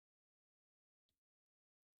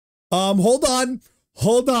 Hold on.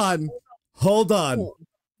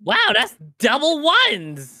 Wow, that's double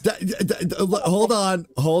ones. Hold on.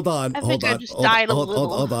 I think I just died a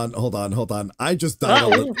little. Hold on. I just died a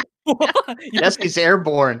little. Desi's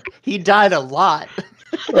airborne. He died a lot.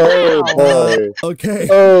 Oh boy. Okay.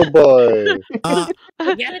 Oh boy. You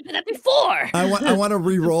gotta do that before. I want to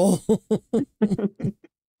re-roll.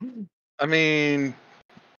 I mean,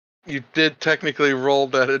 you did technically roll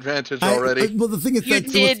that advantage already. Well, the thing is, You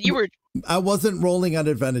that did. You were. I wasn't rolling on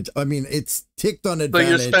advantage. I mean, it's ticked on So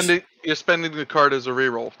advantage. you're spending the card as a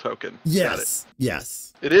reroll token. Got Yes.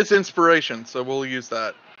 Yes. it. It is inspiration, so we'll use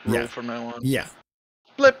that roll Yeah. from now on. Yeah.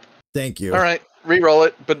 Flip. Thank you. All right, reroll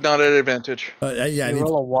it, but not at advantage. Yeah. You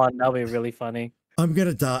roll a 1, that'll be really funny. I'm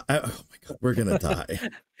gonna die. Oh my god, we're gonna die.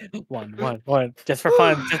 1. Just for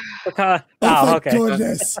fun. Just for fun. Oh, Oh, thank okay.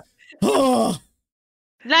 goodness. Oh.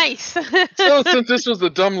 Nice. So since this was a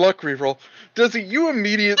dumb luck reroll, Desi, you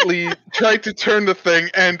immediately tried to turn the thing,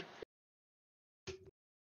 and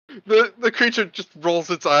the creature just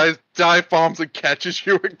rolls its eyes, dive bombs, and catches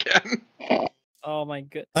you again. Oh my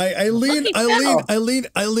god. I lean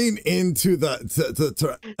into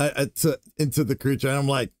into the creature, and I'm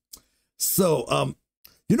like, so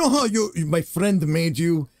you know how my friend made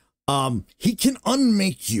you? He can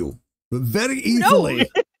unmake you very easily.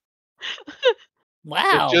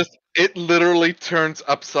 Wow. It literally turns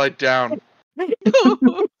upside down. It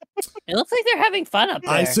looks like they're having fun up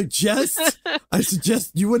there. I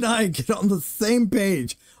suggest you and I get on the same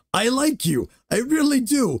page. I like you. I really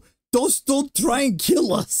do. Don't try and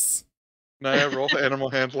kill us. Naia, roll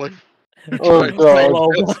animal handling. Oh god.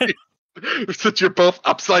 Oh, Since you're both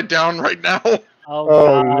upside down right now. Oh,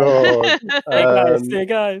 Oh God. lord. Hey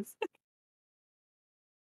guys.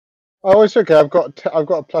 Oh, it's okay. I've got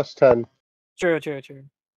a plus 10. True.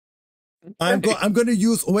 I'm going to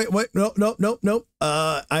use. Wait. No.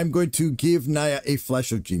 I'm going to give Naia a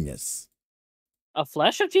flash of genius. A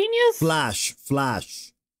flash of genius? Flash.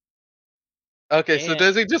 Okay, so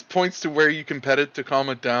Damn. Desi just points to where you can pet it to calm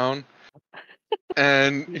it down,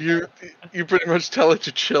 and you pretty much tell it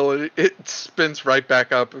to chill. It spins right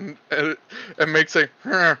back up and makes a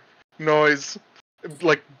noise,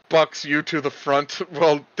 like bucks you to the front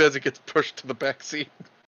while Desi gets pushed to the back seat.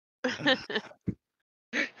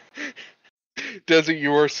 Desi,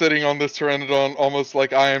 you are sitting on this Pteranodon almost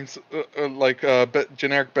like I am, like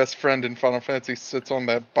generic best friend in Final Fantasy sits on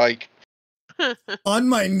that bike. On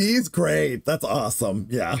my knees, great. That's awesome.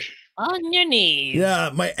 Yeah. On your knees.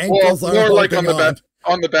 Yeah, my ankles are more like holding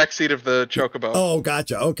on the back seat of the Chocobo. Oh,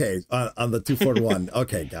 gotcha. Okay, on the 241.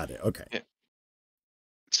 Okay, got it. Okay. Yeah.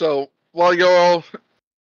 So while you're all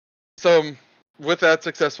with that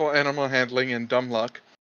successful animal handling and dumb luck,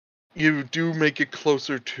 you do make it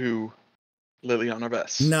closer to Liliana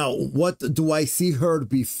Bess. Now, what do I see her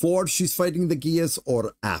before she's fighting the Gias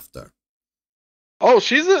or after? Oh,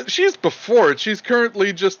 she's before it. She's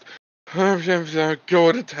currently just go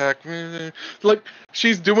and attack. Like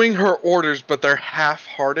she's doing her orders, but they're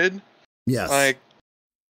half-hearted. Yes.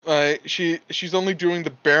 She's only doing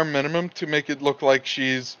the bare minimum to make it look like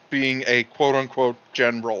she's being a quote-unquote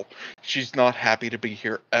general. She's not happy to be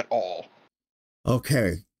here at all.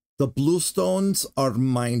 Okay. The blue stones are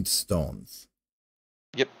mind stones.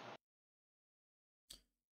 Yep.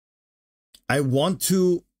 I want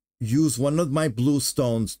to use one of my blue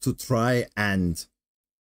stones to try and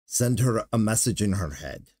send her a message in her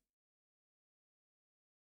head.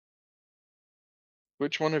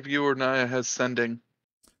 Which one of you or Naia has sending?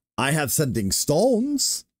 I have sending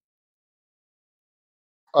stones.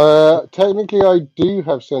 Technically, I do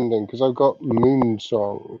have sending because I've got Moon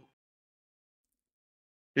Song.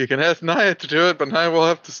 You can ask Naia to do it, but Naia will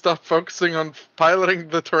have to stop focusing on piloting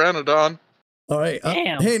the Pteranodon. All right.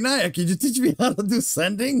 Damn. Hey, Naia, can you teach me how to do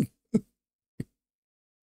sending?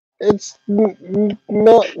 It's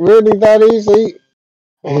not really that easy.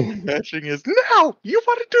 Matching is now. You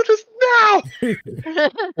want to do this now?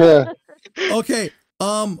 Yeah. Okay.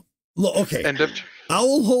 Okay. End of. I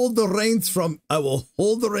will hold the reins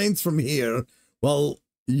from here while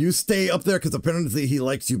you stay up there because apparently he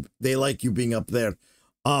likes you. They like you being up there.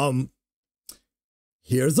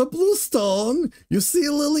 Here's a blue stone. You see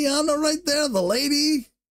Liliana right there, the lady.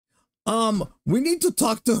 We need to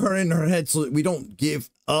talk to her in her head so that we don't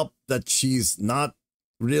give up that she's not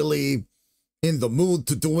really in the mood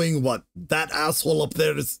to doing what that asshole up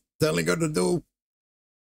there is telling her to do.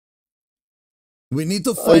 We need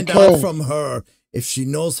to find out from her if she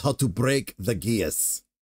knows how to break the Gias.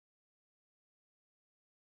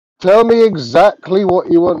 Tell me exactly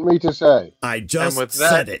what you want me to say. I just with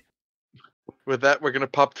said it. With that, we're going to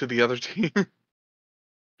pop to the other team.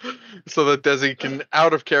 So that Desi can,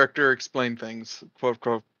 out of character, explain things. Quote,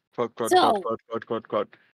 quote, quote, quote, So- quote, quote, quote, quote,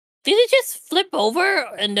 quote. Did it just flip over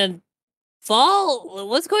and then fall?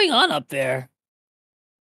 What's going on up there?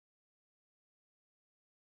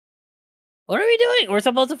 What are we doing? We're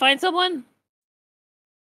supposed to find someone?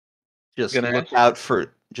 Just Ganesh?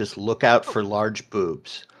 look out for large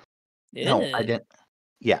boobs. No, I Ew. didn't.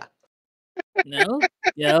 Yeah. No?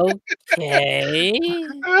 Okay.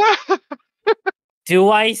 Do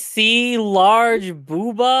I see large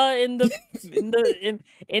booba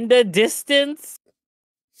in the distance?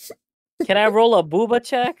 Can I roll a booba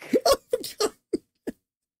check?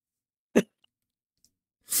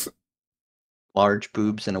 Large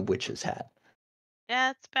boobs and a witch's hat. Yeah,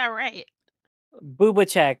 that's about right. Booba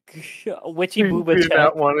check. Witchy You booba do check.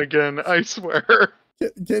 that one again, I swear.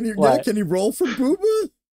 What? Can you roll for Booba?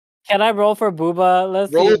 Can I roll for booba?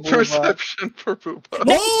 Let's Roll see. Booba. perception for Booba.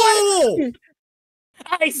 Oh!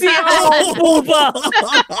 I see booba.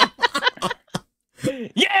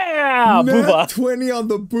 Yeah, Nat booba. 20 on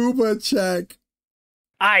the Booba check.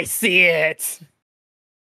 I see it.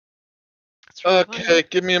 That's really Okay,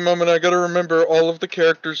 give me a moment. I gotta remember all of the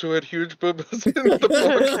characters who had huge boobas in the book.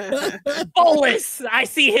 Bolus. I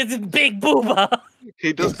see his big booba.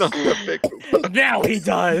 He does not have big boobas. Now he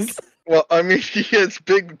does. Well, I mean, he has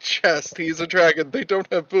big chest. He's a dragon. They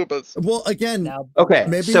don't have boobas. Well, again, Now, Okay,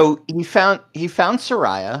 Maybe- so he found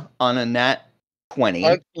Soraya on a nat 20.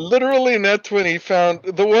 Literally, Nat 20 found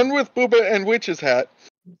the one with booba and witch's hat.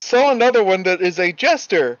 Saw another one that is a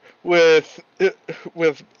jester with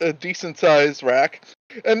a decent sized rack.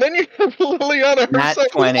 And then you have Liliana Nat herself,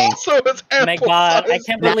 20. who also has Oh my ample god, I size.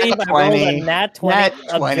 can't Nat believe I rolled 20. a nat 20 Nat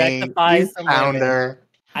 20. objectifies You some found women. her.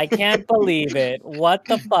 I can't believe it. What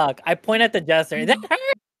the fuck? I point at the jester. Is that her?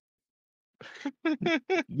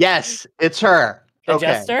 Yes, it's her. The Okay.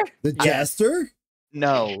 jester? The Yes. jester?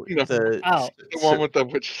 No, No. Oh. The one with the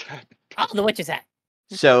witch's hat. Oh, the witch's hat.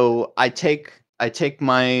 So I take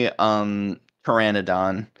my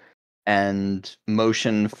Pteranodon and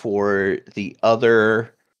motion for the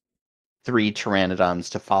other 3 Pteranodons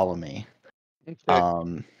to follow me.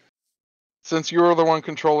 Okay. Since you're the one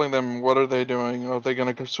controlling them, what are they doing? Are they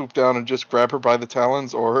going to swoop down and just grab her by the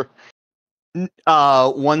talons, or?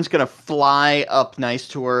 One's gonna fly up nice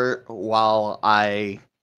to her while I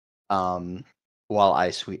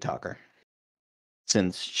sweet talk her,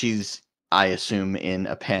 since she's, I assume, in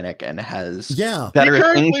a panic and has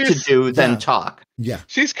better things to do than talk. Yeah.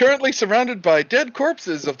 She's currently surrounded by dead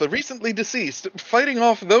corpses of the recently deceased, fighting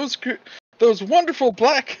off those wonderful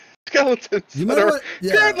black skeletons that are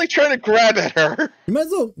currently trying to grab at her. You might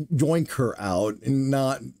as well join her out and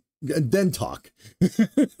then talk.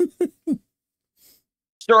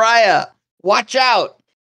 Soraya, watch out!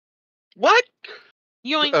 What?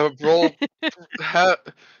 Yoink. Roll.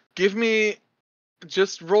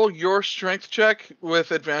 Just roll your strength check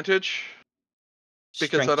with advantage.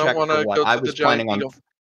 Because Strength I don't check want for to what? go I to was the giant planning on. eagle.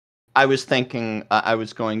 I was thinking I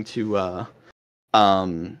was going to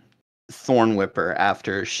Thorn Whipper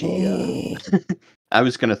after she. I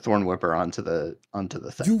was going to Thorn Whipper onto the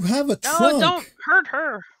thing. You have a trunk. No, don't hurt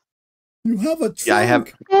her. You have a trunk. Yeah, I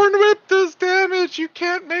have. Thorn Whip does damage. You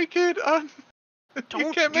can't make it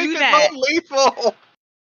Don't it that. non-lethal.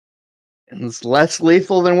 It's less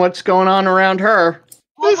lethal than what's going on around her.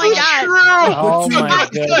 Oh my god. True. Oh my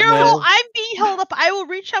goodness. Carol, I'm being held up. I will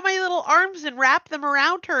reach out my little arms and wrap them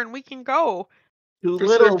around her and we can go. Too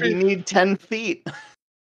little. We need 10 feet.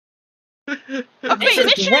 Okay,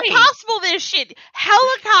 Mission Impossible this shit.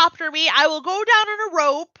 Helicopter me. I will go down on a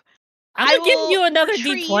rope. I'm gonna give you another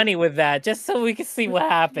retrieve... D20 with that, just so we can see what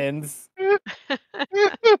happens.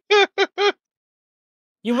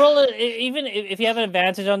 You roll it, even if you have an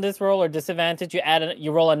advantage on this roll or disadvantage,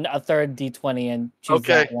 you roll a third D20 and choose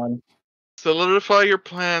that one. Solidify your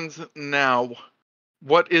plans now.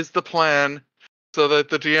 What is the plan so that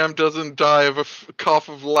the DM doesn't die of a cough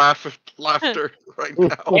of laughter right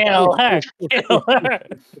now? Kill her! Kill her!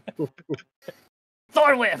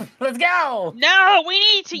 Thorn Whip! Let's go! No, we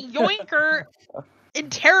need to yoink her,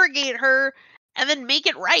 interrogate her, and then make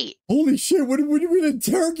it right. Holy shit, what do you mean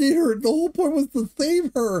interrogate her? The whole point was to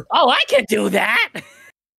save her. Oh, I can do that!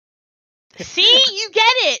 See? You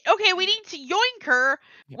get it! Okay, we need to yoink her.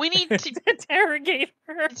 We need to interrogate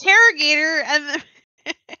her. Interrogate her, and then...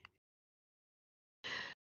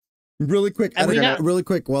 Really quick,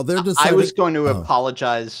 while they're deciding... I was going to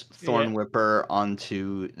apologize Thorn Whipper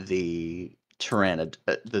onto the Tyrannid,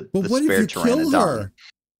 the spare Pteranodon.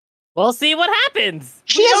 We'll see what happens.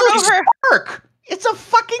 She has a spark. It's a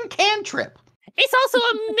fucking cantrip. It's also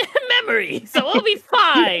a memory, so we'll be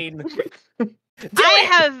fine. I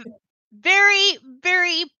have very,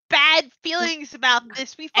 very bad feelings about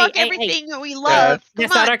this. We fuck everything that we love.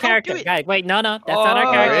 That's not our character. Guys, wait, no, that's not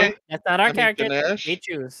our character. That's not our character. Ganesh. They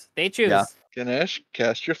choose. They choose. Yeah. Ganesh,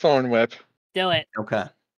 cast your Thorn Whip. Do it. Okay.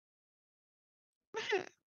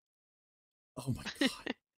 Oh my god.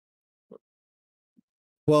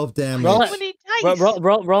 12 damage.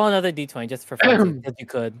 Roll another D20 just for fun, if you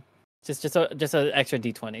could. Just an extra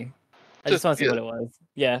D20. I just want to see what it was.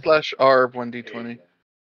 Yeah. / R 1D20.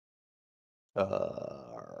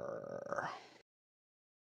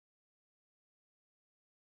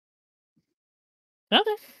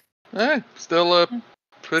 Okay. Still a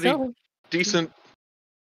pretty decent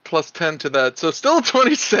 +10 to that. So still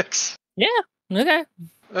 26. Yeah. Okay.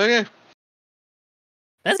 Okay.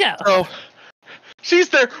 Let's go. So she's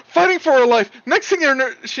there fighting for her life. Next thing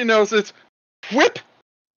she knows is Whip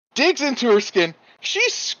digs into her skin.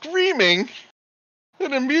 She's screaming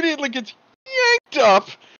and immediately gets yanked up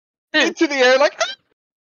into the air like.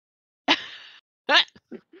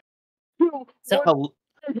 So,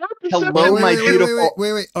 hello, my beautiful.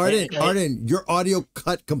 Wait, Arden, your audio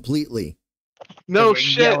cut completely. No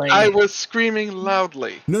shit, I was screaming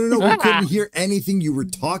loudly. No, we couldn't hear anything you were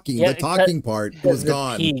talking. The talking part was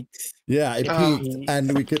gone. Yeah, it peaked,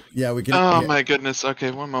 and we could. Oh my goodness.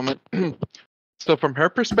 Okay, one moment. So from her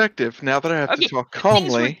perspective, now that I have to talk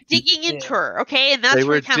calmly, digging into her, okay, and that's they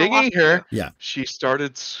were kind of digging her. Yeah, she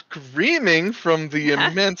started screaming from the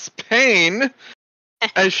immense pain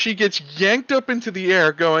as she gets yanked up into the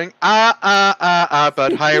air, going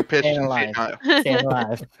but higher pitched Staying and alive. female. Staying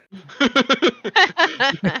alive.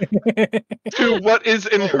 To what is,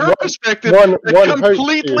 in her One- perspective, one a hopes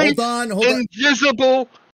completely Hold on. invisible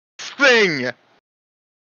thing.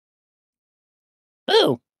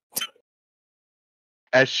 Ooh.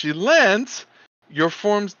 As she lands, your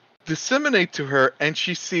forms disseminate to her, and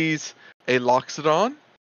she sees a Loxodon,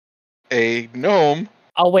 a gnome,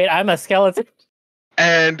 Oh wait, I'm a skeleton.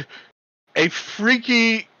 and a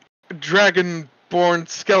freaky dragonborn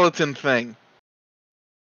skeleton thing.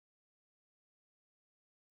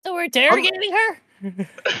 So we're interrogating her?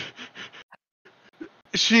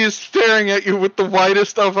 She is staring at you with the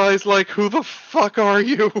widest of eyes, like, who the fuck are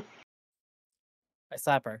you? I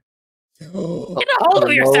slap her. Get a hold of Hello?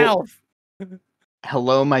 yourself!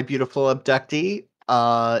 Hello, my beautiful abductee.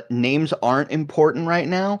 Names aren't important right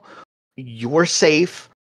now. You're safe.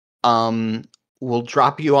 We'll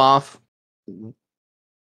drop you off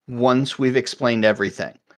once we've explained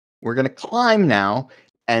everything. We're gonna climb now,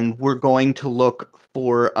 and we're going to look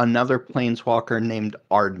for another planeswalker named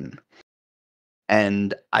Arden.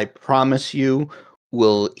 And I promise you,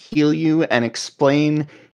 we'll heal you and explain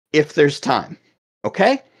if there's time.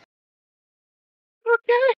 Okay?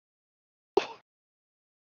 Okay.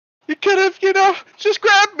 You could have, just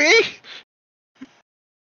grabbed me.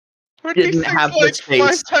 Aren't these Didn't things have the like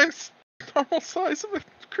space. 5 times normal size of a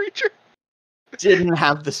creature? Didn't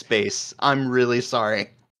have the space. I'm really sorry.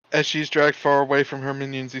 As she's dragged far away from her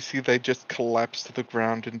minions, you see they just collapse to the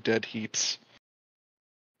ground in dead heaps.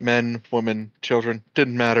 Men, women, children,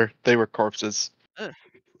 didn't matter. They were corpses. Ugh.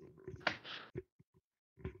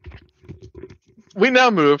 We now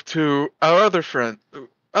move to our other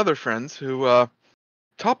friends who,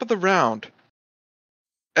 top of the round,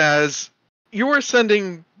 as you are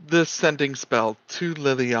sending the sending spell to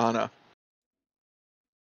Liliana.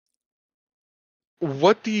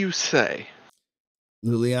 What do you say?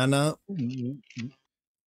 Liliana,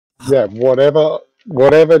 Yeah, whatever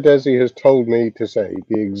Desi has told me to say,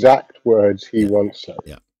 the exact words he wants said.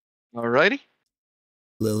 Alrighty.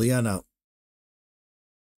 Liliana,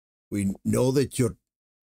 we know that you're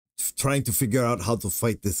trying to figure out how to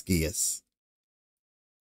fight this Geas.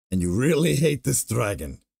 And you really hate this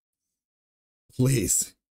dragon.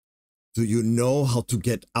 Please, do you know how to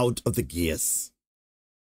get out of the Geas?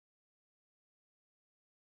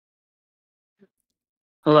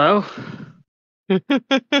 Hello?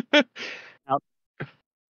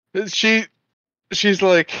 She's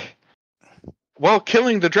like, well,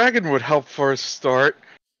 killing the dragon would help for a start,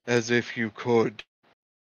 as if you could.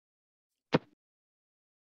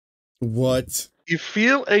 What? You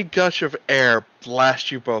feel a gush of air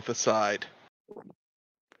blast you both aside.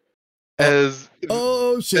 As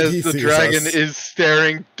Oh shit, he as the sees dragon us. is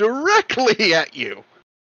staring directly at you.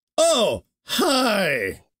 Oh,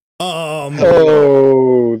 hi.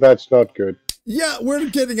 Oh, that's not good. Yeah, we're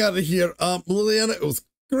getting out of here. Liliana, it was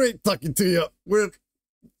great talking to you. We're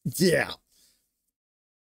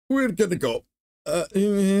gonna go. As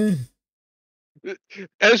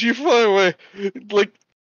you fly away, like,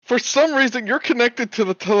 for some reason, you're connected to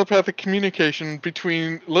the telepathic communication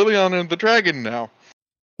between Liliana and the dragon now.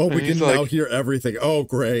 Oh, And we can he's now like, hear everything. Oh,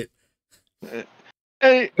 great.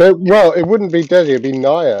 Hey, Well, it wouldn't be Desi, it'd be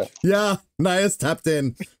Naia. Yeah, Naia's tapped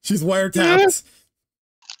in. She's wiretapped.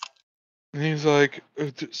 and he's like,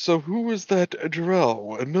 so who was that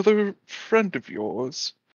Drell? Another friend of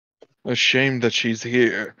yours? A shame that she's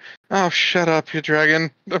here. Oh, shut up, you dragon.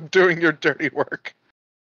 I'm doing your dirty work.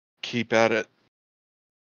 Keep at it.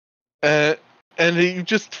 And you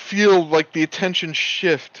just feel like the attention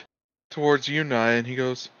shift towards you, Naia, and he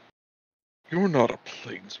goes, you're not a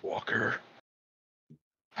planeswalker.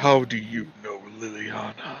 How do you know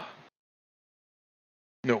Liliana?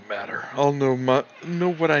 No matter. I'll know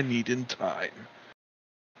what I need in time.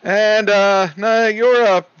 And, Naia,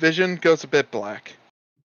 your vision goes a bit black.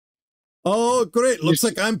 Oh, great. Looks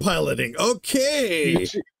like I'm piloting. Okay.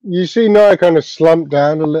 You see Naia kind of slump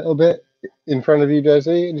down a little bit in front of you,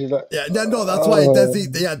 Desi, and she's like, Yeah, no, that's why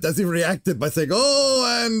Desi reacted by saying,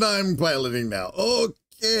 oh, and I'm piloting now.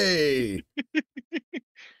 Okay.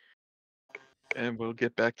 And we'll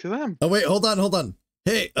get back to them. Oh, wait, hold on.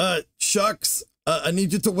 Hey, Shucks, I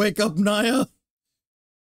need you to wake up Naia.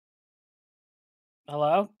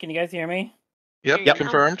 Hello? Can you guys hear me? Yep,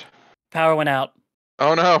 confirmed. Power went out.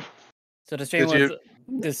 Oh no. So the stream Did was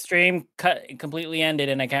the stream completely ended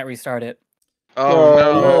and I can't restart it. Oh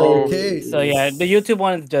no. Okay. So yeah, the YouTube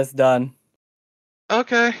one is just done.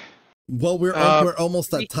 Okay. Well, we're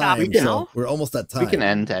almost at stop time. now? So we're almost at time. We can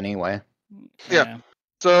end anyway. Yeah.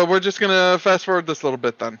 So we're just gonna fast forward this little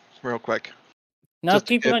bit then, real quick. No, Just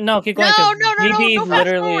keep if- going. No, keep going. No, 'cause no, no, no, DB go fast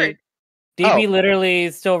literally, forward. DB Oh. literally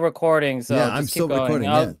is still recording. So yeah, just I'm keep still going. recording.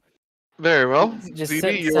 I'll- Yeah. Very well. Just DB,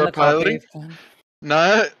 send, you send are a copy. piloting.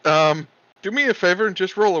 Naia, do me a favor and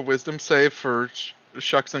just roll a wisdom save for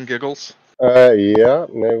shucks and giggles. Yeah,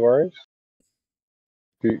 no worries.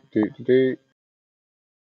 Do.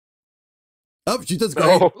 Oh, she does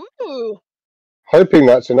great. Oh. Ooh. Hoping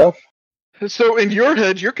that's enough. So in your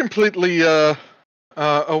head, you're completely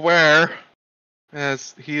aware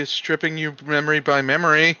as he is stripping you memory by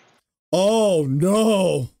memory. Oh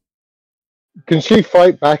no! Can she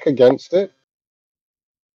fight back against it?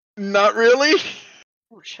 Not really,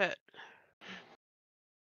 Oh shit.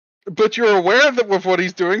 but you're aware of what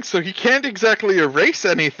he's doing, so he can't exactly erase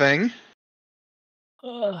anything.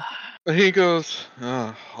 He goes,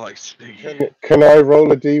 "Oh, I see." Can I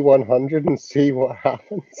roll a D100 and see what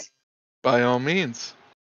happens? By all means.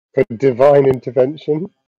 For divine intervention?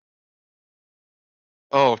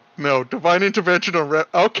 Oh no, divine intervention on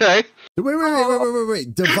okay.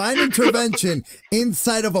 Wait. Divine intervention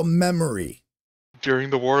inside of a memory. During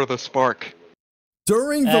the War of the Spark.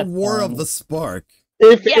 During the That's War fine. of the Spark.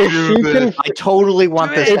 If Yeah. she can, I totally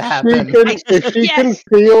want this to happen.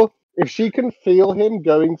 if she can feel him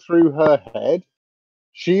going through her head,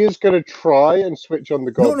 she is going to try and switch on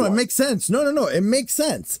the god. No, it makes sense. No, it makes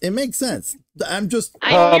sense. It makes sense. I'm just.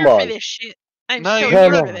 I'm Come here on. for this shit. I'm Naia, so Come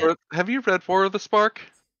here on. for this. have you read War of the Spark?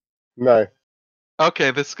 No.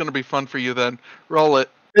 Okay, this is gonna be fun for you then. Roll it.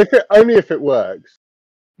 Only if it works.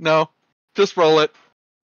 No, just roll it.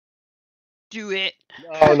 Do it.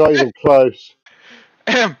 Oh, not even close.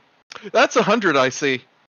 That's 100, I see.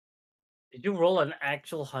 Did you roll an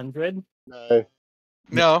actual 100? No.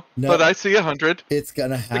 No, No. but I see 100 It's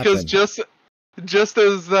gonna happen. because just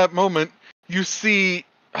as that moment, you see.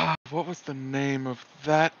 What was the name of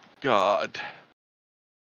that god?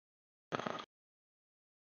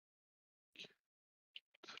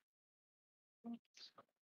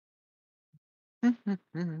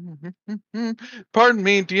 Pardon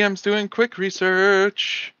me, DM's doing quick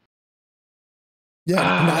research. yeah,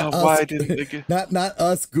 not us. Why didn't they get... not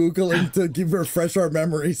us googling to give refresh our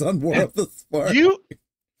memories on War of the Spark.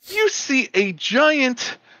 You see a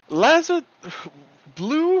giant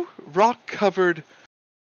blue rock-covered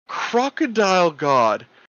crocodile god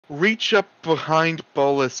reach up behind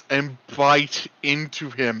Bolus and bite into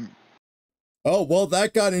him. Oh well,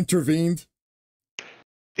 that got intervened.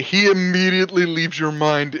 He immediately leaves your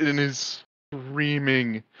mind and is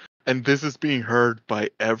screaming, and this is being heard by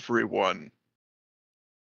everyone.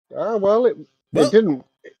 Well, it Well- didn't.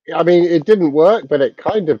 I mean, it didn't work, but it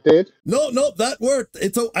kind of did. No, that worked.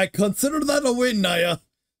 I consider that a win, Naia.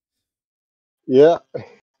 Yeah.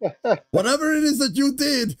 Whatever it is that you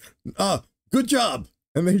did, good job.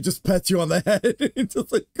 And then he just pats you on the head. It's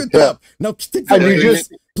just like, good Yeah. job. Now stick the And you reins.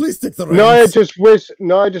 just- Please stick the Naia reins.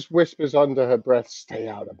 just whispers under her breath, "Stay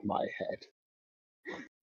out of my head."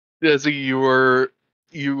 Desi,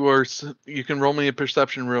 you can roll me a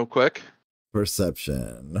perception real quick.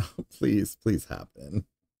 Perception. Please happen.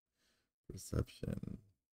 Perception.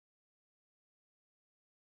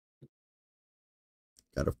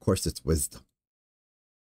 God, of course it's wisdom.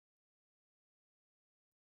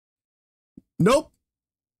 Nope.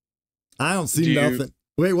 I don't see nothing.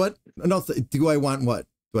 Wait, what? No, do I want what?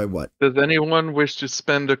 Do I what? Does anyone wish to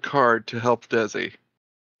spend a card to help Desi?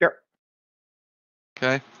 Sure.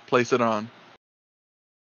 Okay, place it on.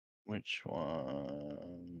 Which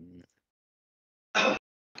one? Am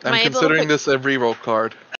I'm I able to considering put- this a reroll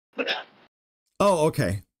card. Oh,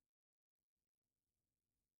 okay.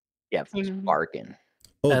 Yeah, bargain.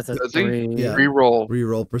 Oh, That's a Does he? 3. Yeah. Reroll.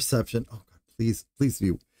 reroll perception. Oh God,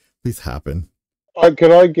 please happen.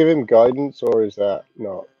 Can I give him guidance, or is that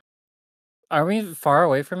not? Are we far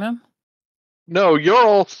away from him? No, you're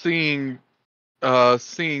all seeing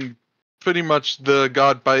pretty much the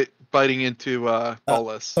god biting into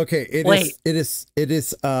Bolus. Okay, it Wait. is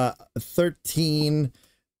 13.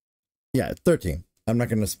 Yeah, 13. I'm not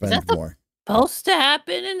gonna spend that the- more. Supposed to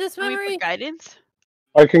happen in this Can we memory? put guidance?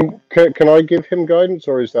 I can I give him guidance,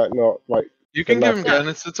 or is that not like? You can give him Yeah.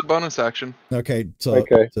 guidance. It's a bonus action. Okay, so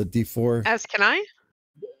Okay. so D4. As can I?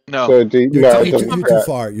 No. So You're, no, it too, doesn't you're do too that.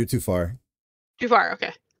 far. You're too far. Too far.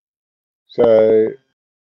 Okay. So.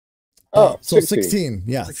 Oh, so 16. 16.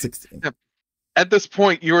 Yeah, 16. At this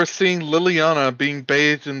point, you are seeing Liliana being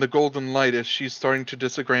bathed in the golden light as she's starting to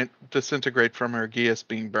disintegrate from her geas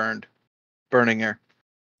being burning her.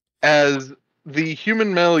 As the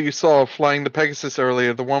human male you saw flying the Pegasus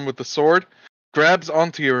earlier, the one with the sword, grabs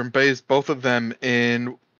onto you and bathes both of them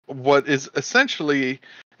in what is essentially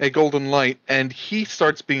a golden light, and he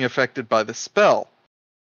starts being affected by the spell.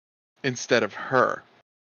 instead of her.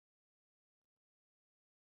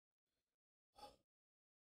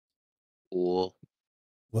 Cool.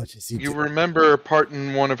 What is he You do- remember a part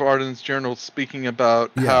in one of Arden's journals speaking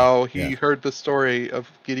about Yeah, how he yeah. heard the story of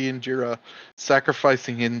Gideon Jira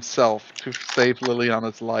sacrificing himself to save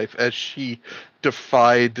Liliana's life as she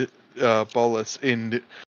defied Bolus in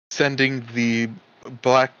sending the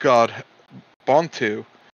Black God Bontu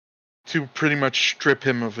to pretty much strip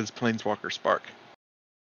him of his Planeswalker spark.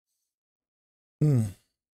 Hmm.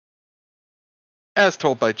 As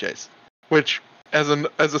told by Jace. Which, as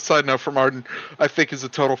a side note from Arden, I think is a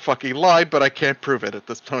total fucking lie, but I can't prove it at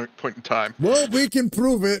this point in time. Well, we can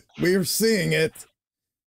prove it. We're seeing it.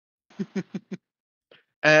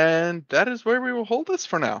 And that is where we will hold this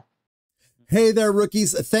for now. Hey there,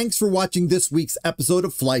 rookies. Thanks for watching this week's episode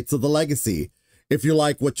of Flights of the Legacy. If you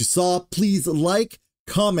like what you saw, please like,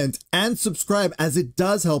 comment, and subscribe, as it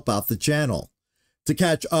does help out the channel. To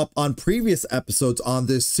catch up on previous episodes on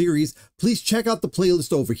this series, please check out the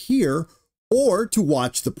playlist over here, or to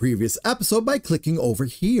watch the previous episode by clicking over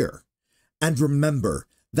here. And remember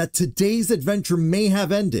that today's adventure may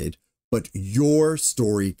have ended, but your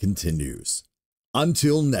story continues.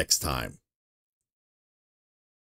 Until next time.